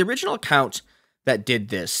the original account that did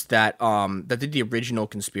this, that did the original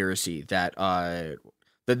conspiracy, that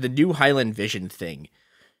the New Highland Vision thing,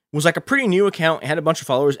 was like a pretty new account. It had a bunch of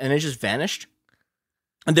followers, and it just vanished.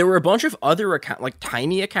 And there were a bunch of other like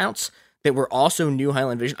tiny accounts that were also New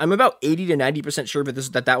Highland Vision. I'm about 80 to 90% sure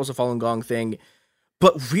that was a Falun Gong thing,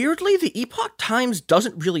 but weirdly, the Epoch Times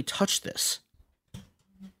doesn't really touch this.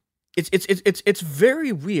 It's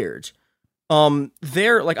very weird.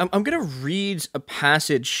 There, like I'm gonna read a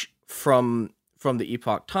passage from the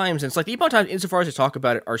Epoch Times, and it's like the Epoch Times, insofar as they talk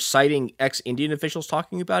about it, are citing ex-Indian officials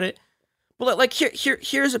talking about it. But like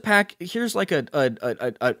here's like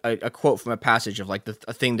a quote from a passage of like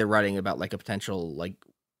a thing they're writing about, like a potential like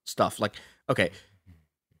stuff. Like, okay.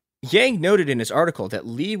 Yang noted in his article that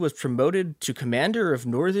Li was promoted to commander of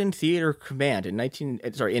Northern Theater Command in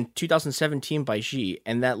 2017 by Xi,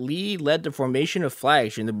 and that Li led the formation of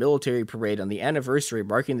flags in the military parade on the anniversary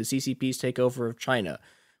marking the CCP's takeover of China,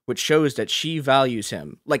 which shows that Xi values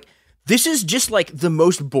him. Like, this is just like the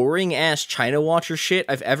most boring ass China Watcher shit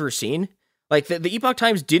I've ever seen. Like the Epoch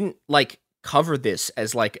Times didn't like cover this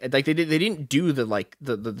as like they didn't do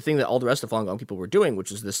the thing that all the rest of the Falun Gong people were doing,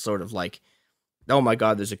 which is this sort of like, oh my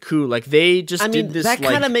god, there's a coup. Like, they just did this. That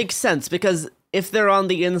kind of makes sense, because if they're on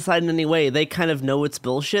the inside in any way, they kind of know it's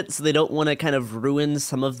bullshit, so they don't want to kind of ruin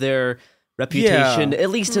some of their reputation, at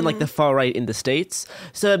least in like the far right in the States.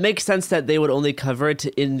 So it makes sense that they would only cover it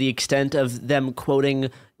in the extent of them quoting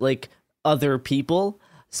like other people,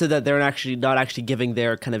 so that they're not actually giving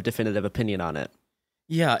their kind of definitive opinion on it.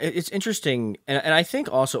 Yeah, it's interesting, and I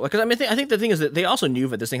think also, because I think the thing is that they also knew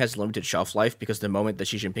that this thing has limited shelf life, because the moment that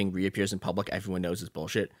Xi Jinping reappears in public, everyone knows it's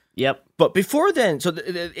bullshit. Yep. But before then, so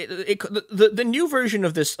the new version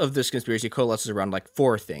of this conspiracy coalesces around like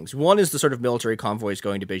four things. One is the sort of military convoys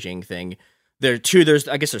going to Beijing thing. I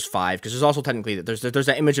guess there's five, because there's also technically there's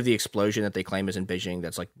that image of the explosion that they claim is in Beijing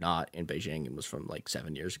that's like not in Beijing. It was from like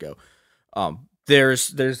 7 years ago. There's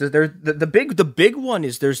the big one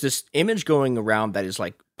is there's this image going around that is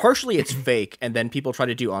like partially it's fake, and then people try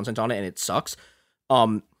to do onset on it and it sucks.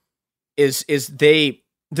 There's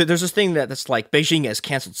this thing that's like Beijing has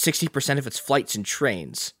canceled 60% of its flights and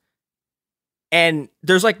trains, and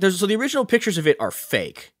so the original pictures of it are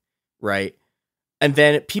fake, right? And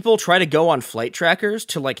then people try to go on flight trackers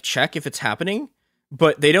to like check if it's happening,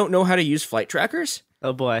 but they don't know how to use flight trackers.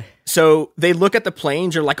 Oh boy. So they look at the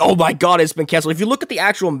planes, are like, oh my God, it's been canceled. If you look at the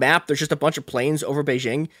actual map, there's just a bunch of planes over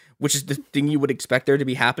Beijing, which is the thing you would expect there to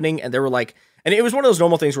be happening. And they were like, and it was one of those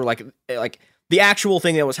normal things where like the actual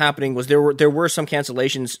thing that was happening was there were some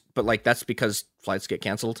cancellations, but like that's because flights get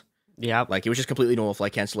canceled. Yeah. Like it was just completely normal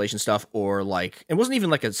flight cancellation stuff, or like it wasn't even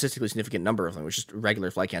like a statistically significant number of them. It was just regular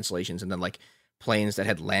flight cancellations, and then like planes that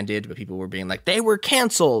had landed, but people were being like, they were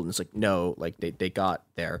canceled. And it's like, no, like they got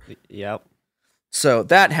there. Yep. So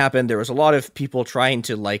that happened. There was a lot of people trying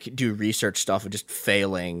to like do research stuff and just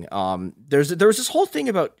failing. There was this whole thing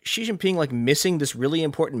about Xi Jinping like missing this really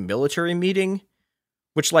important military meeting,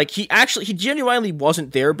 which like he genuinely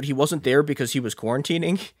wasn't there, but he wasn't there because he was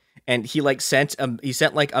quarantining, and he like sent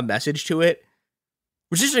like a message to it,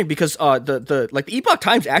 which is interesting because the Epoch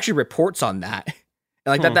Times actually reports on that.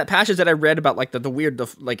 And like that passage that I read about like the weird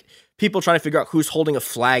like people trying to figure out who's holding a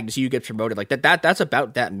flag to see who gets promoted, like that's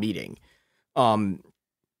about that meeting.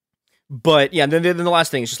 But yeah, then the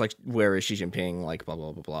last thing is just like, where is Xi Jinping? Like blah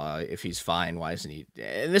blah blah blah. If he's fine, why isn't he?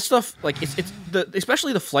 And this stuff, like it's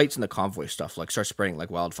especially the flights and the convoy stuff, like starts spreading like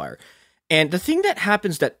wildfire. And the thing that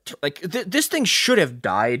happens that like this thing should have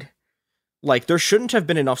died. Like there shouldn't have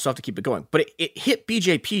been enough stuff to keep it going, but it hit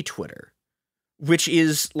BJP Twitter, which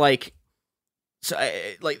is like.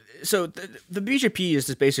 So the BJP is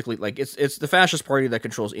just basically like it's the fascist party that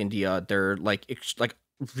controls India. They're like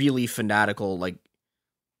really fanatical, like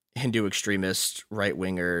Hindu extremist right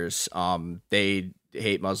wingers. They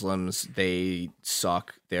hate Muslims. They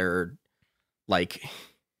suck. They're like,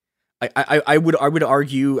 I would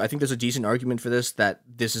argue. I think there's a decent argument for that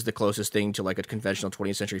this is the closest thing to like a conventional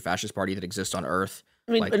 20th century fascist party that exists on Earth.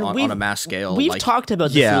 I mean, like on a mass scale. We've like, talked about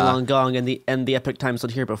the Falun Gong and the Epoch Times on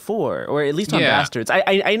here before, or at least on Bastards.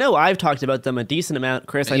 I know I've talked about them a decent amount.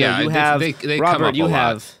 Chris, I know you have. They Robert, you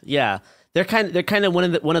have. Lot. Yeah, they're kind of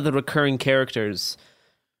one of the recurring characters.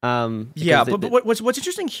 But what's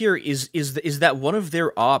interesting here is that one of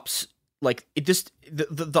their ops, like it just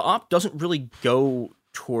the op doesn't really go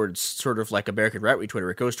towards sort of like American right wing Twitter.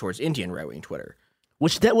 It goes towards Indian right wing Twitter,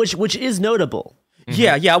 which is notable.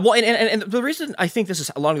 Mm-hmm. Yeah. Well, and the reason I think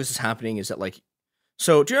a lot of this is happening is that like,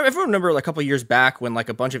 so do you ever remember like a couple of years back when like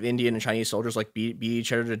a bunch of Indian and Chinese soldiers like beat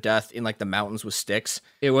each other to death in like the mountains with sticks?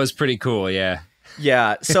 It was pretty cool, yeah.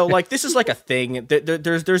 Yeah. So like this is like a thing.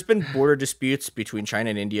 There's been border disputes between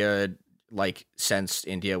China and India like since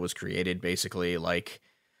India was created, basically. Like,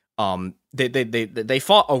 they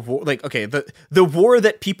fought a war. Like, okay, the war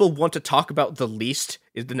that people want to talk about the least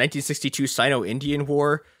is the 1962 Sino-Indian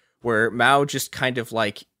War, where Mao just kind of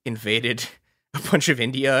like invaded a bunch of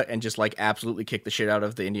India and just like absolutely kicked the shit out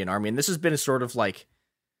of the Indian army. And this has been a sort of like,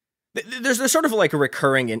 there's sort of like a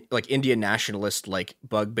recurring like Indian nationalist like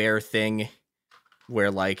bugbear thing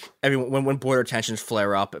where like everyone, when border tensions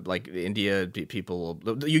flare up, like India people,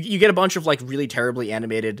 you get a bunch of like really terribly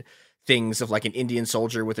animated things of like an Indian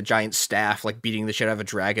soldier with a giant staff, like beating the shit out of a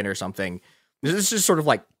dragon or something. This is sort of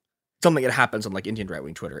like something that happens on like Indian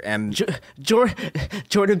right-wing Twitter. And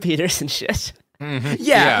Jordan Peterson shit. Mm-hmm.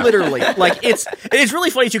 Yeah, literally. Like it's really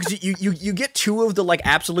funny too, because you get two of the like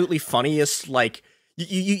absolutely funniest like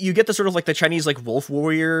you get the sort of like the Chinese like wolf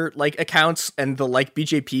warrior like accounts and the like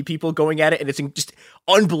BJP people going at it, and it's just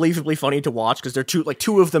unbelievably funny to watch because they're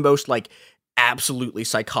two of the most like absolutely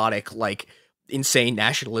psychotic like insane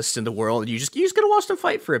nationalists in the world, and you just gotta watch them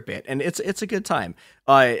fight for a bit, and it's a good time.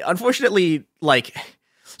 Unfortunately, like,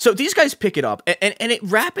 so these guys pick it up, and it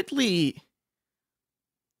rapidly,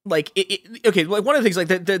 like, okay, like one of the things,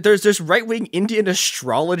 like, there's this right-wing Indian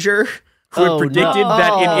astrologer who had predicted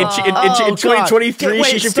that in 2023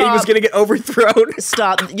 Xi Jinping was going to get overthrown.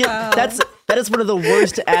 Stop. Yeah, that is one of the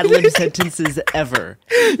worst ad-lib sentences ever.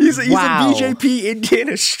 He's a BJP Indian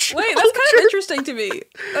astrologer. Wait, that's kind of interesting to me.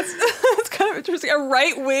 That's kind of interesting. A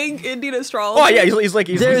right-wing Indian astrologer. Oh yeah, he's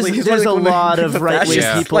there's a lot of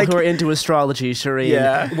right-wing people who are into astrology, Shireen.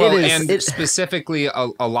 Yeah. Well, specifically,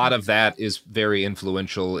 a lot of that is very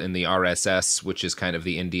influential in the RSS, which is kind of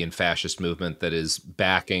the Indian fascist movement that is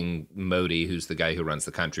backing Modi, who's the guy who runs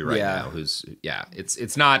the country right now.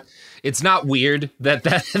 It's not weird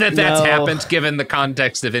that's happened given the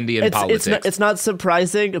context of Indian politics. It's not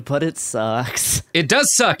surprising, but it sucks. It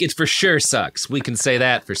does suck. It for sure sucks. We can say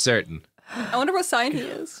that for certain. I wonder what sign he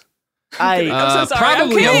is. I'm so sorry.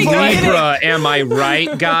 Probably a Libra, am I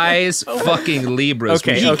right, guys? Fucking Libras.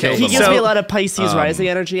 Okay. He gives me a lot of Pisces rising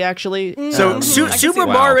energy, actually. So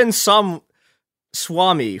Subrahmaran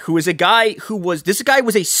Swamy, who is a guy who was a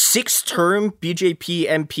 6-term BJP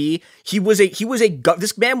MP.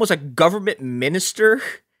 This man was a government minister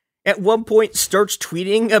at one point starts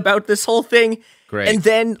tweeting about this whole thing. Great. And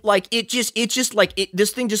then like this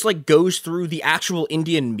thing just like goes through the actual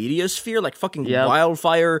Indian media sphere like fucking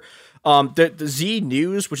wildfire. The Z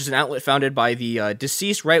News, which is an outlet founded by the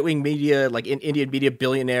deceased right-wing media, like Indian media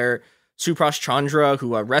billionaire Subhash Chandra,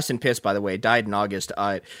 who rest in piss, by the way, died in August,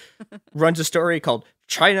 runs a story called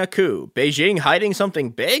China Coup, Beijing hiding something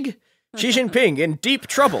big? Xi Jinping in deep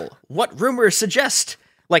trouble. What rumors suggest?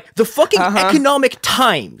 Like, the fucking Economic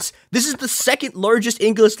Times, this is the second largest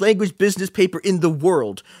English language business paper in the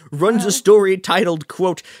world, runs a story titled,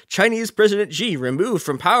 quote, Chinese President Xi removed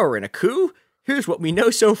from power in a coup? Here's what we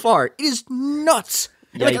know so far. It is nuts.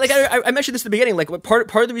 Like I mentioned this at the beginning. Like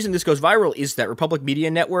part of the reason this goes viral is that Republic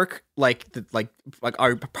Media Network, like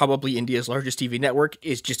our probably India's largest TV network,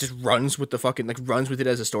 is just runs with the fucking runs with it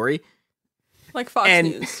as a story, like Fox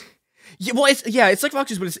News. Yeah, well, it's like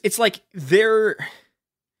Fox News, but it's like they're.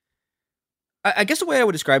 I guess the way I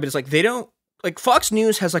would describe it is like they don't like Fox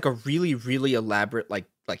News has like a really really elaborate like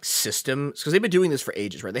system because they've been doing this for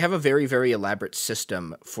ages, right? They have a very very elaborate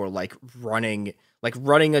system for running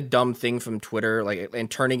a dumb thing from Twitter and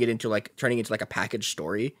turning it into like a packaged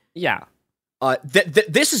story. Yeah.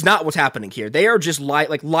 This is not what's happening here. They are just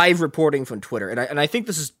live reporting from Twitter, and I think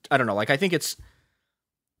this is I don't know I think it's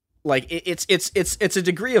like it's a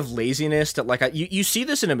degree of laziness that you see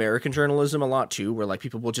this in American journalism a lot too, where like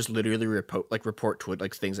people will just literally report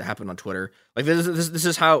things that happen on Twitter. Like this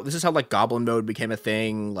is how like Goblin Mode became a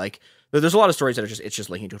thing. Like there's a lot of stories that are just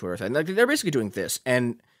linking to Twitter, and they're basically doing this.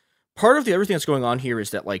 And part of the other thing that's going on here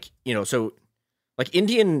is that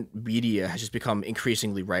Indian media has just become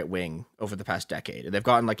increasingly right wing over the past decade, and they've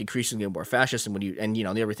gotten increasingly more fascist. And the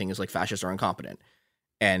other thing is fascists are incompetent,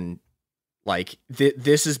 and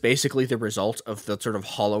this is basically the result of the sort of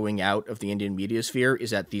hollowing out of the Indian media sphere. Is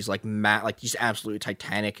that these these absolutely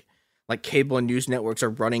titanic cable and news networks are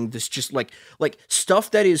running this just stuff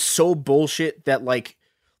that is so bullshit that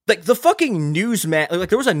the fucking Newsmax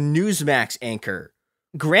there was a Newsmax anchor,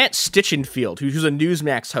 Grant Stichenfield, who's a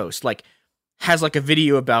Newsmax host, has a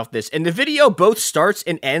video about this, and the video both starts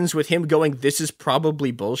and ends with him going, "This is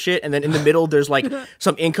probably bullshit," and then in the middle there's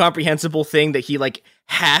some incomprehensible thing that he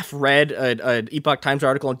half read an Epoch Times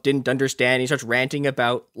article and didn't understand. He starts ranting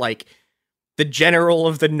about the general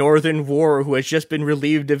of the Northern War who has just been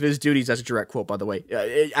relieved of his duties. That's a direct quote, by the way.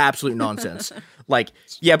 Absolute nonsense. But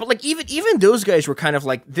even those guys were kind of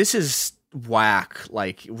this is whack.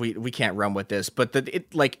 We can't run with this. But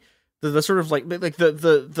the sort of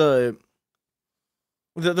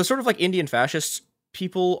the sort of Indian fascist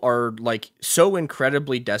people are so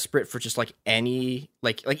incredibly desperate for just any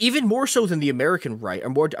even more so than the American right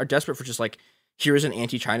are desperate for just here's an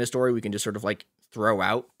anti-China story we can just sort of throw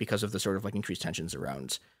out because of the sort of increased tensions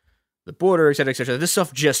around the border, et cetera, et cetera. This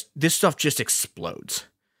stuff just explodes.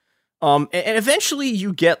 And eventually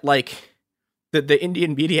you get the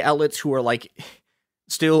Indian media outlets who are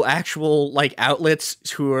still actual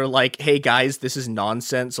outlets who are hey guys, this is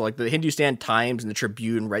nonsense. So the Hindustan Times and the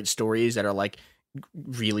Tribune write stories that are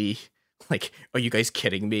really are you guys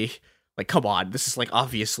kidding me? Come on, this is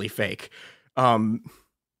obviously fake.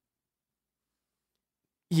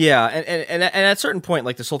 Yeah, and at a certain point,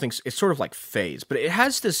 this whole thing is sort of phase, but it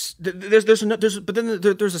has this. There's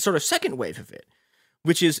a sort of second wave of it,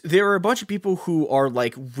 which is there are a bunch of people who are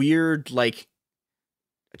weird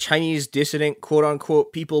Chinese dissident quote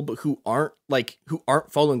unquote people, but who aren't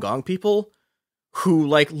Falun Gong people, who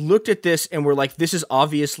looked at this and were this is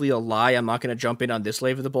obviously a lie. I'm not going to jump in on this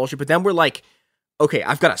layer of the bullshit. But then we're okay,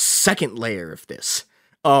 I've got a second layer of this.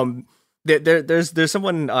 There's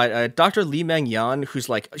someone, Dr. Li Meng Yan, who's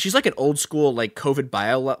she's an old school COVID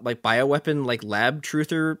bioweapon lab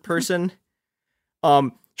truther person.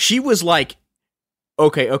 She was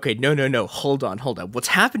okay, no, hold on. What's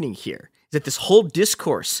happening here is that this whole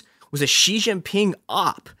discourse was a Xi Jinping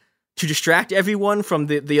op to distract everyone from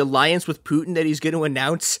the alliance with Putin that he's going to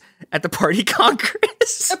announce at the party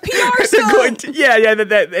congress. A PR stunt!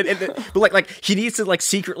 But he needs to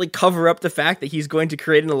secretly cover up the fact that he's going to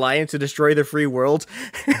create an alliance to destroy the free world.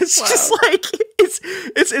 It's just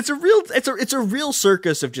it's a real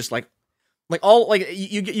circus of just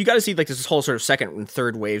you got to see this whole sort of second and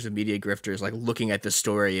third waves of media grifters looking at this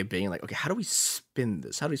story and being okay, how do we spin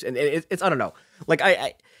this? How do we? And it's I don't know.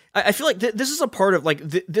 I feel this is a part of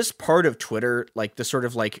this part of Twitter, the sort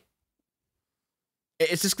of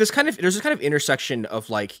it's this kind of there's this kind of intersection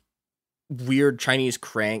of weird Chinese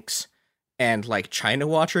cranks and China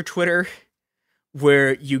Watcher Twitter,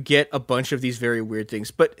 where you get a bunch of these very weird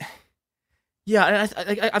things. But yeah,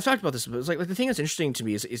 and I've talked about this, but it's the thing that's interesting to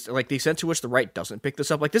me is the extent to which the right doesn't pick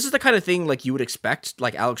this up. This is the kind of thing you would expect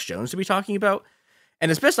Alex Jones to be talking about.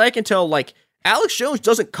 And as best I can tell, like, Alex Jones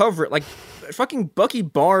doesn't cover it. Like, fucking Bucky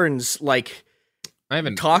Barnes, like,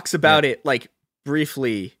 talks about it, like,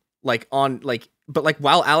 briefly, like, but, like,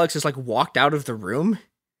 while Alex is, like, walked out of the room,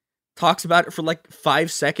 talks about it for, like,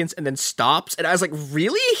 5 seconds and then stops. And I was like,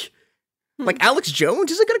 really? Like, Alex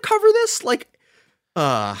Jones isn't going to cover this? Like,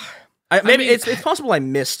 maybe it's possible I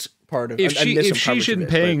missed part of it. If Xi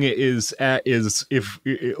Jinping is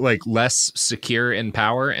like less secure in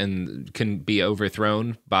power and can be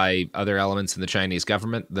overthrown by other elements in the Chinese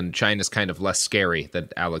government, then China's kind of less scary than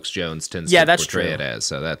Alex Jones tends to portray it as.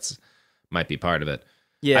 So that's might be part of it.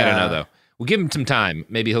 Yeah, I don't know though. We'll give him some time.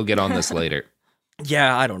 Maybe he'll get on this later.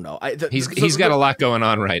 Yeah, I don't know. He's got a lot going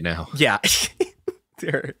on right now. Yeah.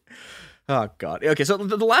 Oh God. Okay, so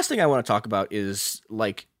the last thing I want to talk about is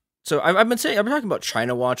like. So I've been talking about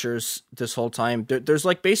China watchers this whole time. There's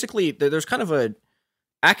like basically there's kind of a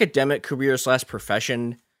academic career /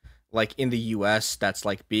 profession like in the US that's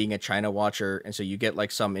like being a China watcher. And so you get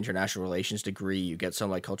like some international relations degree, you get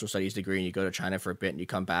some like cultural studies degree, and you go to China for a bit and you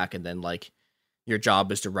come back, and then like your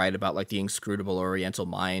job is to write about like the inscrutable Oriental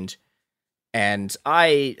mind. And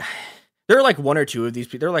there are like one or two of these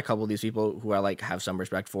people, there are like a couple of these people who I like have some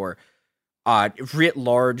respect for. Writ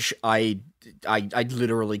large, I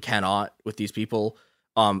literally cannot with these people.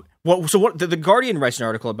 The Guardian writes an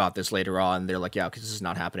article about this later on. They're like, yeah, because this is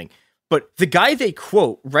not happening. But the guy they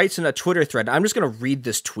quote writes in a Twitter thread. I'm just going to read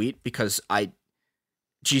this tweet because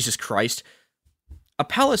Jesus Christ. A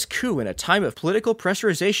palace coup in a time of political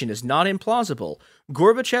pressurization is not implausible.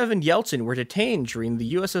 Gorbachev and Yeltsin were detained during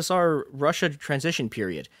the USSR-Russia transition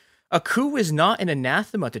period. A coup is not an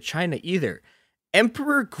anathema to China either.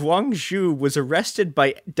 Emperor Guangxu was arrested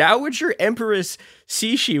by Dowager Empress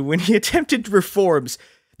Cixi when he attempted reforms.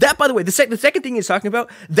 That, by the way, the second thing he's talking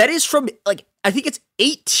about, that is from, like, I think it's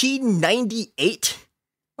 1898.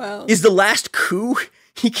 Wow. Is the last coup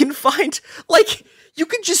he can find. Like, you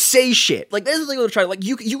could just say shit. Like, that's the thing I'm trying. Like,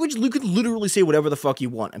 you could literally say whatever the fuck you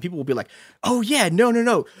want, and people will be like, "Oh yeah,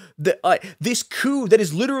 no. This coup that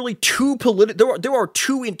is literally there are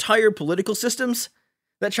two entire political systems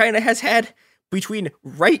that China has had between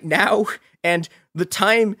right now and the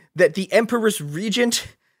time that the Emperor's regent,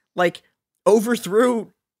 like,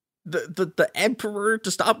 overthrew the emperor to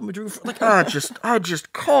stop him. Like, I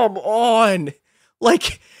just come on.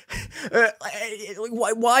 Like,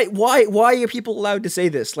 why are people allowed to say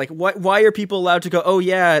this? Like, why are people allowed to go, oh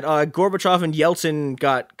yeah, Gorbachev and Yeltsin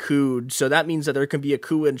got couped, so that means that there can be a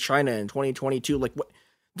coup in China in 2022. Like, what?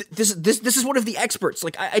 This is one of the experts.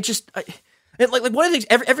 Like, like one of the things,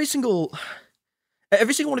 every single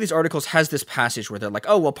one of these articles has this passage where they're like,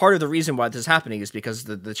 oh, well, part of the reason why this is happening is because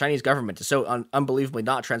the Chinese government is so unbelievably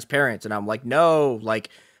not transparent. And I'm like, no, like,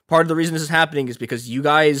 part of the reason this is happening is because you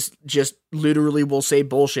guys just literally will say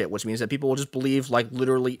bullshit, which means that people will just believe, like,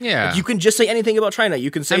 literally. Yeah. Like, you can just say anything about China. You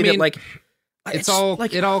can say that, like,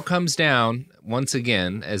 it all comes down, once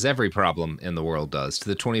again, as every problem in the world does, to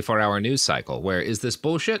the 24-hour news cycle, where is this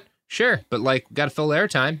bullshit? Sure, but, like, got to fill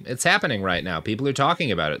airtime. It's happening right now. People are talking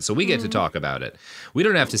about it, so we get to talk about it. We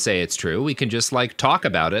don't have to say it's true. We can just, like, talk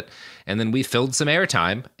about it, and then we filled some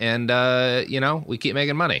airtime, and, we keep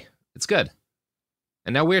making money. It's good.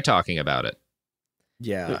 And now we're talking about it.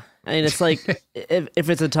 Yeah. I mean, it's like, if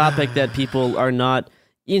it's a topic that people are not...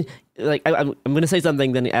 Like, I'm going to say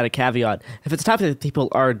something, then add a caveat. If it's a topic that people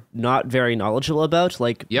are not very knowledgeable about,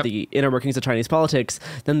 like the inner workings of Chinese politics,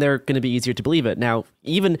 then they're going to be easier to believe it. Now,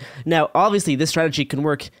 obviously, this strategy can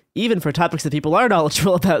work even for topics that people are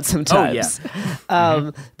knowledgeable about sometimes. Oh,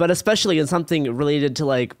 yeah. But especially in something related to,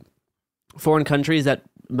 like, foreign countries that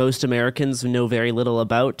most Americans know very little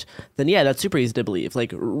about, then yeah, that's super easy to believe.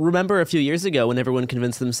 Like, remember a few years ago when everyone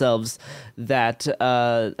convinced themselves that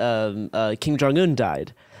Kim Jong-un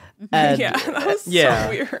died? And, yeah, that was so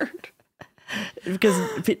weird.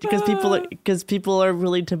 because people are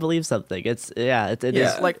willing to believe something. It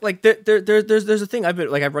is like there's a thing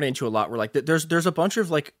I've run into a lot where, like, there's a bunch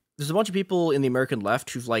of people in the American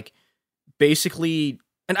left who've, like, basically.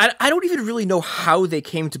 And I don't even really know how they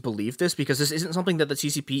came to believe this, because this isn't something that the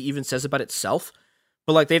CCP even says about itself.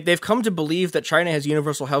 But, like, they've come to believe that China has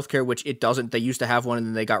universal healthcare, which it doesn't. They used to have one, and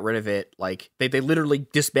then they got rid of it. Like, they literally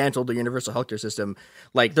dismantled the universal healthcare system.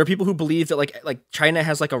 Like, there are people who believe that, like China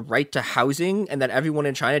has, like, a right to housing, and that everyone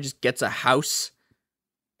in China just gets a house.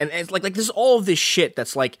 And it's like there's all of this shit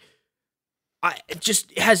that's, like,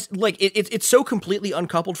 it's so completely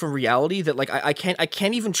uncoupled from reality that, like, I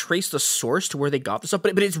can't even trace the source to where they got this stuff.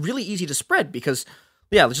 But it's really easy to spread because,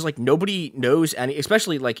 Yeah, it's just like nobody knows any,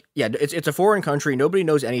 especially like, yeah, it's a foreign country. Nobody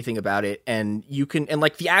knows anything about it. And you can, and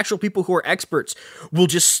like the actual people who are experts will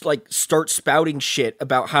just like start spouting shit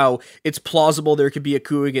about how it's plausible there could be a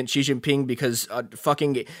coup against Xi Jinping because a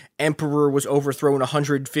fucking emperor was overthrown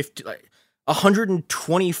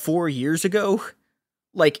 124 years ago.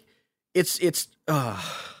 Like it's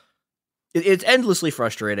endlessly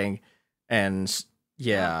frustrating. And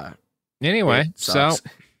yeah. Anyway, so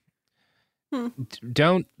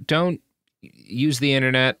don't use the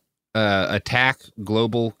internet, attack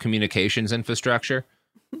global communications infrastructure,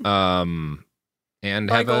 and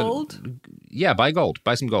buy gold. Buy gold,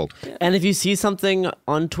 buy some gold. And if you see something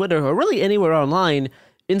on Twitter or really anywhere online,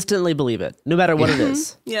 instantly believe it, no matter what it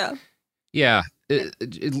is. Yeah.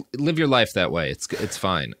 Live your life that way. It's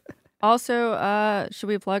fine. Also, should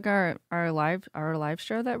we plug our live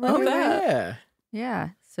show that we're doing? Yeah.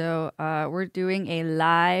 So we're doing a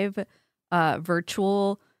live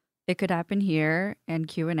virtual It Could Happen Here and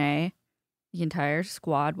Q&A. The entire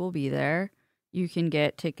squad will be there. You can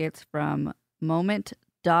get tickets from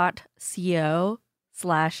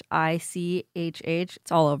moment.co/ICHH. It's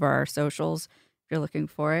all over our socials if you're looking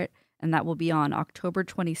for it. And that will be on October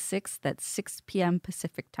 26th at 6 p.m.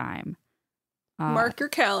 Pacific time. Mark your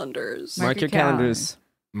calendars. Mark your calendars.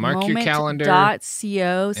 Mark your calendar.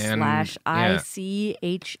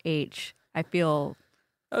 Moment.co/ICHH. I feel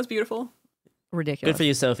that was beautiful. Ridiculous. Good for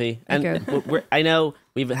you, Sophie. And I know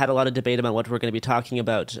we've had a lot of debate about what we're going to be talking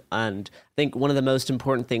about. And I think one of the most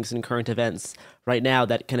important things in current events right now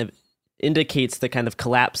that kind of indicates the kind of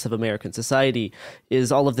collapse of American society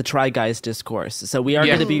is all of the Try Guys discourse. So we are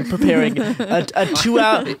going to be preparing a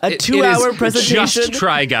 2-hour presentation. Just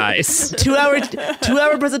Try Guys.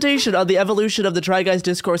 2-hour presentation on the evolution of the Try Guys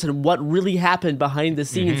discourse and what really happened behind the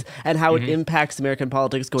scenes and how it impacts American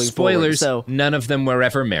politics going forward. Spoilers, none of them were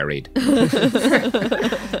ever married.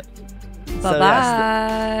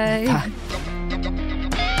 Bye-bye. Bye.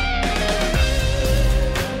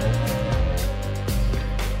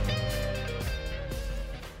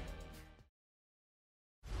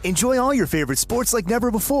 Enjoy all your favorite sports like never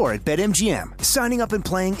before at BetMGM. Signing up and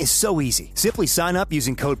playing is so easy. Simply sign up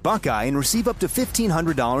using code Buckeye and receive up to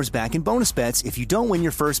 $1,500 back in bonus bets if you don't win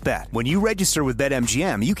your first bet. When you register with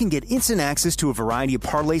BetMGM, you can get instant access to a variety of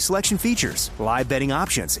parlay selection features, live betting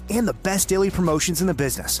options, and the best daily promotions in the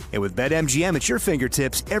business. And with BetMGM at your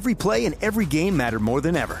fingertips, every play and every game matter more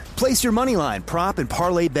than ever. Place your moneyline, prop, and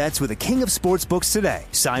parlay bets with the king of sportsbooks today.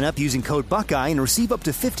 Sign up using code Buckeye and receive up to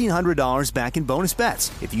 $1,500 back in bonus bets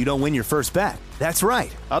if you don't win your first bet. That's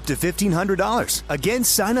right, up to $1,500. Again,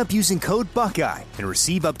 sign up using code Buckeye and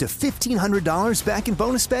receive up to $1,500 back in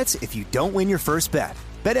bonus bets if you don't win your first bet.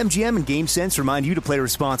 BetMGM and GameSense remind you to play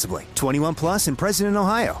responsibly. 21 plus and present in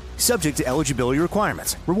Ohio. Subject to eligibility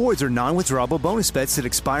requirements. Rewards are non-withdrawable bonus bets that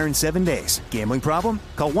expire in 7 days. Gambling problem?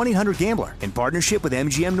 Call 1-800-GAMBLER in partnership with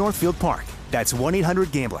MGM Northfield Park. That's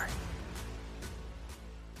 1-800-GAMBLER.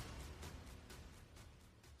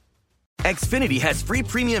 Xfinity has free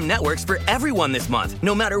premium networks for everyone this month,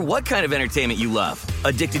 no matter what kind of entertainment you love.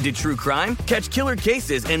 Addicted to true crime? Catch killer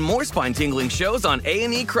cases and more spine-tingling shows on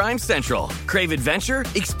A&E Crime Central. Crave adventure?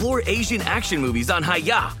 Explore Asian action movies on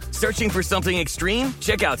Hi-Ya. Searching for something extreme?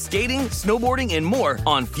 Check out skating, snowboarding, and more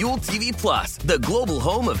on Fuel TV Plus, the global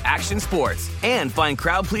home of action sports. And find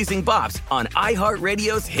crowd-pleasing bops on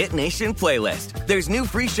iHeartRadio's Hit Nation playlist. There's new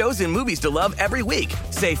free shows and movies to love every week.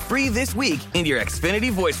 Say free this week in your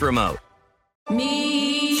Xfinity voice remote.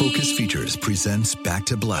 Focus Features presents Back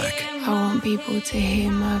to Black. I want people to hear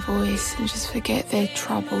my voice and just forget their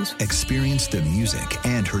troubles. Experience the music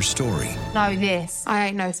and her story. Know this. I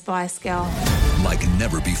ain't no Spice Girl. Like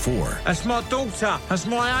never before. That's my daughter. That's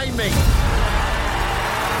my Amy.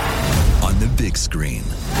 On the big screen.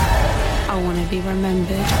 I want to be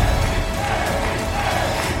remembered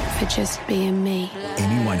for just being me.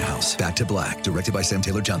 Amy Winehouse, Back to Black, directed by Sam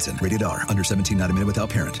Taylor Johnson. Rated R, under 17, not a minute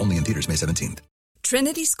without parent. Only in theaters May 17th.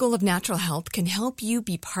 Trinity School of Natural Health can help you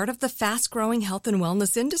be part of the fast-growing health and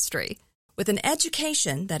wellness industry. With an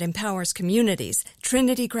education that empowers communities,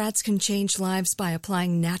 Trinity grads can change lives by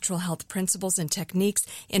applying natural health principles and techniques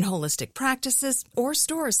in holistic practices or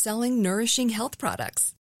stores selling nourishing health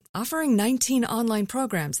products. Offering 19 online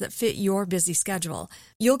programs that fit your busy schedule,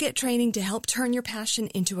 you'll get training to help turn your passion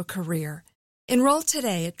into a career. Enroll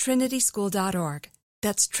today at trinityschool.org.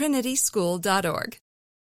 That's trinityschool.org.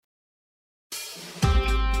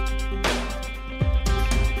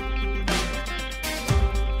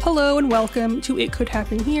 Hello and welcome to It Could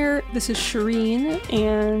Happen Here. This is Shireen,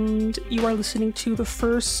 and you are listening to the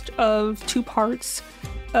first of 2 parts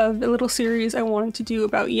of a little series I wanted to do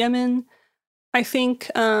about Yemen. I think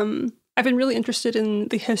I've been really interested in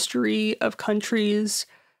the history of countries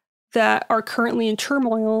that are currently in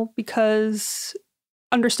turmoil because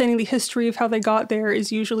understanding the history of how they got there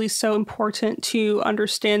is usually so important to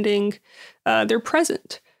understanding their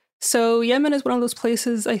present. So Yemen is one of those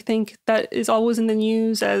places, I think, that is always in the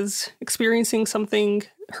news as experiencing something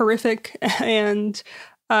horrific. And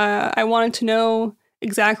I wanted to know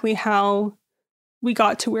exactly how we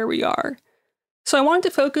got to where we are. So I wanted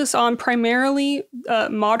to focus on primarily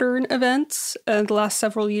modern events, the last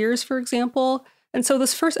several years, for example. And so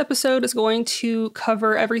this first episode is going to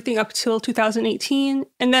cover everything up till 2018,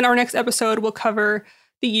 and then our next episode will cover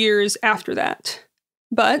the years after that.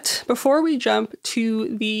 But before we jump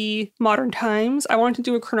to the modern times, I wanted to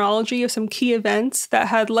do a chronology of some key events that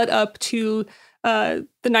had led up to the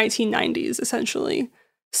 1990s, essentially.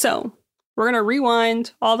 So we're going to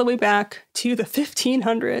rewind all the way back to the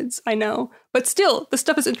 1500s, I know. But still, this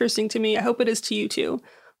stuff is interesting to me. I hope it is to you too.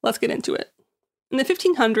 Let's get into it. In the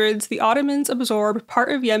 1500s, the Ottomans absorb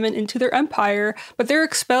part of Yemen into their empire, but they're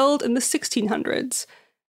expelled in the 1600s.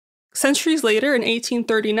 Centuries later, in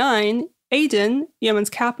 1839, Aden, Yemen's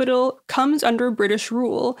capital, comes under British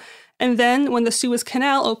rule. And then when the Suez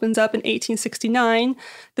Canal opens up in 1869,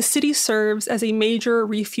 the city serves as a major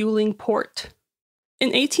refueling port. In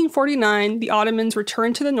 1849, the Ottomans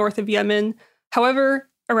returned to the north of Yemen. However,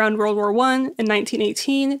 around World War I in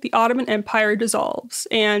 1918, the Ottoman Empire dissolves,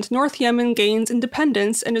 and North Yemen gains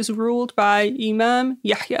independence and is ruled by Imam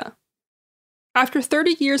Yahya. After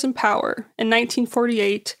 30 years in power, in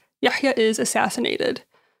 1948, Yahya is assassinated.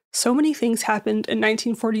 So many things happened in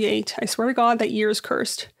 1948, I swear to God that year is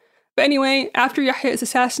cursed. But anyway, after Yahya is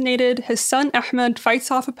assassinated, his son Ahmed fights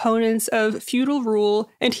off opponents of feudal rule,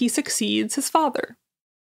 and he succeeds his father.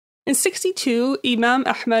 In 62, Imam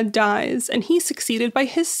Ahmed dies, and he's succeeded by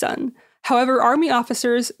his son. However, army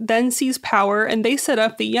officers then seize power, and they set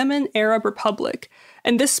up the Yemen Arab Republic,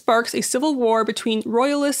 and this sparks a civil war between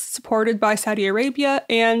royalists supported by Saudi Arabia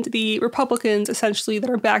and the Republicans, essentially,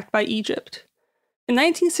 that are backed by Egypt. In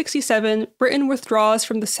 1967, Britain withdraws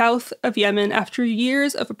from the south of Yemen after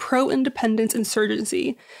years of a pro-independence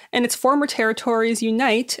insurgency, and its former territories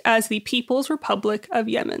unite as the People's Republic of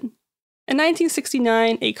Yemen. In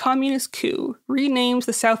 1969, a communist coup renames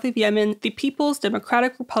the south of Yemen the People's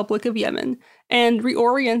Democratic Republic of Yemen and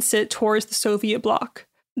reorients it towards the Soviet bloc.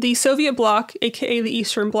 The Soviet bloc, aka the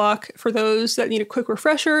Eastern Bloc, for those that need a quick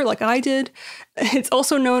refresher like I did, it's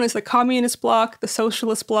also known as the Communist Bloc, the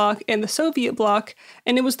Socialist Bloc, and the Soviet Bloc,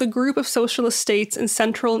 and it was the group of socialist states in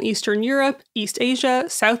Central and Eastern Europe, East Asia,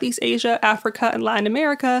 Southeast Asia, Africa, and Latin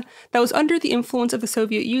America that was under the influence of the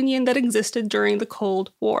Soviet Union that existed during the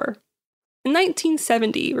Cold War. In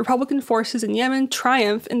 1970, Republican forces in Yemen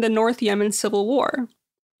triumph in the North Yemen Civil War.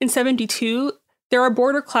 In 72, there are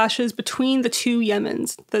border clashes between the two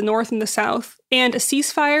Yemens, the North and the South, and a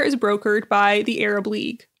ceasefire is brokered by the Arab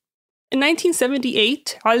League. In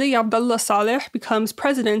 1978, Ali Abdullah Saleh becomes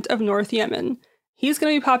president of North Yemen. He's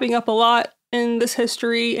going to be popping up a lot in this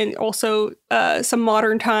history and also some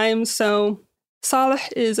modern times, so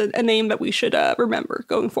Saleh is a name that we should remember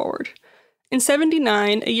going forward. In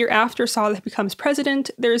 79, a year after Saleh becomes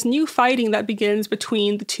president, there is new fighting that begins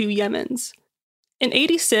between the two Yemens. In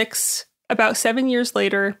 86, about 7 years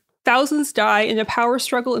later, thousands die in a power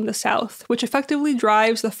struggle in the south, which effectively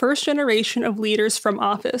drives the first generation of leaders from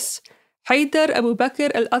office. Haydar Abu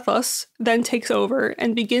Bakr al-Athas then takes over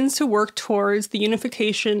and begins to work towards the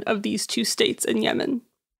unification of these two states in Yemen.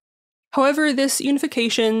 However, this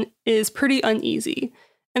unification is pretty uneasy.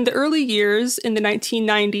 In the early years, in the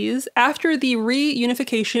 1990s, after the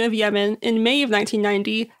reunification of Yemen in May of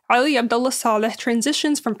 1990, Ali Abdullah Saleh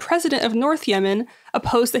transitions from president of North Yemen, a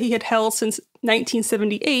post that he had held since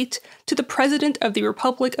 1978, to the president of the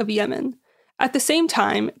Republic of Yemen. At the same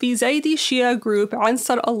time, the Zaydi Shia group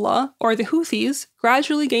Ansar Allah, or the Houthis,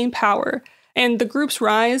 gradually gain power, and the group's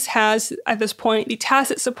rise has, at this point, the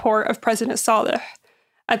tacit support of President Saleh.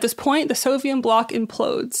 At this point, the Soviet bloc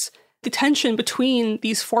implodes. The tension between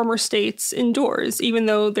these former states endures, even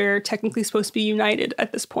though they're technically supposed to be united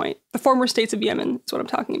at this point. The former states of Yemen is what I'm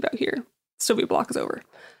talking about here. The Soviet bloc is over.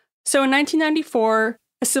 So in 1994,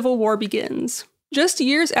 a civil war begins. Just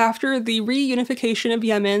years after the reunification of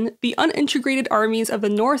Yemen, the unintegrated armies of the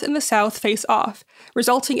North and the South face off,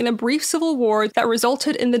 resulting in a brief civil war that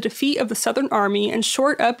resulted in the defeat of the Southern Army and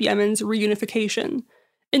shored up Yemen's reunification.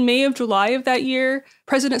 In May of July of that year,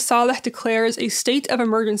 President Saleh declares a state of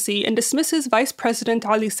emergency and dismisses Vice President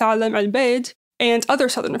Ali Salem al-Baid and other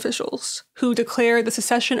Southern officials, who declare the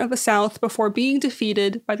secession of the South before being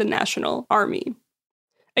defeated by the National Army.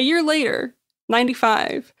 A year later,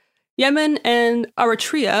 95, Yemen and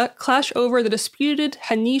Eritrea clash over the disputed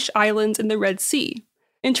Hanish Islands in the Red Sea.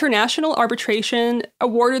 International arbitration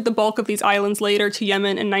awarded the bulk of these islands later to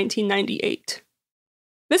Yemen in 1998.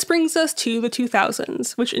 This brings us to the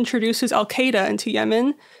 2000s, which introduces al-Qaeda into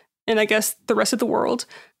Yemen, and I guess the rest of the world.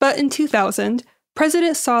 But in 2000,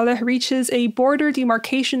 President Saleh reaches a border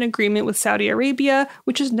demarcation agreement with Saudi Arabia,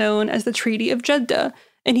 which is known as the Treaty of Jeddah,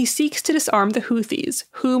 and he seeks to disarm the Houthis,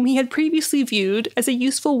 whom he had previously viewed as a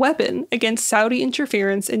useful weapon against Saudi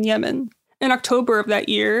interference in Yemen. In October of that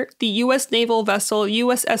year, the U.S. naval vessel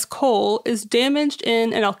USS Cole is damaged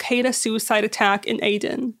in an al-Qaeda suicide attack in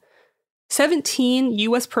Aden. 17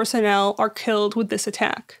 U.S. personnel are killed with this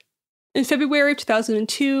attack. In February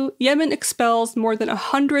 2002, Yemen expels more than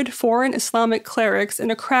 100 foreign Islamic clerics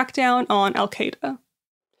in a crackdown on al-Qaeda.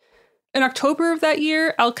 In October of that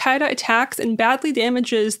year, al-Qaeda attacks and badly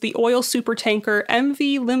damages the oil supertanker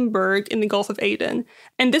MV Limburg in the Gulf of Aden,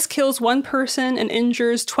 and this kills one person and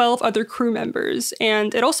injures 12 other crew members,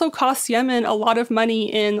 and it also costs Yemen a lot of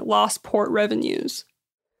money in lost port revenues.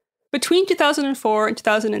 Between 2004 and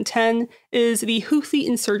 2010 is the Houthi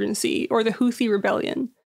insurgency, or the Houthi rebellion.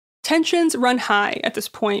 Tensions run high at this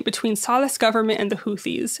point between Saleh's government and the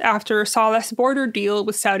Houthis after Saleh's border deal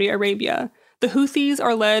with Saudi Arabia. The Houthis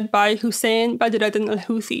are led by Hussein Badreddin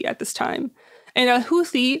al-Houthi at this time, and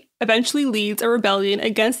al-Houthi eventually leads a rebellion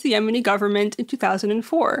against the Yemeni government in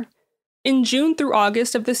 2004. In June through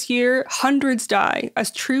August of this year, hundreds die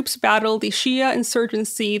as troops battle the Shia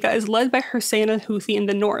insurgency that is led by Hussein al-Houthi in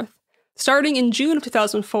the north. Starting in June of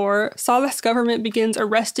 2004, Saleh's government begins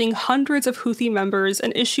arresting hundreds of Houthi members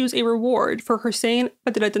and issues a reward for Hussein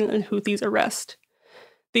Badreddin al-Houthi's arrest,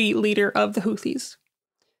 the leader of the Houthis.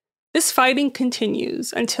 This fighting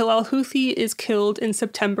continues until al-Houthi is killed in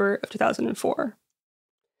September of 2004.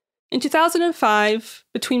 In 2005,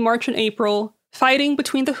 between March and April, fighting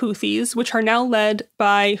between the Houthis, which are now led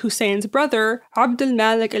by Hussein's brother, Abd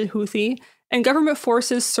al-Malik al-Houthi, and government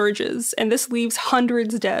forces surges, and this leaves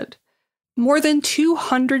hundreds dead. More than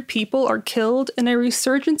 200 people are killed in a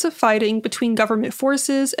resurgence of fighting between government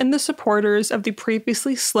forces and the supporters of the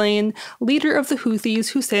previously slain leader of the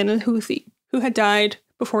Houthis, Hussein al-Houthi, who had died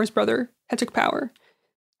before his brother had took power.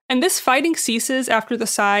 And this fighting ceases after the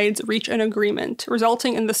sides reach an agreement,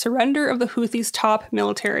 resulting in the surrender of the Houthis' top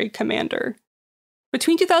military commander.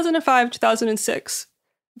 Between 2005 and 2006,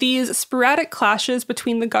 these sporadic clashes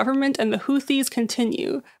between the government and the Houthis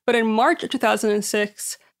continue, but in March of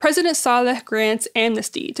 2006, President Saleh grants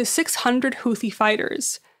amnesty to 600 Houthi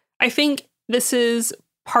fighters. I think this is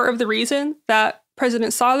part of the reason that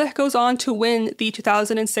President Saleh goes on to win the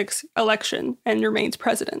 2006 election and remains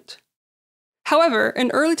president. However,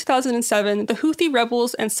 in early 2007, the Houthi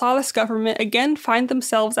rebels and Saleh's government again find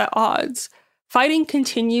themselves at odds. Fighting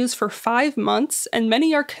continues for 5 months, and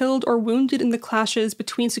many are killed or wounded in the clashes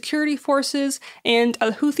between security forces and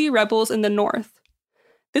al-Houthi rebels in the north.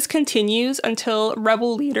 This continues until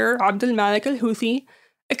rebel leader Abd al-Malik al-Houthi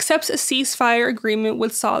accepts a ceasefire agreement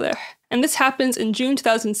with Saleh, and this happens in June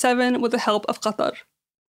 2007 with the help of Qatar.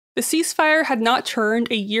 The ceasefire had not turned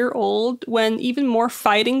a year old when even more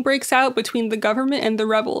fighting breaks out between the government and the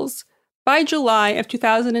rebels. By July of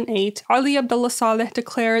 2008, Ali Abdullah Saleh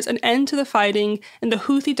declares an end to the fighting in the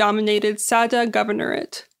Houthi-dominated Sada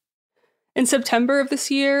Governorate. In September of this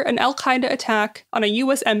year, an al-Qaeda attack on a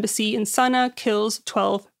U.S. embassy in Sana'a kills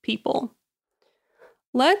 12 people.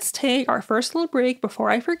 Let's take our first little break before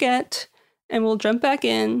I forget, and we'll jump back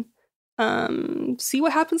in, see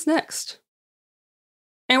what happens next.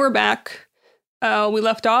 And we're back. We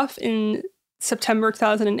left off in September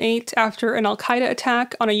 2008 after an al-Qaeda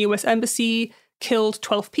attack on a U.S. embassy killed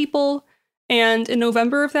 12 people, and in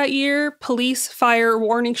November of that year, police fire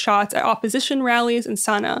warning shots at opposition rallies in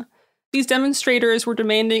Sana'a. These demonstrators were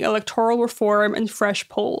demanding electoral reform and fresh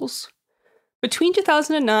polls. Between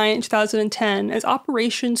 2009 and 2010 is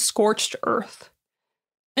Operation Scorched Earth.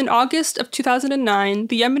 In August of 2009,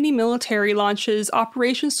 the Yemeni military launches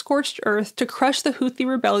Operation Scorched Earth to crush the Houthi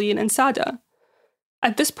rebellion in Sada.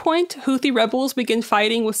 At this point, Houthi rebels begin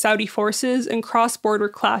fighting with Saudi forces in cross-border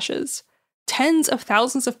clashes. Tens of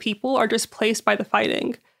thousands of people are displaced by the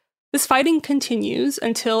fighting. This fighting continues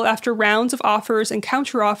until, after rounds of offers and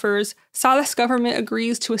counteroffers, Saleh's government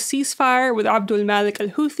agrees to a ceasefire with Abd al-Malik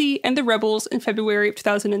al-Houthi and the rebels in February of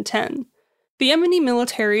 2010. The Yemeni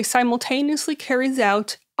military simultaneously carries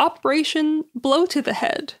out Operation Blow to the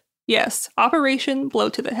Head. Yes, Operation Blow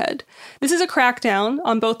to the Head. This is a crackdown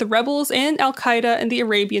on both the rebels and al-Qaeda in the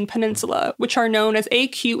Arabian Peninsula, which are known as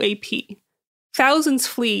AQAP. Thousands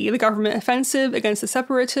flee the government offensive against the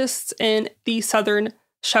separatists in the southern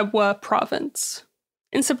Shabwa province.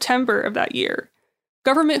 In September of that year,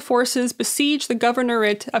 Government forces besieged the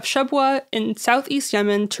governorate of Shabwa in southeast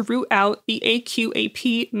Yemen to root out the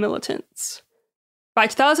AQAP militants. By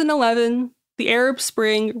 2011, the Arab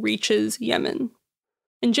Spring reaches Yemen.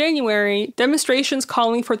 In January, demonstrations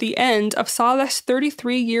calling for the end of Saleh's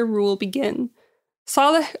 33-year rule begin.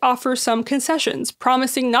 Saleh offers some concessions,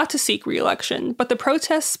 promising not to seek re-election, but the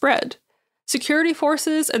protests spread. Security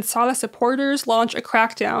forces and Saleh supporters launch a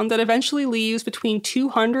crackdown that eventually leaves between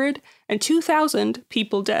 200 and 2,000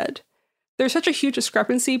 people dead. There's such a huge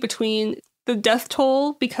discrepancy between the death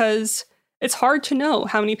toll because it's hard to know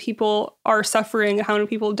how many people are suffering and how many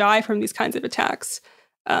people die from these kinds of attacks,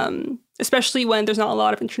 especially when there's not a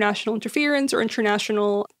lot of international interference or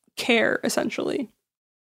international care, essentially.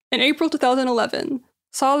 In April 2011,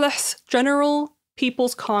 Saleh's General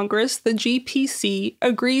People's Congress, the GPC,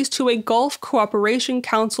 agrees to a Gulf Cooperation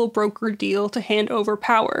Council broker deal to hand over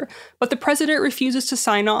power, but the president refuses to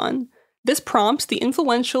sign on. This prompts the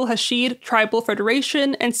influential Hashid Tribal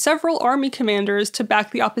Federation and several army commanders to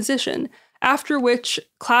back the opposition, after which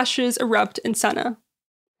clashes erupt in Sana'a.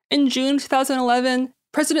 In June 2011,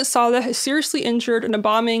 President Saleh is seriously injured in a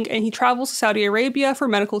bombing and he travels to Saudi Arabia for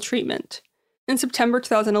medical treatment. In September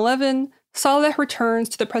 2011, Saleh returns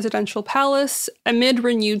to the presidential palace amid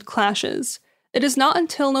renewed clashes. It is not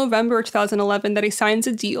until November 2011 that he signs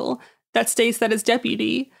a deal that states that his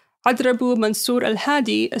deputy, Adrabu Mansour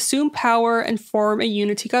al-Hadi, assume power and form a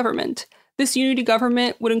unity government. This unity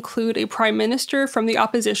government would include a prime minister from the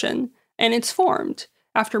opposition, and it's formed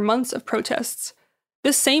after months of protests.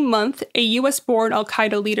 This same month, a US-born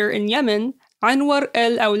al-Qaeda leader in Yemen, Anwar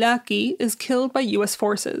al-Awlaki, is killed by US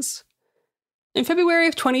forces. In February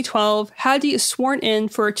of 2012, Hadi is sworn in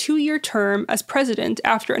for a 2-year term as president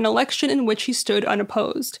after an election in which he stood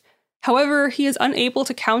unopposed. However, he is unable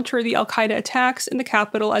to counter the al-Qaeda attacks in the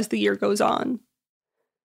capital as the year goes on.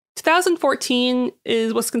 2014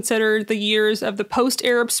 is what's considered the years of the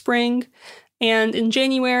post-Arab Spring, and in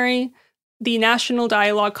January, the National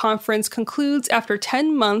Dialogue Conference concludes after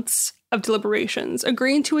 10 months of deliberations,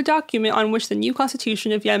 agreeing to a document on which the new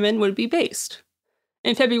constitution of Yemen would be based.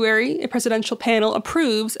 In February, a presidential panel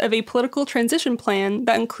approves of a political transition plan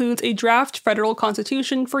that includes a draft federal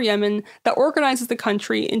constitution for Yemen that organizes the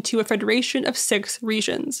country into a federation of 6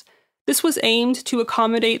 regions. This was aimed to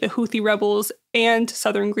accommodate the Houthi rebels and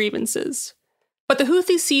southern grievances. But the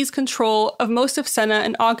Houthis seize control of most of Sana'a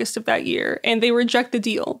in August of that year, and they reject the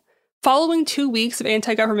deal. Following 2 weeks of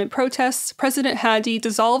anti-government protests, President Hadi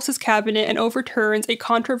dissolves his cabinet and overturns a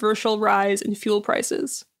controversial rise in fuel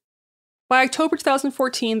prices. By October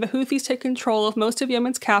 2014, the Houthis take control of most of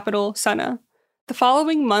Yemen's capital, Sana'a. The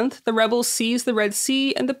following month, the rebels seize the Red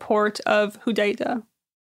Sea and the port of Hudaydah.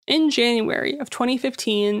 In January of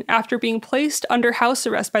 2015, after being placed under house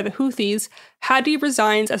arrest by the Houthis, Hadi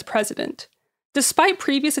resigns as president. Despite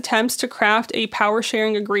previous attempts to craft a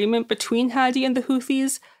power-sharing agreement between Hadi and the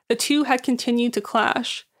Houthis, the two had continued to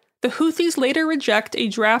clash. The Houthis later reject a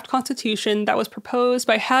draft constitution that was proposed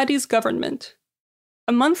by Hadi's government.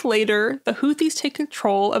 A month later, the Houthis take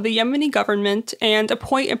control of the Yemeni government and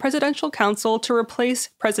appoint a presidential council to replace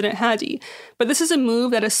President Hadi, but this is a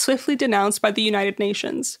move that is swiftly denounced by the United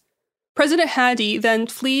Nations. President Hadi then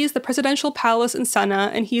flees the presidential palace in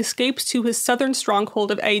Sana'a and he escapes to his southern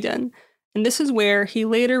stronghold of Aden, and this is where he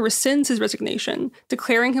later rescinds his resignation,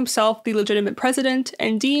 declaring himself the legitimate president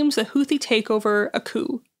and deems the Houthi takeover a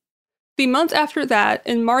coup. The month after that,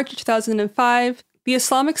 in March 2005, the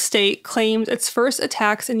Islamic State claimed its first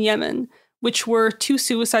attacks in Yemen, which were 2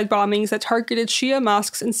 suicide bombings that targeted Shia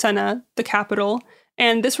mosques in Sana'a, the capital,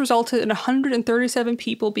 and this resulted in 137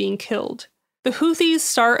 people being killed. The Houthis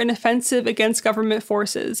start an offensive against government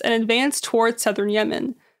forces and advance towards southern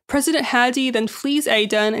Yemen. President Hadi then flees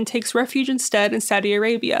Aden and takes refuge instead in Saudi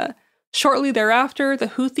Arabia. Shortly thereafter, the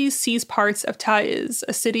Houthis seize parts of Taiz,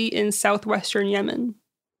 a city in southwestern Yemen.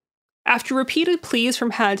 After repeated pleas from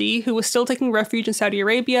Hadi, who was still taking refuge in Saudi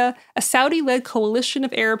Arabia, a Saudi-led coalition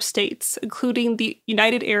of Arab states, including the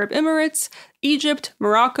United Arab Emirates, Egypt,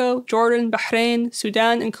 Morocco, Jordan, Bahrain,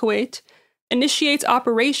 Sudan, and Kuwait, initiates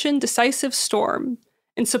Operation Decisive Storm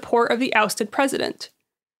in support of the ousted president.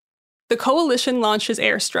 The coalition launches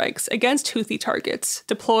airstrikes against Houthi targets,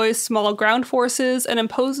 deploys small ground forces, and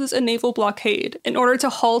imposes a naval blockade in order to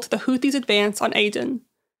halt the Houthis' advance on Aden.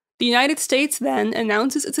 The United States then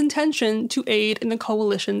announces its intention to aid in the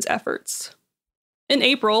coalition's efforts. In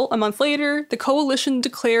April, a month later, the coalition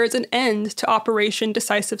declares an end to Operation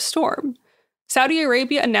Decisive Storm. Saudi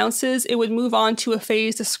Arabia announces it would move on to a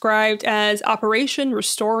phase described as Operation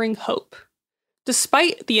Restoring Hope.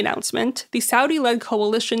 Despite the announcement, the Saudi-led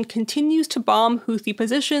coalition continues to bomb Houthi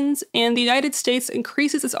positions, and the United States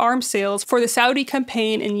increases its arms sales for the Saudi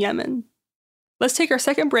campaign in Yemen. Let's take our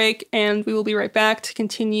second break, and we will be right back to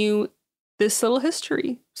continue this little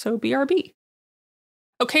history. So BRB.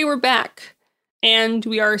 Okay, we're back, and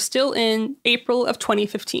we are still in April of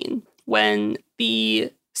 2015, when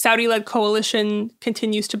the Saudi-led coalition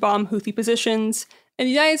continues to bomb Houthi positions, and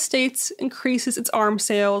the United States increases its arms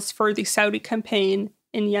sales for the Saudi campaign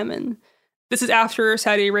in Yemen. This is after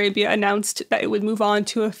Saudi Arabia announced that it would move on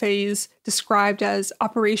to a phase described as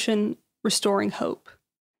Operation Restoring Hope.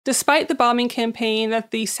 Despite the bombing campaign that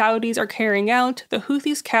the Saudis are carrying out, the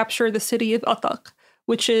Houthis capture the city of Ataq,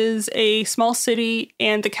 which is a small city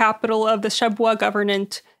and the capital of the Shabwa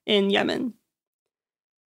Governorate in Yemen.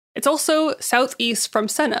 It's also southeast from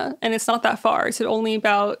Sana'a, and it's not that far. It's only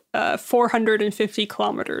about 450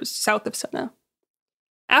 kilometers south of Sana'a.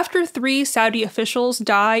 After 3 Saudi officials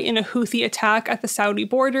die in a Houthi attack at the Saudi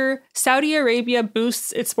border, Saudi Arabia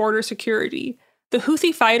boosts its border security. The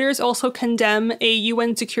Houthi fighters also condemn a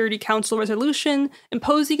UN Security Council resolution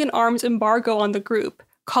imposing an arms embargo on the group,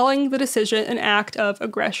 calling the decision an act of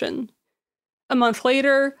aggression. A month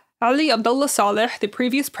later, Ali Abdullah Saleh, the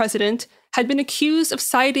previous president, had been accused of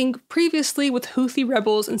siding previously with Houthi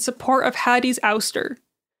rebels in support of Hadi's ouster.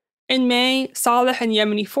 In May, Saleh and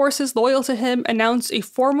Yemeni forces loyal to him announced a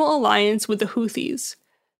formal alliance with the Houthis.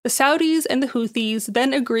 The Saudis and the Houthis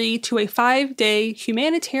then agree to a 5-day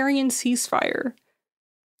humanitarian ceasefire.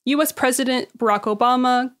 US President Barack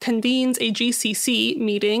Obama convenes a GCC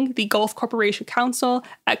meeting, the Gulf Cooperation Council,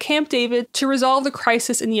 at Camp David to resolve the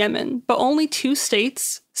crisis in Yemen, but only 2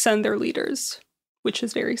 states send their leaders, which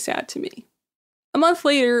is very sad to me. A month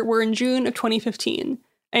later, we're in June of 2015,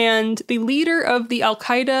 and the leader of the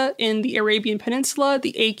Al-Qaeda in the Arabian Peninsula,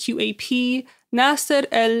 the AQAP, Nasser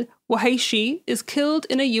al-Wahayshi, is killed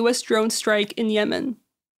in a US drone strike in Yemen.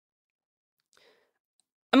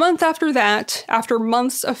 A month after that, after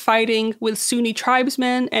months of fighting with Sunni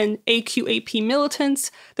tribesmen and AQAP militants,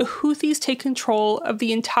 the Houthis take control of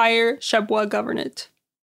the entire Shabwa Governorate.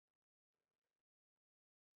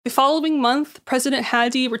 The following month, President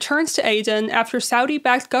Hadi returns to Aden after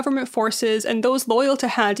Saudi-backed government forces and those loyal to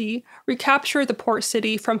Hadi recapture the port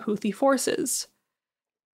city from Houthi forces.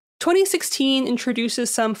 2016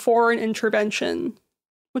 introduces some foreign intervention,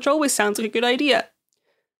 which always sounds like a good idea.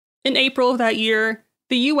 In April of that year,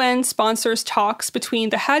 the UN sponsors talks between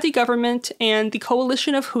the Hadi government and the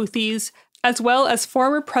coalition of Houthis, as well as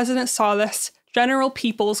former President Saleh's General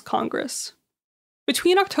People's Congress.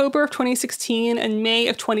 Between October of 2016 and May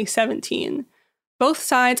of 2017, both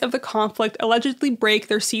sides of the conflict allegedly break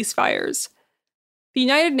their ceasefires. The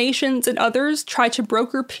United Nations and others try to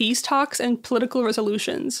broker peace talks and political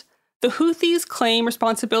resolutions. The Houthis claim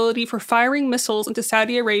responsibility for firing missiles into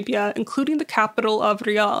Saudi Arabia, including the capital of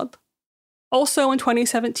Riyadh. Also in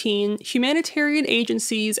 2017, humanitarian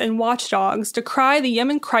agencies and watchdogs decry the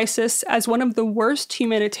Yemen crisis as one of the worst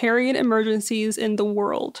humanitarian emergencies in the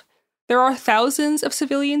world. There are thousands of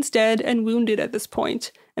civilians dead and wounded at this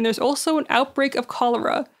point, and there's also an outbreak of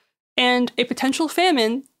cholera and a potential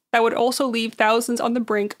famine that would also leave thousands on the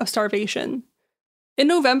brink of starvation. In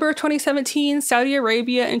November 2017, Saudi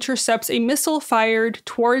Arabia intercepts a missile fired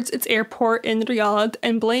towards its airport in Riyadh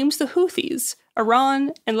and blames the Houthis,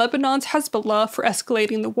 Iran, and Lebanon's Hezbollah for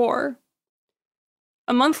escalating the war.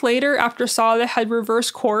 A month later, after Saleh had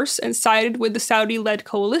reversed course and sided with the Saudi-led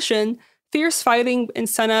coalition, fierce fighting in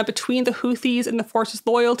Sana'a between the Houthis and the forces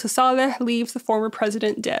loyal to Saleh leaves the former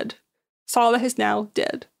president dead. Saleh is now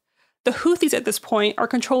dead. The Houthis at this point are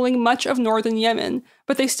controlling much of northern Yemen,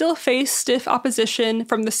 but they still face stiff opposition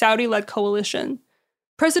from the Saudi-led coalition.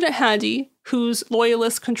 President Hadi, whose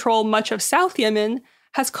loyalists control much of South Yemen,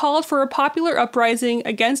 has called for a popular uprising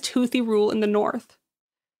against Houthi rule in the north.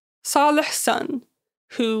 Saleh's son,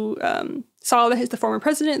 Saleh is the former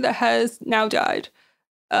president that has now died.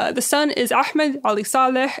 The son is Ahmed Ali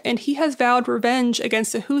Saleh, and he has vowed revenge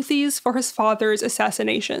against the Houthis for his father's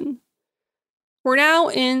assassination. We're now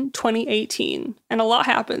in 2018, and a lot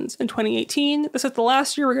happens in 2018. This is the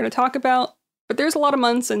last year we're going to talk about, but there's a lot of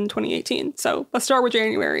months in 2018, so let's start with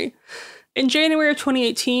January. In January of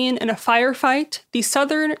 2018, in a firefight, the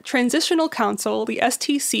Southern Transitional Council, the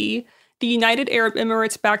STC, the United Arab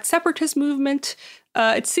Emirates-backed separatist movement,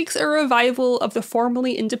 it seeks a revival of the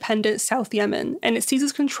formerly independent South Yemen, and it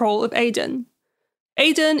seizes control of Aden.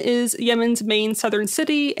 Aden is Yemen's main southern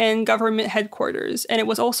city and government headquarters, and it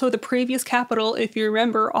was also the previous capital, if you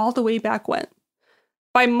remember, all the way back when.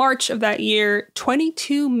 By March of that year,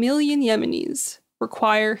 22 million Yemenis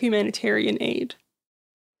require humanitarian aid.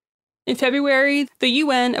 In February, the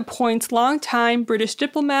UN appoints longtime British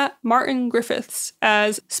diplomat Martin Griffiths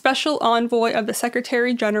as Special Envoy of the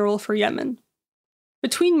Secretary-General for Yemen.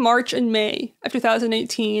 Between March and May of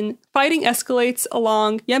 2018, fighting escalates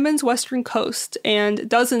along Yemen's western coast, and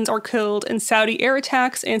dozens are killed in Saudi air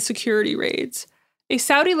attacks and security raids. A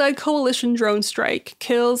Saudi-led coalition drone strike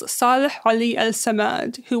kills Saleh Ali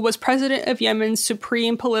al-Samad, who was president of Yemen's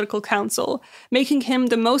Supreme Political Council, making him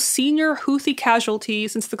the most senior Houthi casualty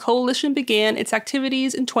since the coalition began its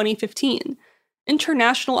activities in 2015.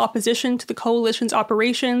 International opposition to the coalition's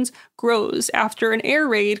operations grows after an air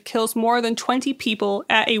raid kills more than 20 people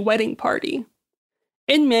at a wedding party.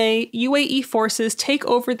 In May, UAE forces take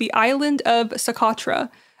over the island of Socotra,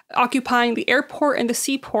 occupying the airport and the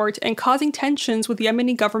seaport and causing tensions with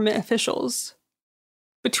Yemeni government officials.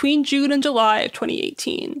 Between June and July of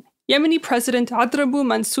 2018, Yemeni President Adrabu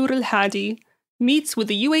Mansour al-Hadi meets with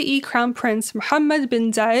the UAE Crown Prince Mohammed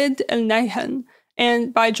bin Zayed Al Nahyan,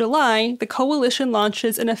 and by July, the coalition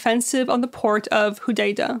launches an offensive on the port of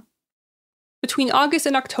Hodeidah. Between August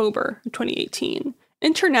and October of 2018,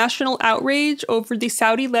 international outrage over the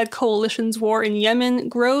Saudi-led coalition's war in Yemen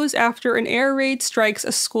grows after an air raid strikes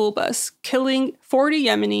a school bus, killing 40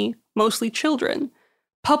 Yemeni, mostly children.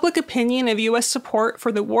 Public opinion of U.S. support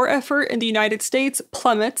for the war effort in the United States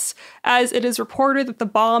plummets, as it is reported that the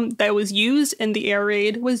bomb that was used in the air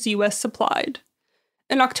raid was U.S. supplied.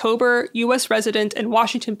 In October, U.S. resident and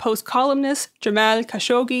Washington Post columnist Jamal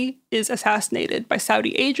Khashoggi is assassinated by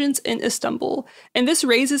Saudi agents in Istanbul, and this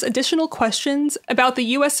raises additional questions about the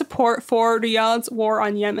U.S. support for Riyadh's war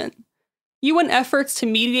on Yemen. UN efforts to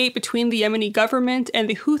mediate between the Yemeni government and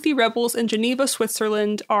the Houthi rebels in Geneva,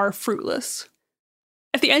 Switzerland, are fruitless.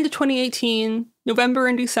 At the end of 2018, November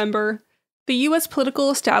and December, the U.S.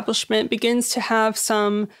 political establishment begins to have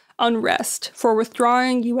some unrest for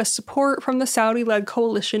withdrawing U.S. support from the Saudi-led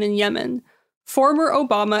coalition in Yemen. Former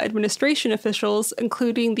Obama administration officials,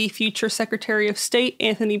 including the future Secretary of State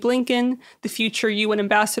Anthony Blinken, the future UN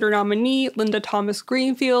ambassador nominee Linda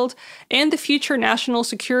Thomas-Greenfield, and the future National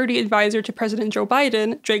Security Advisor to President Joe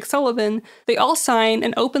Biden, Jake Sullivan, they all sign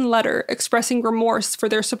an open letter expressing remorse for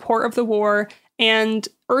their support of the war and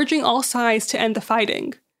urging all sides to end the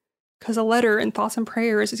fighting. Because a letter and thoughts and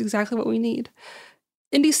prayers is exactly what we need.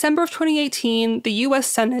 In December of 2018, the U.S.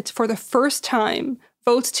 Senate, for the first time,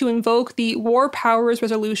 votes to invoke the War Powers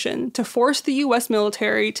Resolution to force the U.S.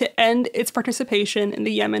 military to end its participation in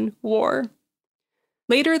the Yemen war.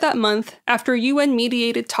 Later that month, after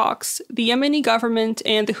UN-mediated talks, the Yemeni government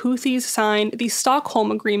and the Houthis signed the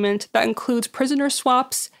Stockholm Agreement that includes prisoner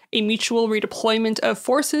swaps, a mutual redeployment of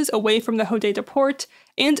forces away from the Hodeidah port,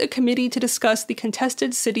 and a committee to discuss the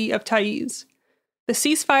contested city of Taiz. The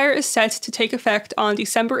ceasefire is set to take effect on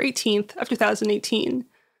December 18th of 2018.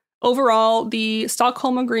 Overall, the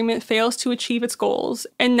Stockholm Agreement fails to achieve its goals,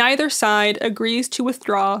 and neither side agrees to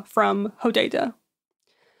withdraw from Hodeidah.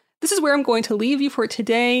 This is where I'm going to leave you for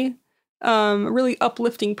today. A really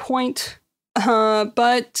uplifting point.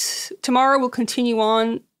 But tomorrow we'll continue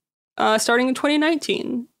on, starting in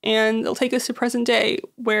 2019, and it'll take us to present day,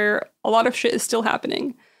 where a lot of shit is still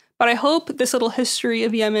happening. But I hope this little history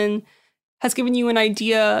of Yemen has given you an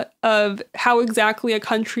idea of how exactly a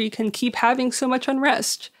country can keep having so much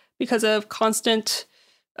unrest because of constant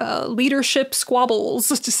leadership squabbles,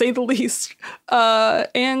 to say the least,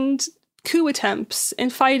 and coup attempts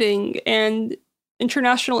and fighting and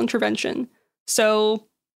international intervention. So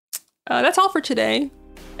that's all for today,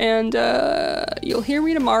 and you'll hear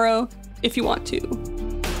me tomorrow if you want to.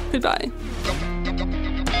 Goodbye.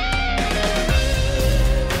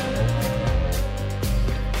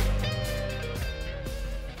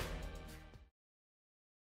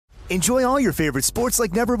 Enjoy all your favorite sports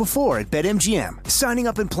like never before at BetMGM. Signing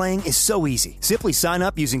up and playing is so easy. Simply sign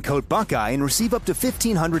up using code Buckeye and receive up to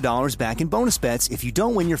 $1,500 back in bonus bets if you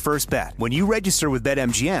don't win your first bet. When you register with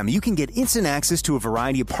BetMGM, you can get instant access to a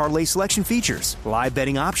variety of parlay selection features, live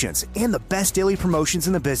betting options, and the best daily promotions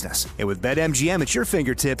in the business. And with BetMGM at your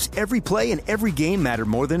fingertips, every play and every game matter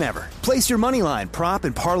more than ever. Place your moneyline, prop,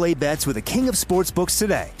 and parlay bets with the king of sportsbooks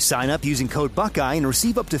today. Sign up using code Buckeye and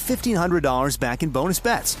receive up to $1,500 back in bonus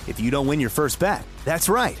bets if you don't win your first bet. That's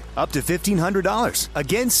right, up to $1,500.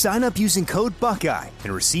 Again, sign up using code Buckeye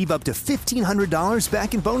and receive up to $1,500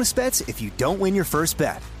 back in bonus bets if you don't win your first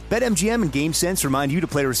bet. BetMGM and GameSense remind you to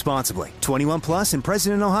play responsibly. 21 plus and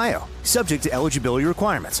present in Ohio. Subject to eligibility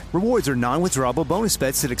requirements. Rewards are non-withdrawable bonus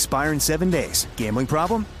bets that expire in 7 days. Gambling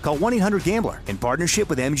problem? Call 1-800-GAMBLER in partnership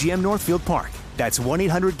with MGM Northfield Park. That's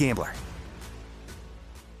 1-800-GAMBLER.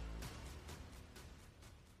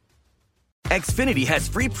 Xfinity has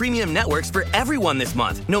free premium networks for everyone this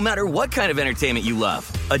month, no matter what kind of entertainment you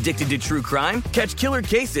love. Addicted to true crime? Catch killer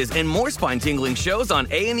cases and more spine-tingling shows on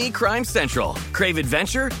A&E Crime Central. Crave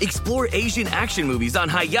adventure? Explore Asian action movies on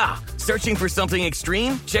Hi-YAH. Searching for something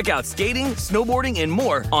extreme? Check out skating, snowboarding, and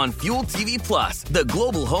more on Fuel TV Plus, the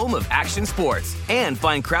global home of action sports. And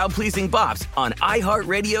find crowd-pleasing bops on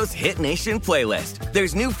iHeartRadio's Hit Nation playlist.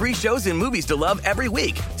 There's new free shows and movies to love every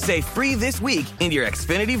week. Say free this week in your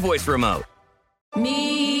Xfinity voice remote.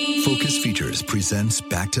 Focus Features presents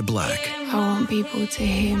Back to Black. I want people to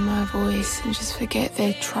hear my voice and just forget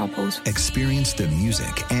their troubles. Experience the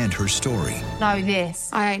music and her story Know this,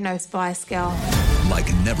 I ain't no Spice Girl.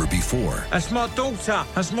 like never before. That's my daughter.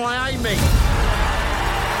 That's my Amy.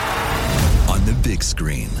 On the big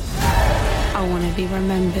screen. I want to be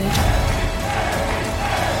remembered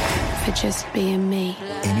for just being me.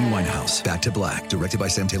 Amy Winehouse, Back to Black, directed by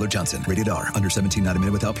Sam Taylor Johnson. Rated R, under 17, not a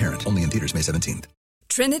minute without parent. Only in theaters May 17th.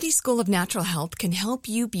 Trinity School of Natural Health can help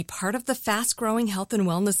you be part of the fast-growing health and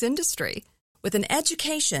wellness industry. With an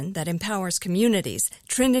education that empowers communities,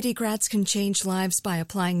 Trinity grads can change lives by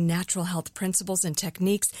applying natural health principles and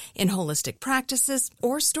techniques in holistic practices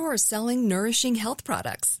or stores selling nourishing health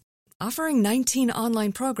products. Offering 19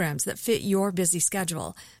 online programs that fit your busy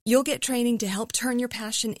schedule, you'll get training to help turn your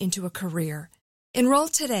passion into a career. Enroll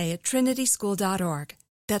today at trinityschool.org.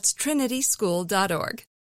 That's trinityschool.org.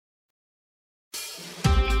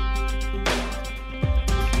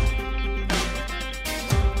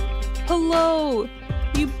 Hello,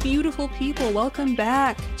 you beautiful people. Welcome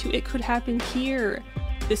back to It Could Happen Here.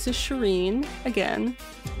 This is Shireen again.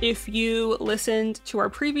 If you listened to our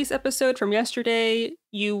previous episode from yesterday,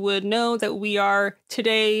 you would know that we are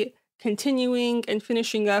today continuing and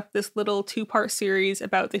finishing up this little two-part series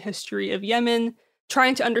about the history of Yemen,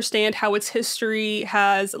 trying to understand how its history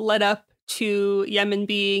has led up to Yemen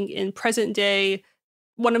being, in present day,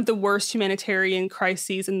 one of the worst humanitarian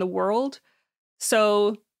crises in the world.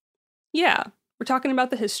 So, yeah, we're talking about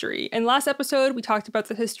the history. In last episode, we talked about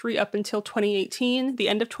the history up until 2018, the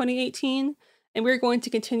end of 2018, and we're going to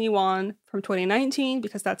continue on from 2019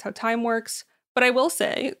 because that's how time works. But I will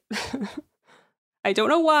say, I don't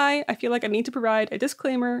know why, I feel like I need to provide a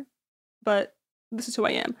disclaimer, but this is who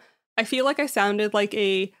I am. I feel like I sounded like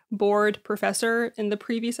a bored professor in the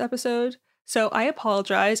previous episode, so I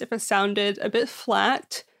apologize if it sounded a bit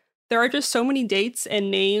flat. There are just so many dates and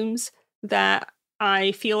names that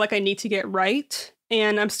I feel like I need to get right,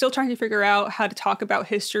 and I'm still trying to figure out how to talk about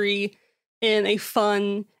history in a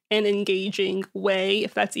fun and engaging way,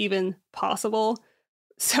 if that's even possible.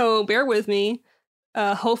 So bear with me.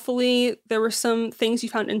 Hopefully there were some things you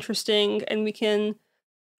found interesting, and we can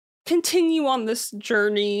continue on this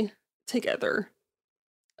journey together.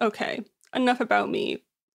 Okay, enough about me,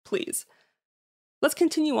 please. Let's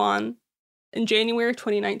continue on in January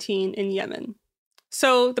 2019 in Yemen.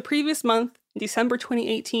 So the previous month, in December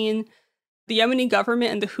 2018, the Yemeni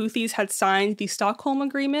government and the Houthis had signed the Stockholm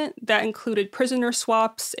Agreement that included prisoner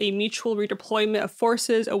swaps, a mutual redeployment of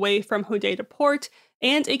forces away from Hodeidah port,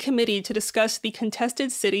 and a committee to discuss the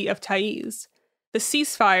contested city of Taiz. The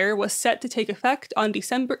ceasefire was set to take effect on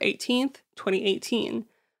December 18th, 2018.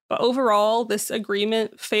 But overall, this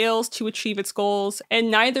agreement fails to achieve its goals,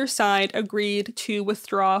 and neither side agreed to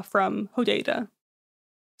withdraw from Hodeidah.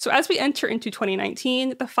 So as we enter into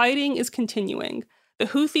 2019, the fighting is continuing. The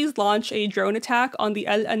Houthis launch a drone attack on the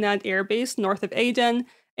El Anad airbase north of Aden,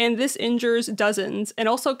 and this injures dozens and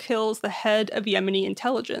also kills the head of Yemeni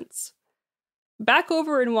intelligence. Back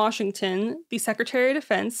over in Washington, the Secretary of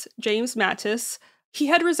Defense, James Mattis, he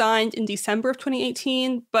had resigned in December of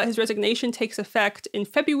 2018, but his resignation takes effect in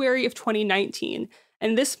February of 2019,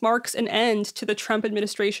 and this marks an end to the Trump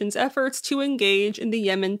administration's efforts to engage in the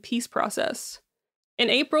Yemen peace process. In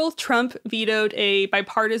April, Trump vetoed a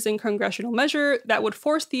bipartisan congressional measure that would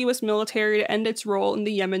force the U.S. military to end its role in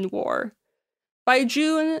the Yemen war. By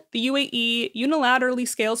June, the UAE unilaterally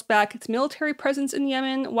scales back its military presence in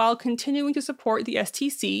Yemen while continuing to support the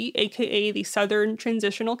STC, aka the Southern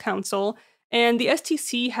Transitional Council, and the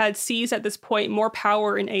STC had seized at this point more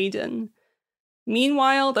power in Aden.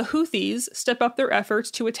 Meanwhile, the Houthis step up their efforts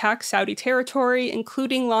to attack Saudi territory,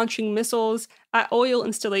 including launching missiles at oil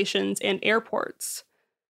installations and airports.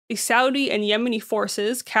 The Saudi and Yemeni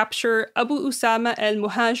forces capture Abu Usama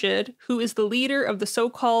al-Muhajir, who is the leader of the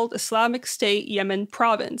so-called Islamic State Yemen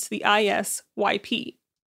province, the ISYP.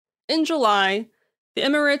 In July, the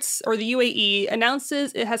Emirates, or the UAE,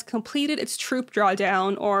 announces it has completed its troop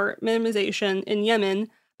drawdown, or minimization, in Yemen,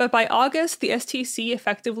 but by August, the STC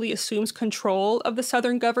effectively assumes control of the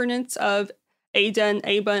southern governance of Aden,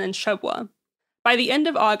 Aban, and Shabwa. By the end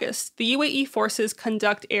of August, the UAE forces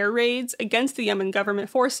conduct air raids against the Yemen government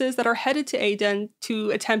forces that are headed to Aden to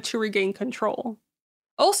attempt to regain control.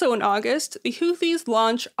 Also in August, the Houthis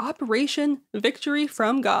launch Operation Victory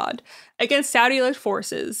from God against Saudi-led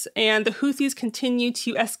forces, and the Houthis continue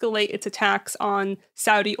to escalate its attacks on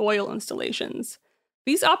Saudi oil installations.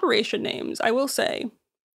 These operation names, I will say,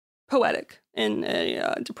 poetic in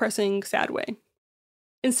a depressing, sad way.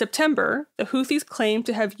 In September, the Houthis claimed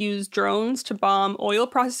to have used drones to bomb oil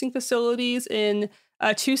processing facilities in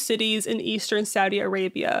 2 cities in eastern Saudi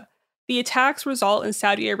Arabia. The attacks result in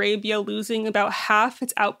Saudi Arabia losing about half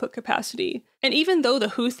its output capacity. And even though the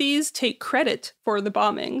Houthis take credit for the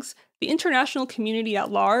bombings, the international community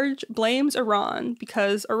at large blames Iran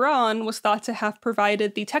because Iran was thought to have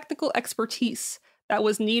provided the technical expertise that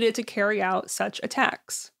was needed to carry out such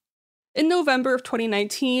attacks. In November of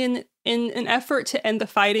 2019, in an effort to end the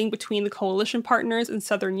fighting between the coalition partners in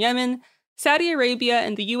southern Yemen, Saudi Arabia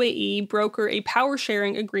and the UAE broker a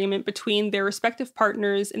power-sharing agreement between their respective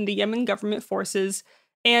partners in the Yemen government forces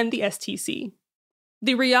and the STC.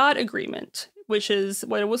 The Riyadh Agreement, which is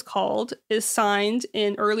what it was called, is signed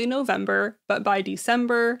in early November, but by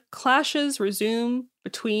December, clashes resume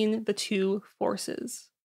between the two forces.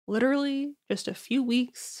 Literally just a few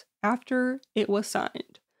weeks after it was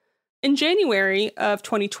signed. In January of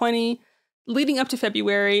 2020, leading up to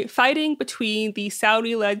February, fighting between the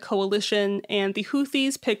Saudi-led coalition and the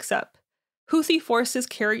Houthis picks up. Houthi forces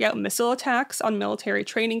carry out missile attacks on military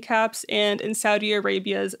training camps and in Saudi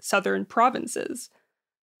Arabia's southern provinces.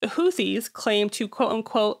 The Houthis claim to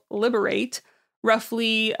quote-unquote liberate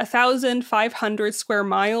roughly 1,500 square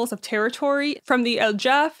miles of territory from the El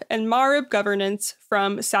Jaf and Marib governance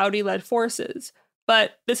from Saudi-led forces,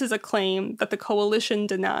 but this is a claim that the coalition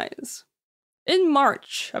denies. In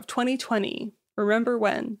March of 2020, remember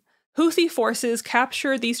when, Houthi forces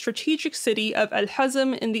captured the strategic city of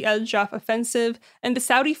Al-Hazm in the El Jaf offensive, and the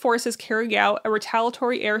Saudi forces carried out a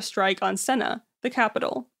retaliatory airstrike on Sana'a, the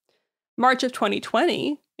capital. March of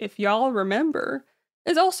 2020, if y'all remember,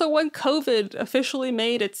 is also when COVID officially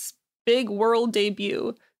made its big world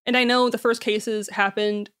debut. And I know the first cases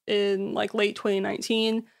happened in late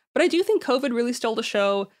 2019, but I do think COVID really stole the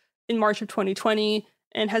show in March of 2020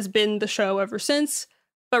 and has been the show ever since.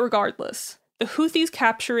 But regardless, the Houthis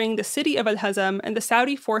capturing the city of Al-Hazm and the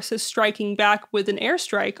Saudi forces striking back with an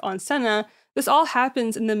airstrike on Sana'a, this all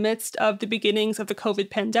happens in the midst of the beginnings of the COVID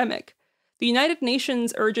pandemic. The United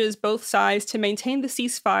Nations urges both sides to maintain the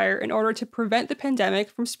ceasefire in order to prevent the pandemic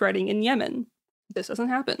from spreading in Yemen. This doesn't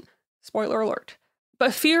happen. Spoiler alert.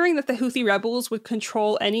 But fearing that the Houthi rebels would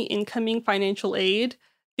control any incoming financial aid,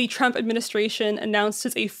 the Trump administration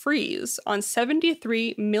announces a freeze on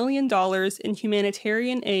 $73 million in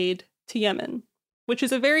humanitarian aid to Yemen, which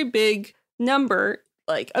is a very big number,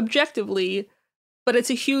 objectively, but it's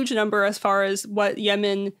a huge number as far as what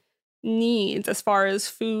Yemen needs, as far as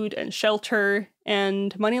food and shelter,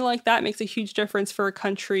 and money like that makes a huge difference for a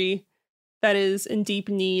country that is in deep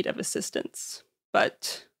need of assistance.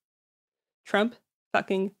 But Trump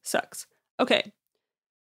fucking sucks. Okay.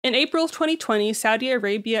 In April of 2020, Saudi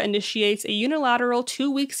Arabia initiates a unilateral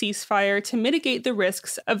 2-week ceasefire to mitigate the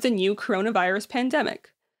risks of the new coronavirus pandemic.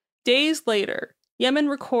 Days later, Yemen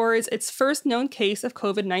records its first known case of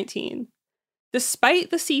COVID-19. Despite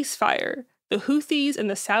the ceasefire, the Houthis and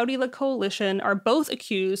the Saudi-led coalition are both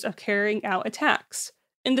accused of carrying out attacks.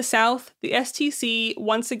 In the south, the STC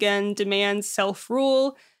once again demands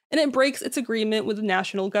self-rule, and it breaks its agreement with the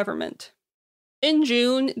national government. In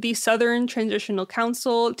June, the Southern Transitional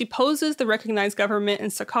Council deposes the recognized government in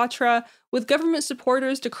Socotra, with government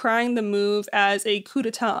supporters decrying the move as a coup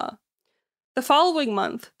d'etat. The following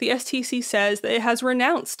month, the STC says that it has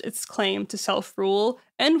renounced its claim to self-rule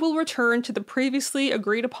and will return to the previously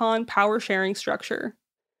agreed-upon power-sharing structure.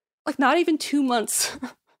 Not even 2 months.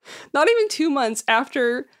 Not even 2 months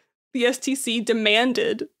after the STC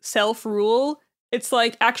demanded self-rule, it's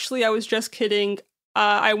actually, I was just kidding.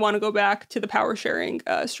 I want to go back to the power-sharing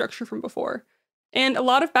structure from before. And a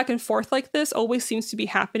lot of back and forth like this always seems to be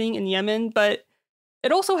happening in Yemen, but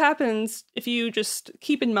it also happens, if you just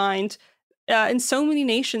keep in mind, in so many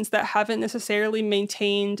nations that haven't necessarily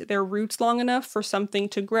maintained their roots long enough for something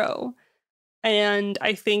to grow. And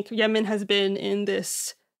I think Yemen has been in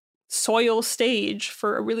this soil stage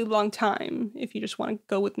for a really long time, if you just want to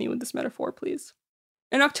go with me with this metaphor, please.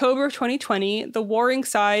 In October 2020, the warring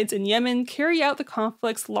sides in Yemen carry out the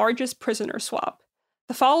conflict's largest prisoner swap.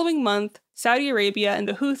 The following month, Saudi Arabia and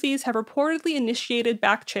the Houthis have reportedly initiated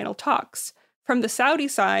back-channel talks. From the Saudi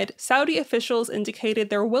side, Saudi officials indicated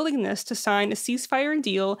their willingness to sign a ceasefire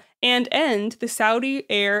deal and end the Saudi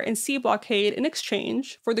air and sea blockade in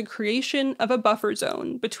exchange for the creation of a buffer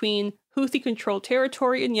zone between Houthi-controlled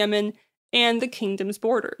territory in Yemen and the kingdom's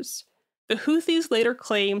borders. The Houthis later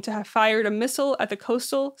claimed to have fired a missile at the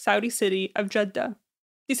coastal Saudi city of Jeddah.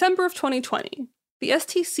 December of 2020, the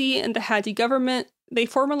STC and the Hadi government, they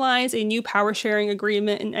formalize a new power-sharing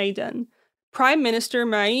agreement in Aden. Prime Minister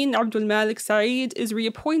Ma'in Abdul Malik Saeed is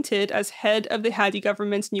reappointed as head of the Hadi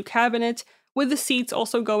government's new cabinet, with the seats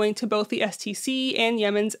also going to both the STC and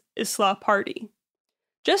Yemen's Islah Party.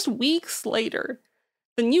 Just weeks later,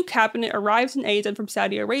 the new cabinet arrives in Aden from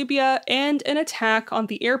Saudi Arabia, and an attack on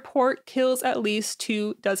the airport kills at least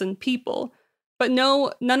 24 people. But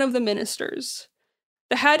no, none of the ministers.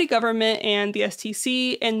 The Hadi government and the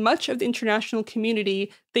STC and much of the international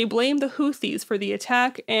community, they blame the Houthis for the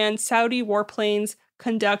attack, and Saudi warplanes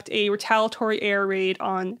conduct a retaliatory air raid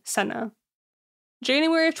on Sana'a.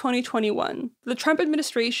 January of 2021, the Trump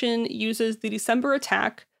administration uses the December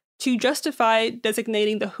attack to justify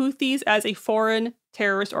designating the Houthis as a foreign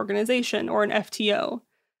terrorist organization, or an FTO.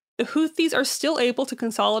 The Houthis are still able to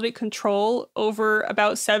consolidate control over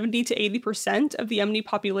about 70 to 80% of the Yemeni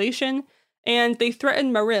population, and they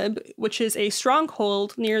threaten Marib, which is a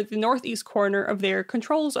stronghold near the northeast corner of their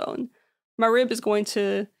control zone. Marib is going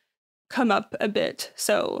to come up a bit.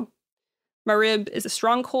 So Marib is a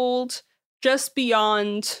stronghold just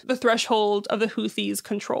beyond the threshold of the Houthis'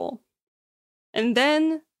 control. And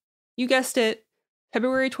then, you guessed it,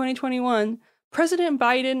 February 2021, President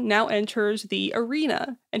Biden now enters the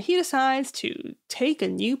arena, and he decides to take a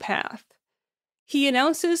new path. He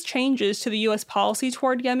announces changes to the U.S. policy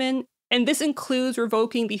toward Yemen, and this includes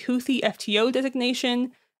revoking the Houthi FTO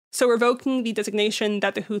designation, so revoking the designation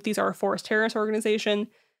that the Houthis are a forced terrorist organization,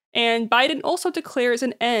 and Biden also declares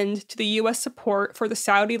an end to the U.S. support for the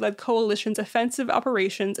Saudi-led coalition's offensive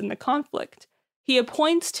operations in the conflict. He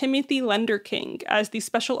appoints Timothy Lenderking as the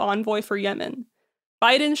special envoy for Yemen.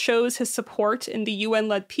 Biden shows his support in the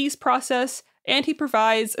UN-led peace process, and he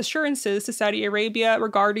provides assurances to Saudi Arabia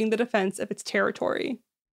regarding the defense of its territory.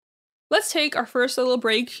 Let's take our first little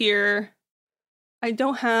break here. I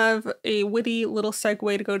don't have a witty little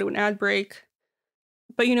segue to go to an ad break,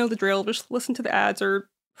 but you know the drill. Just listen to the ads or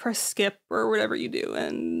press skip or whatever you do,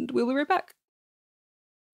 and we'll be right back.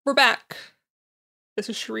 We're back. This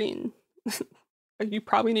is Shireen. You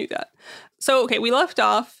probably knew that. So, okay, we left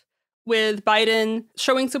off with Biden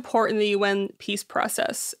showing support in the UN peace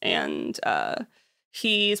process, and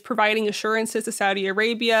he's providing assurances to Saudi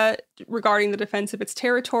Arabia regarding the defense of its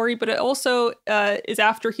territory, but it also is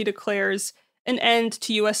after he declares an end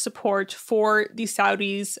to U.S. support for the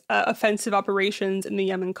Saudis' offensive operations in the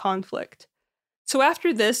Yemen conflict. So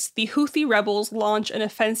after this, the Houthi rebels launch an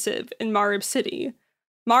offensive in Marib city.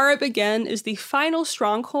 Marib, again, is the final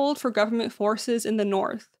stronghold for government forces in the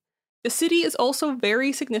north. The city is also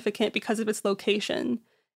very significant because of its location.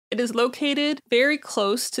 It is located very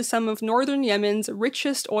close to some of northern Yemen's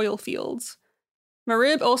richest oil fields.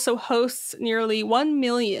 Marib also hosts nearly 1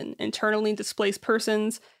 million internally displaced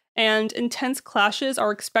persons, and intense clashes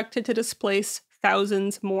are expected to displace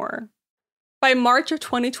thousands more. By March of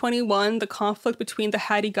 2021, the conflict between the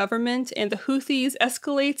Hadi government and the Houthis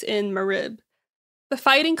escalates in Marib. The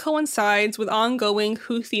fighting coincides with ongoing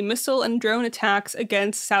Houthi missile and drone attacks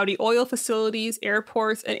against Saudi oil facilities,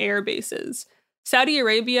 airports, and air bases. Saudi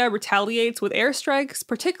Arabia retaliates with airstrikes,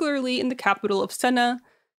 particularly in the capital of Sana'a.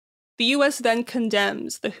 The US then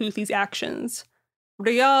condemns the Houthis' actions.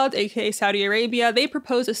 Riyadh, aka Saudi Arabia, they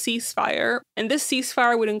propose a ceasefire, and this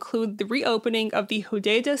ceasefire would include the reopening of the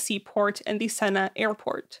Hodeidah seaport and the Sana'a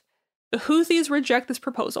airport. The Houthis reject this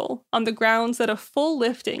proposal on the grounds that a full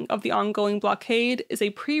lifting of the ongoing blockade is a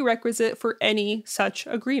prerequisite for any such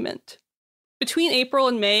agreement. Between April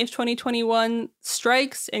and May of 2021,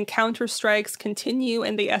 strikes and counter-strikes continue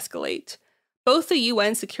and they escalate. Both the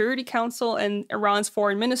UN Security Council and Iran's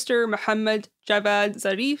Foreign Minister, Mohammad Javad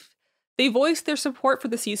Zarif, they voiced their support for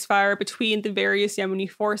the ceasefire between the various Yemeni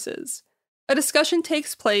forces. A discussion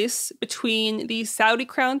takes place between the Saudi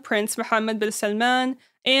Crown Prince Mohammed bin Salman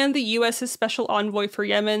and the US's Special Envoy for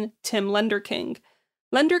Yemen, Tim Lenderking.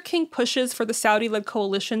 Lenderking pushes for the Saudi-led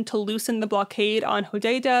coalition to loosen the blockade on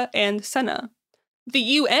Hodeidah and Sana'a. The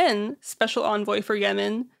UN Special Envoy for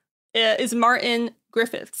Yemen is Martin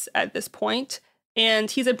Griffiths at this point,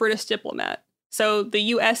 and he's a British diplomat. So the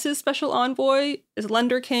US's Special Envoy is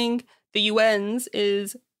Lenderking, the UN's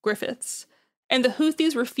is Griffiths. And the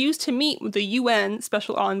Houthis refuse to meet with the UN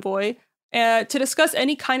Special Envoy to discuss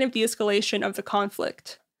any kind of de-escalation of the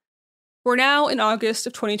conflict. We're now in August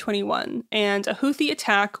of 2021, and a Houthi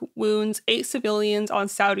attack wounds 8 civilians on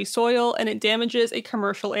Saudi soil, and it damages a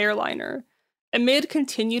commercial airliner. Amid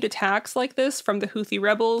continued attacks like this from the Houthi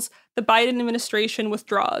rebels, the Biden administration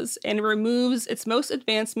withdraws and removes its most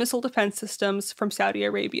advanced missile defense systems from Saudi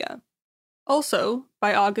Arabia. Also,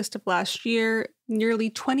 by August of last year, nearly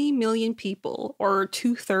 20 million people, or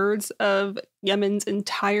 2/3 of Yemen's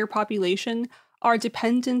entire population, are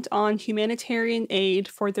dependent on humanitarian aid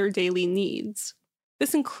for their daily needs.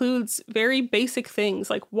 This includes very basic things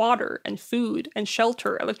like water and food and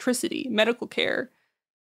shelter, electricity, medical care.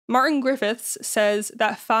 Martin Griffiths says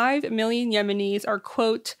that 5 million Yemenis are,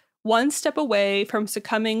 quote, one step away from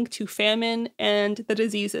succumbing to famine and the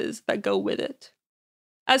diseases that go with it.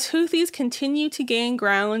 As Houthis continue to gain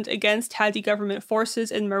ground against Hadi government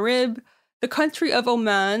forces in Marib, the country of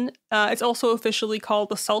Oman, it's also officially called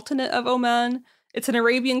the Sultanate of Oman. It's an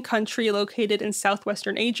Arabian country located in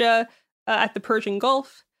southwestern Asia, at the Persian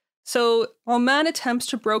Gulf. So Oman attempts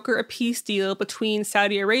to broker a peace deal between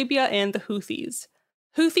Saudi Arabia and the Houthis.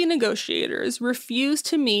 Houthi negotiators refuse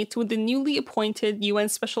to meet with the newly appointed UN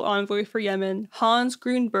Special Envoy for Yemen, Hans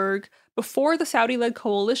Grunberg, before the Saudi-led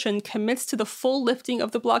coalition commits to the full lifting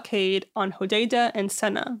of the blockade on Hodeidah and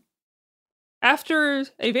Sana'a. After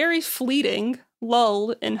a very fleeting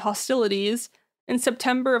lull in hostilities, in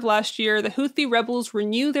September of last year, the Houthi rebels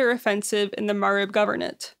renew their offensive in the Marib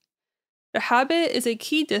Governorate. Rahabeh is a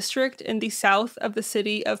key district in the south of the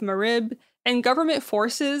city of Marib, and government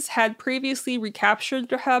forces had previously recaptured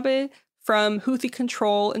Rahabeh from Houthi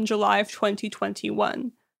control in July of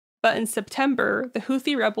 2021. But in September, the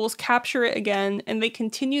Houthi rebels capture it again, and they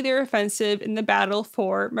continue their offensive in the battle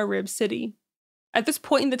for Marib city. At this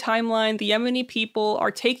point in the timeline, the Yemeni people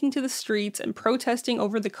are taking to the streets and protesting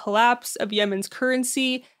over the collapse of Yemen's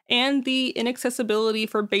currency and the inaccessibility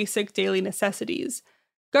for basic daily necessities.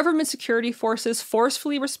 Government security forces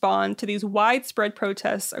forcefully respond to these widespread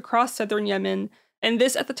protests across southern Yemen, and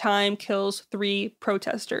this at the time kills 3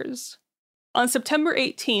 protesters. On September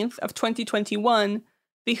 18th of 2021,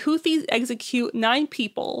 the Houthis execute 9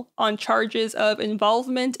 people on charges of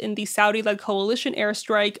involvement in the Saudi-led coalition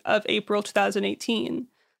airstrike of April 2018.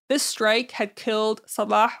 This strike had killed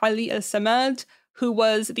Salah Ali al-Samad, who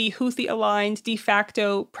was the Houthi-aligned de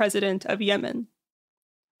facto president of Yemen.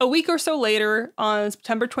 A week or so later, on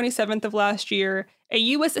September 27th of last year, a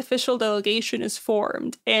U.S. official delegation is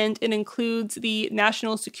formed, and it includes the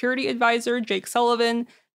National Security Advisor, Jake Sullivan,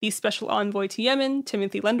 the Special Envoy to Yemen,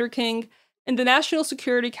 Timothy Lenderking, and the National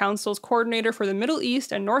Security Council's coordinator for the Middle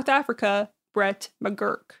East and North Africa, Brett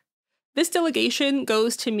McGurk. This delegation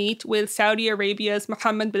goes to meet with Saudi Arabia's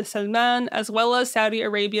Mohammed bin Salman, as well as Saudi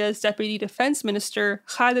Arabia's Deputy Defense Minister,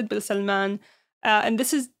 Khalid bin Salman, and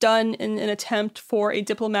this is done in an attempt for a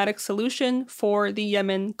diplomatic solution for the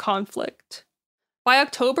Yemen conflict. By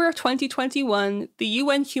October of 2021, the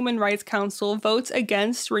UN Human Rights Council votes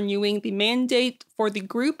against renewing the mandate for the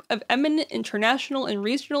group of eminent international and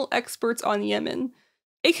regional experts on Yemen,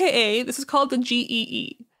 aka this is called the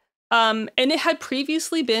GEE. And it had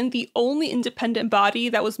previously been the only independent body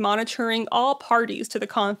that was monitoring all parties to the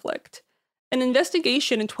conflict. An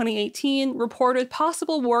investigation in 2018 reported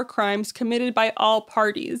possible war crimes committed by all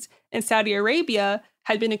parties, and Saudi Arabia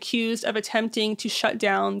had been accused of attempting to shut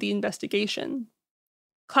down the investigation.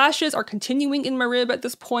 Clashes are continuing in Marib at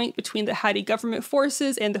this point between the Hadi government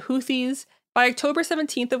forces and the Houthis. By October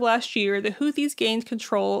 17th of last year, the Houthis gained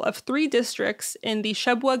control of 3 districts in the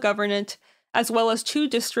Shabwa Governorate, as well as 2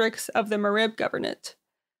 districts of the Marib Governorate.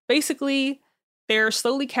 Basically, they're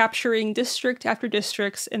slowly capturing district after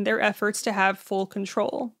districts in their efforts to have full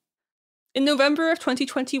control. In November of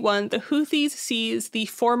 2021, the Houthis seized the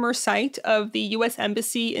former site of the U.S.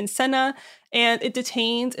 Embassy in Sana'a, and it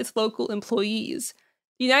detains its local employees.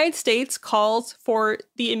 The United States calls for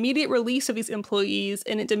the immediate release of these employees,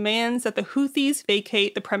 and it demands that the Houthis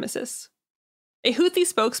vacate the premises. A Houthi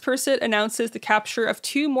spokesperson announces the capture of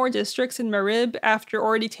 2 more districts in Marib after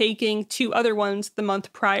already taking 2 other ones the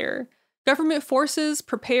month prior. Government forces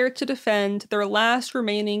prepare to defend their last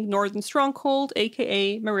remaining northern stronghold,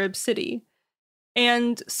 aka Marib City.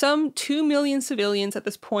 And some 2 million civilians at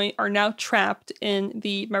this point are now trapped in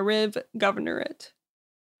the Marib Governorate.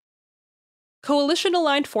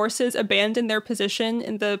 Coalition-aligned forces abandon their position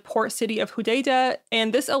in the port city of Hodeidah,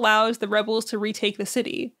 and this allows the rebels to retake the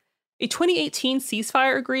city. A 2018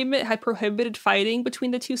 ceasefire agreement had prohibited fighting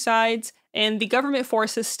between the 2 sides, and the government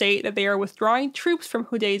forces state that they are withdrawing troops from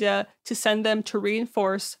Hodeidah to send them to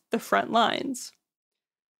reinforce the front lines.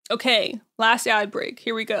 Okay, last ad break.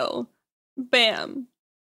 Here we go. Bam.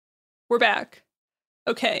 We're back.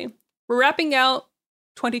 Okay, we're wrapping out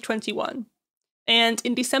 2021. And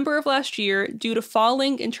in December of last year, due to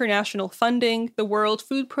falling international funding, the World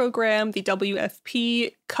Food Program, the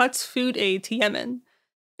WFP, cuts food aid to Yemen.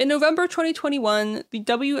 In November 2021, the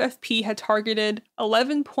WFP had targeted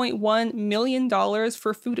 $11.1 million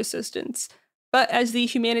for food assistance, But as the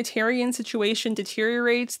humanitarian situation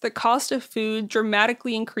deteriorates, the cost of food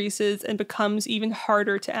dramatically increases and becomes even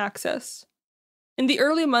harder to access. In the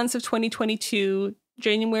early months of 2022,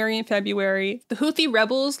 January and February, the Houthi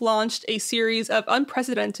rebels launched a series of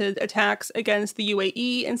unprecedented attacks against the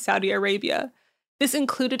UAE and Saudi Arabia. This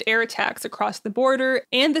included air attacks across the border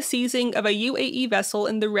and the seizing of a UAE vessel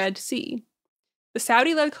in the Red Sea. The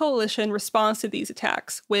Saudi-led coalition responds to these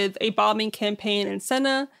attacks with a bombing campaign in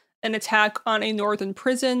Sana'a, an attack on a northern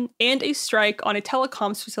prison, and a strike on a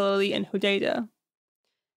telecoms facility in Hodeidah.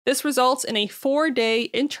 This results in a 4-day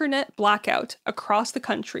internet blackout across the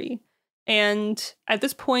country, and at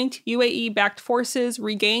this point, UAE-backed forces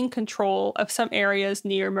regain control of some areas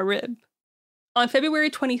near Marib. On February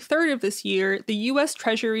 23rd of this year, the U.S.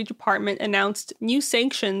 Treasury Department announced new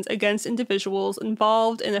sanctions against individuals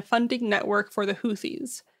involved in a funding network for the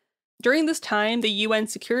Houthis. During this time, the UN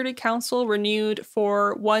Security Council renewed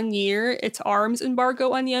for 1 year its arms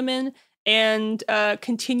embargo on Yemen and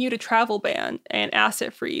continued a travel ban and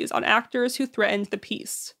asset freeze on actors who threatened the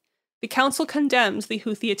peace. The Council condemns the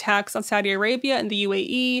Houthi attacks on Saudi Arabia and the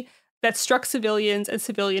UAE that struck civilians and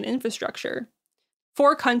civilian infrastructure.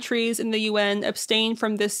 4 countries in the UN abstained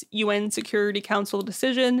from this UN Security Council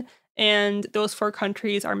decision, and those 4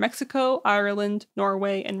 countries are Mexico, Ireland,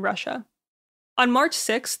 Norway, and Russia. On March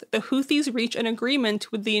 6th, the Houthis reach an agreement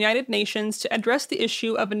with the United Nations to address the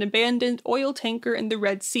issue of an abandoned oil tanker in the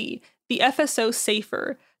Red Sea, the FSO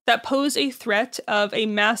Safer, that posed a threat of a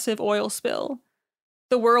massive oil spill.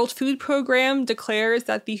 The World Food Programme declares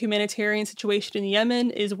that the humanitarian situation in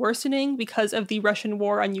Yemen is worsening because of the Russian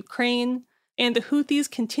war on Ukraine, and the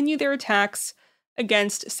Houthis continue their attacks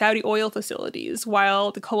against Saudi oil facilities,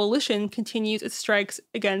 while the coalition continues its strikes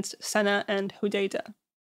against Sana'a and Hodeidah.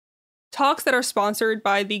 Talks that are sponsored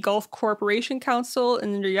by the Gulf Cooperation Council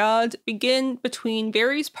in Riyadh begin between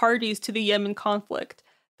various parties to the Yemen conflict.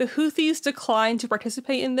 The Houthis decline to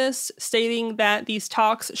participate in this, stating that these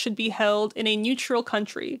talks should be held in a neutral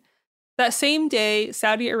country. That same day,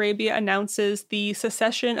 Saudi Arabia announces the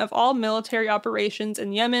cessation of all military operations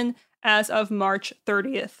in Yemen as of March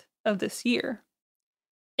 30th of this year.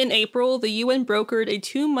 In April, the UN brokered a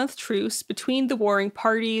 2-month truce between the warring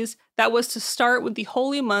parties that was to start with the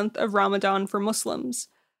holy month of Ramadan for Muslims.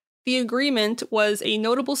 The agreement was a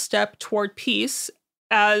notable step toward peace,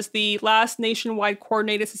 as the last nationwide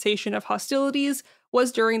coordinated cessation of hostilities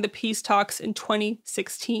was during the peace talks in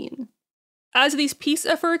 2016. As these peace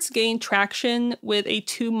efforts gained traction with a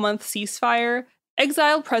 2-month ceasefire,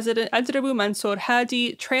 exiled President Adrabu Mansour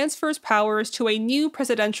Hadi transfers powers to a new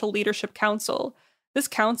presidential leadership council. This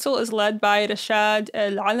council is led by Rashad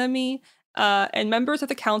Al-Alami, and members of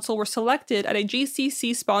the council were selected at a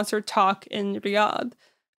GCC-sponsored talk in Riyadh.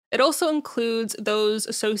 It also includes those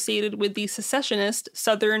associated with the secessionist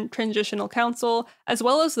Southern Transitional Council, as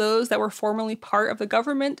well as those that were formerly part of the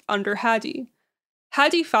government under Hadi.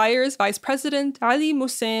 Hadi fires Vice President Ali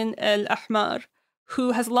Muhsin Al-Ahmar,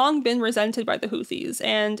 who has long been resented by the Houthis,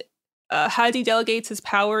 and Hadi delegates his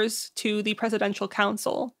powers to the Presidential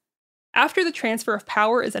Council. After the transfer of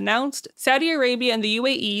power is announced, Saudi Arabia and the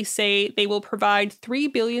UAE say they will provide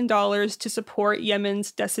 $3 billion to support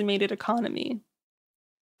Yemen's decimated economy.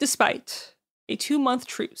 Despite a 2-month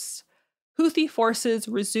truce, Houthi forces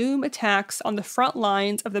resume attacks on the front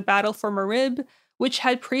lines of the battle for Marib, which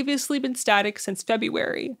had previously been static since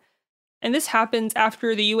February. And this happens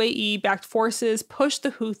after the UAE-backed forces pushed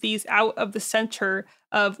the Houthis out of the center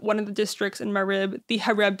of one of the districts in Marib, the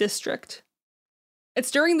Hareb district. It's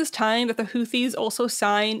during this time that the Houthis also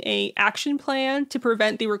sign an action plan to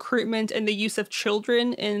prevent the recruitment and the use of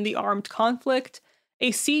children in the armed conflict.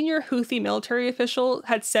 A senior Houthi military official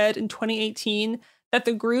had said in 2018 that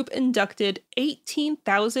the group inducted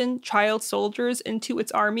 18,000 child soldiers into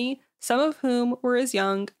its army, some of whom were as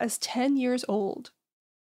young as 10 years old.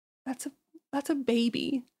 That's a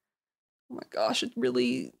baby. Oh my gosh, it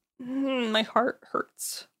really, my heart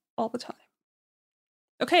hurts all the time.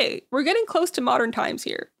 Okay, we're getting close to modern times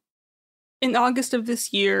here. In August of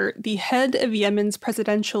this year, the head of Yemen's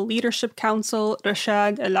Presidential Leadership Council,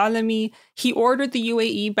 Rashad Al-Alami, he ordered the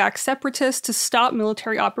UAE-backed separatists to stop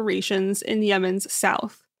military operations in Yemen's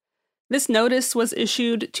south. This notice was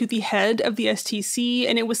issued to the head of the STC,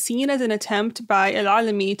 and it was seen as an attempt by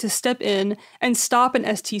Al-Alami to step in and stop an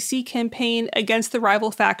STC campaign against the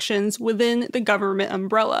rival factions within the government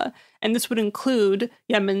umbrella, and this would include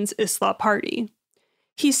Yemen's Islah Party.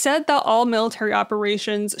 He said that all military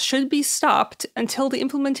operations should be stopped until the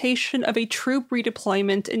implementation of a troop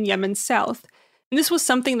redeployment in Yemen's south. And this was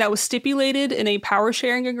something that was stipulated in a power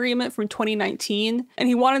sharing agreement from 2019, and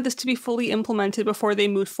he wanted this to be fully implemented before they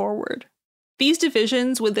moved forward. These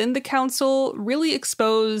divisions within the council really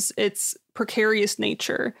expose its precarious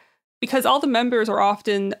nature, because all the members are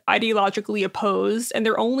often ideologically opposed, and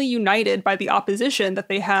they're only united by the opposition that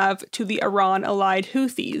they have to the Iran-allied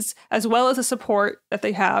Houthis, as well as the support that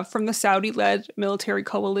they have from the Saudi-led military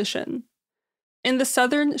coalition. In the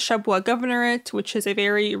southern Shabwa Governorate, which is a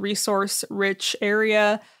very resource-rich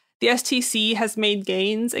area, the STC has made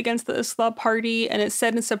gains against the Islah Party, and it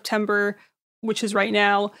said in September, which is right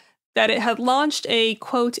now, that it had launched a,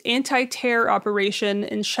 quote, anti-terror operation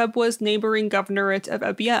in Shabwa's neighboring governorate of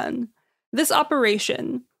Abyan. This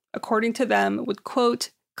operation, according to them, would,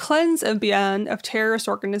 quote, cleanse Abyan of terrorist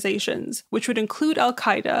organizations, which would include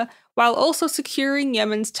al-Qaeda, while also securing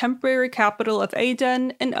Yemen's temporary capital of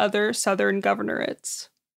Aden and other southern governorates.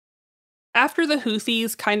 After the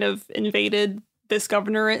Houthis kind of invaded this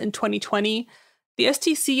governorate in 2020, the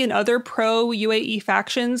STC and other pro-UAE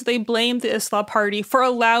factions, they blamed the Islah Party for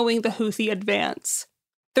allowing the Houthi advance.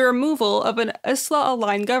 The removal of an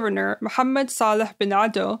Islah-aligned governor, Mohammed Saleh bin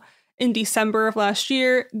Ado, in December of last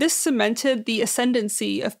year, this cemented the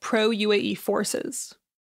ascendancy of pro-UAE forces.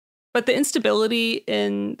 But the instability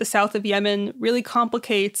in the south of Yemen really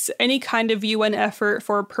complicates any kind of UN effort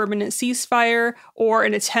for a permanent ceasefire or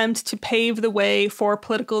an attempt to pave the way for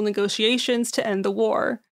political negotiations to end the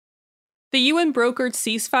war. The UN-brokered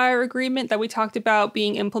ceasefire agreement that we talked about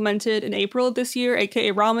being implemented in April of this year,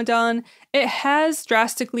 aka Ramadan, it has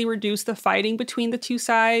drastically reduced the fighting between the two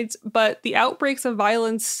sides, but the outbreaks of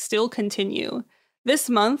violence still continue. This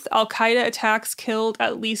month, al-Qaeda attacks killed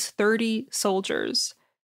at least 30 soldiers.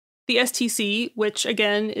 The STC, which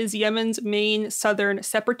again is Yemen's main southern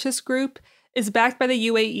separatist group, is backed by the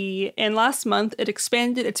UAE, and last month it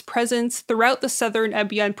expanded its presence throughout the southern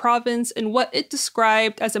Abyan province in what it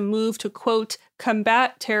described as a move to, quote,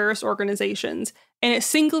 combat terrorist organizations, and it's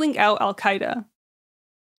singling out al-Qaeda.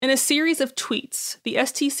 In a series of tweets, the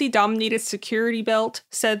STC-dominated security belt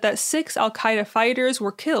said that 6 al-Qaeda fighters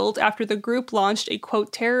were killed after the group launched a,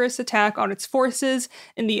 quote, terrorist attack on its forces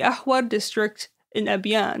in the Ahwar district in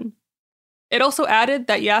Abyan. It also added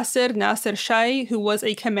that Yasser Nasser Shai, who was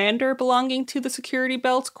a commander belonging to the security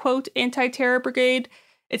belt's, quote, anti-terror brigade,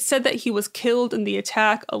 it said that he was killed in the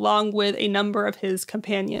attack along with a number of his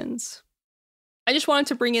companions. I just wanted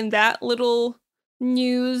to bring in that little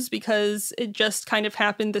news because it just kind of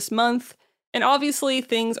happened this month, and obviously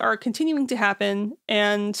things are continuing to happen,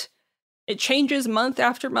 and it changes month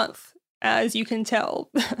after month, as you can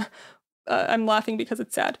tell. I'm laughing because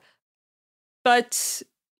it's sad. But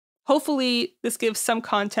hopefully this gives some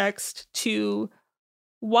context to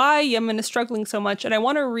why Yemen is struggling so much. And I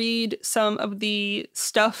want to read some of the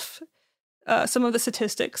stuff, some of the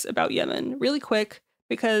statistics about Yemen really quick,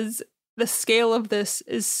 because the scale of this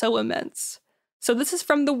is so immense. So this is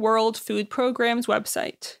from the World Food Programme's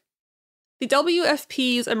website. The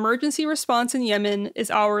WFP's emergency response in Yemen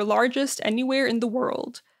is our largest anywhere in the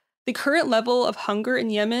world. The current level of hunger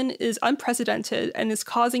in Yemen is unprecedented and is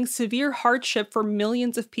causing severe hardship for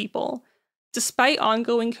millions of people. Despite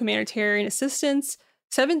ongoing humanitarian assistance,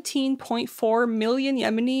 17.4 million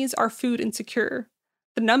Yemenis are food insecure.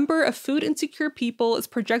 The number of food insecure people is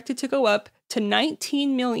projected to go up to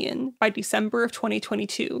 19 million by December of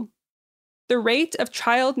 2022. The rate of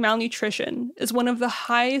child malnutrition is one of the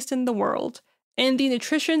highest in the world, and the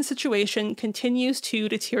nutrition situation continues to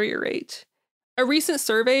deteriorate. A recent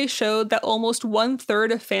survey showed that almost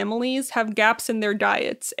 1/3 of families have gaps in their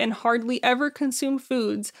diets and hardly ever consume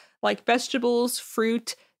foods like vegetables,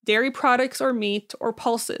 fruit, dairy products or meat, or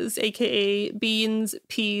pulses, aka beans,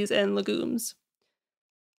 peas, and legumes.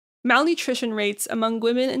 Malnutrition rates among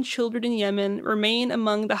women and children in Yemen remain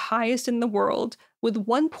among the highest in the world, with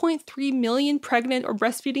 1.3 million pregnant or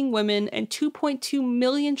breastfeeding women and 2.2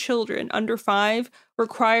 million children under 5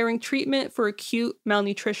 requiring treatment for acute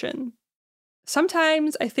malnutrition.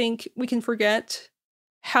 Sometimes I think we can forget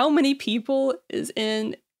how many people is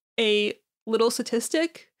in a little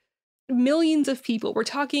statistic. Millions of people. We're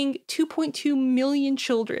talking 2.2 million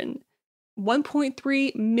children,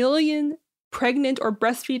 1.3 million pregnant or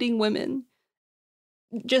breastfeeding women.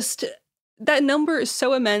 Just that number is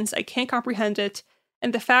so immense, I can't comprehend it.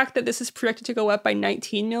 And the fact that this is projected to go up by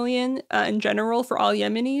 19 million in general for all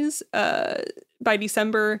Yemenis by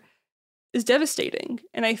December is devastating.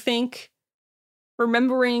 And I think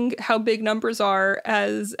remembering how big numbers are,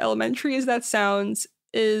 as elementary as that sounds,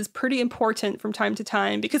 is pretty important from time to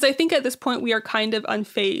time, because I think at this point we are kind of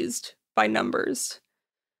unfazed by numbers.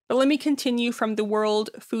 But let me continue from the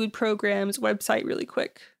World Food Programme's website really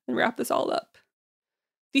quick and wrap this all up.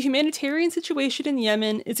 The humanitarian situation in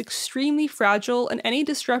Yemen is extremely fragile, and any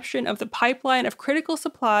disruption of the pipeline of critical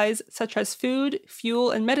supplies such as food,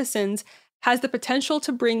 fuel, and medicines has the potential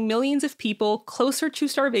to bring millions of people closer to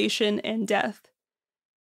starvation and death.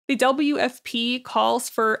 The WFP calls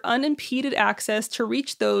for unimpeded access to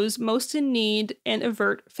reach those most in need and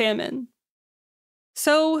avert famine.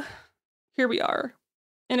 So, here we are.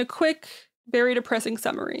 In a quick, very depressing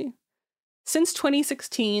summary. Since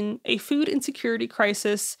 2016, a food insecurity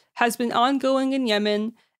crisis has been ongoing in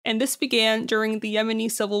Yemen, and this began during the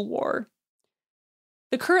Yemeni civil war.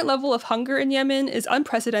 The current level of hunger in Yemen is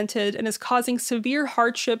unprecedented and is causing severe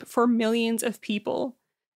hardship for millions of people.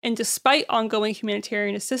 And despite ongoing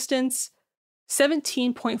humanitarian assistance,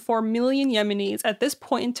 17.4 million Yemenis at this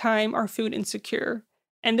point in time are food insecure.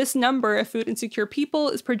 And this number of food insecure people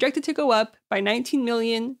is projected to go up by 19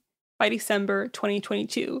 million by December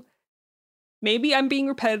 2022. Maybe I'm being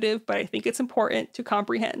repetitive, but I think it's important to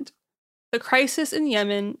comprehend. The crisis in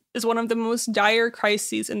Yemen is one of the most dire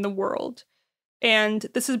crises in the world. And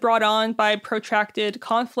this is brought on by protracted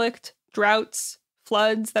conflict, droughts,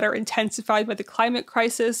 floods that are intensified by the climate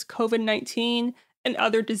crisis, COVID-19, and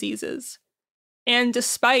other diseases. And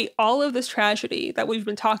despite all of this tragedy that we've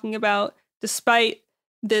been talking about, despite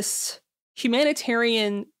this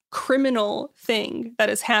humanitarian criminal thing that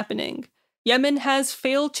is happening, Yemen has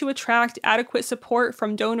failed to attract adequate support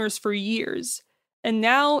from donors for years, and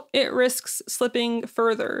now it risks slipping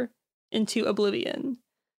further into oblivion.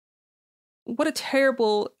 What a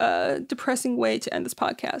terrible, depressing way to end this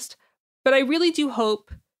podcast. But I really do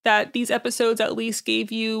hope that these episodes at least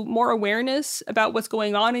gave you more awareness about what's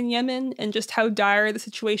going on in Yemen and just how dire the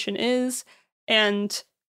situation is. And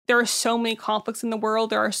there are so many conflicts in the world.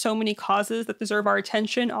 There are so many causes that deserve our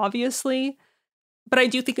attention, obviously. But I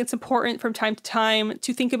do think it's important from time to time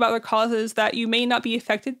to think about the causes that you may not be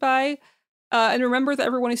affected by. And remember that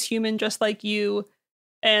everyone is human just like you.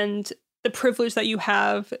 And the privilege that you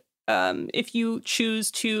have, if you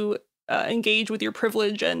choose to engage with your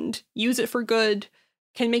privilege and use it for good,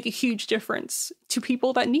 can make a huge difference to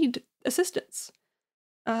people that need assistance.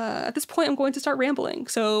 At this point, I'm going to start rambling.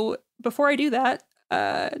 So before I do that,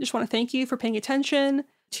 I just want to thank you for paying attention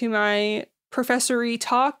to my professory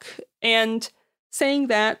talk and saying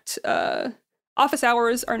that office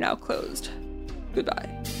hours are now closed. Goodbye.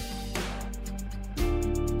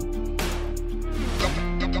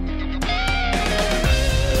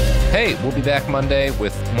 Hey, we'll be back Monday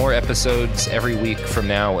with more episodes every week from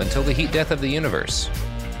now until the heat death of the universe.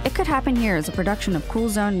 It Could Happen Here is a production of Cool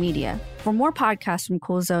Zone Media. For more podcasts from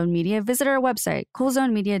Cool Zone Media, visit our website,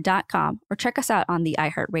 coolzonemedia.com, or check us out on the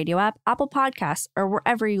iHeartRadio app, Apple Podcasts, or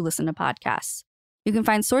wherever you listen to podcasts. You can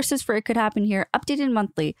find sources for It Could Happen Here updated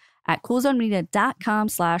monthly at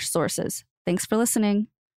coolzonemedia.com/sources. Thanks for listening.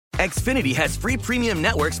 Xfinity has free premium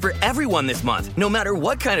networks for everyone this month, no matter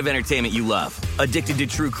what kind of entertainment you love. Addicted to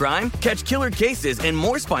true crime? Catch killer cases and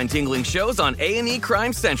more spine-tingling shows on A&E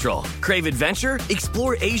Crime Central. Crave adventure?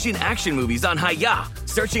 Explore Asian action movies on Hi-YAH.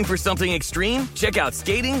 Searching for something extreme? Check out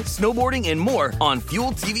skating, snowboarding, and more on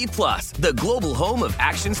Fuel TV Plus, the global home of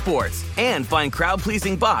action sports. And find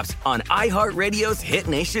crowd-pleasing bops on iHeartRadio's Hit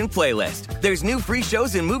Nation playlist. There's new free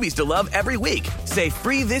shows and movies to love every week. Say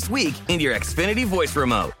free this week in your Xfinity voice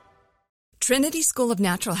remote. Trinity School of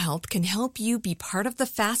Natural Health can help you be part of the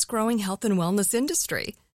fast-growing health and wellness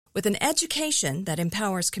industry. With an education that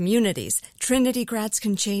empowers communities, Trinity grads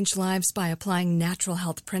can change lives by applying natural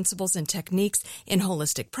health principles and techniques in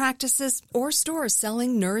holistic practices or stores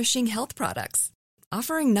selling nourishing health products.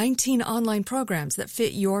 Offering 19 online programs that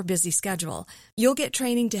fit your busy schedule, you'll get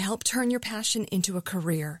training to help turn your passion into a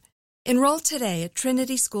career. Enroll today at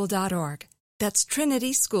trinityschool.org. That's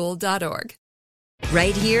trinityschool.org.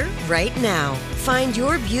 Right here, right now. Find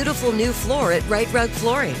your beautiful new floor at Right Rug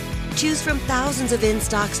Flooring. Choose from thousands of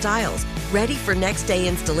in-stock styles, ready for next day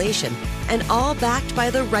installation, and all backed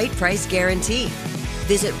by the right price guarantee.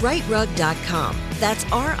 Visit rightrug.com. That's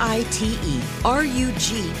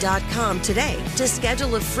RITERUG.com today to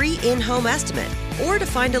schedule a free in-home estimate or to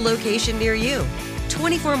find a location near you.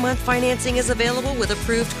 24-month financing is available with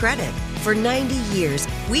approved credit. For 90 years,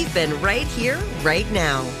 we've been right here, right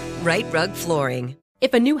now. Right Rug Flooring.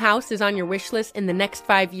 If a new house is on your wish list in the next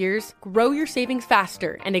 5 years, grow your savings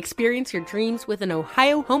faster and experience your dreams with an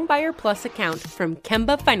Ohio Homebuyer Plus account from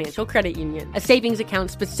Kemba Financial Credit Union. A savings account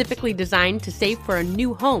specifically designed to save for a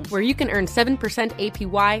new home where you can earn 7%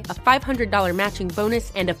 APY, a $500 matching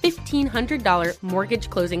bonus, and a $1,500 mortgage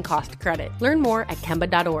closing cost credit. Learn more at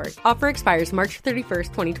Kemba.org. Offer expires March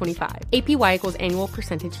 31st, 2025. APY equals annual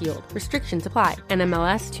percentage yield. Restrictions apply.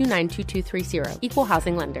 NMLS 292230. Equal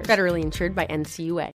housing lender. Federally insured by NCUA.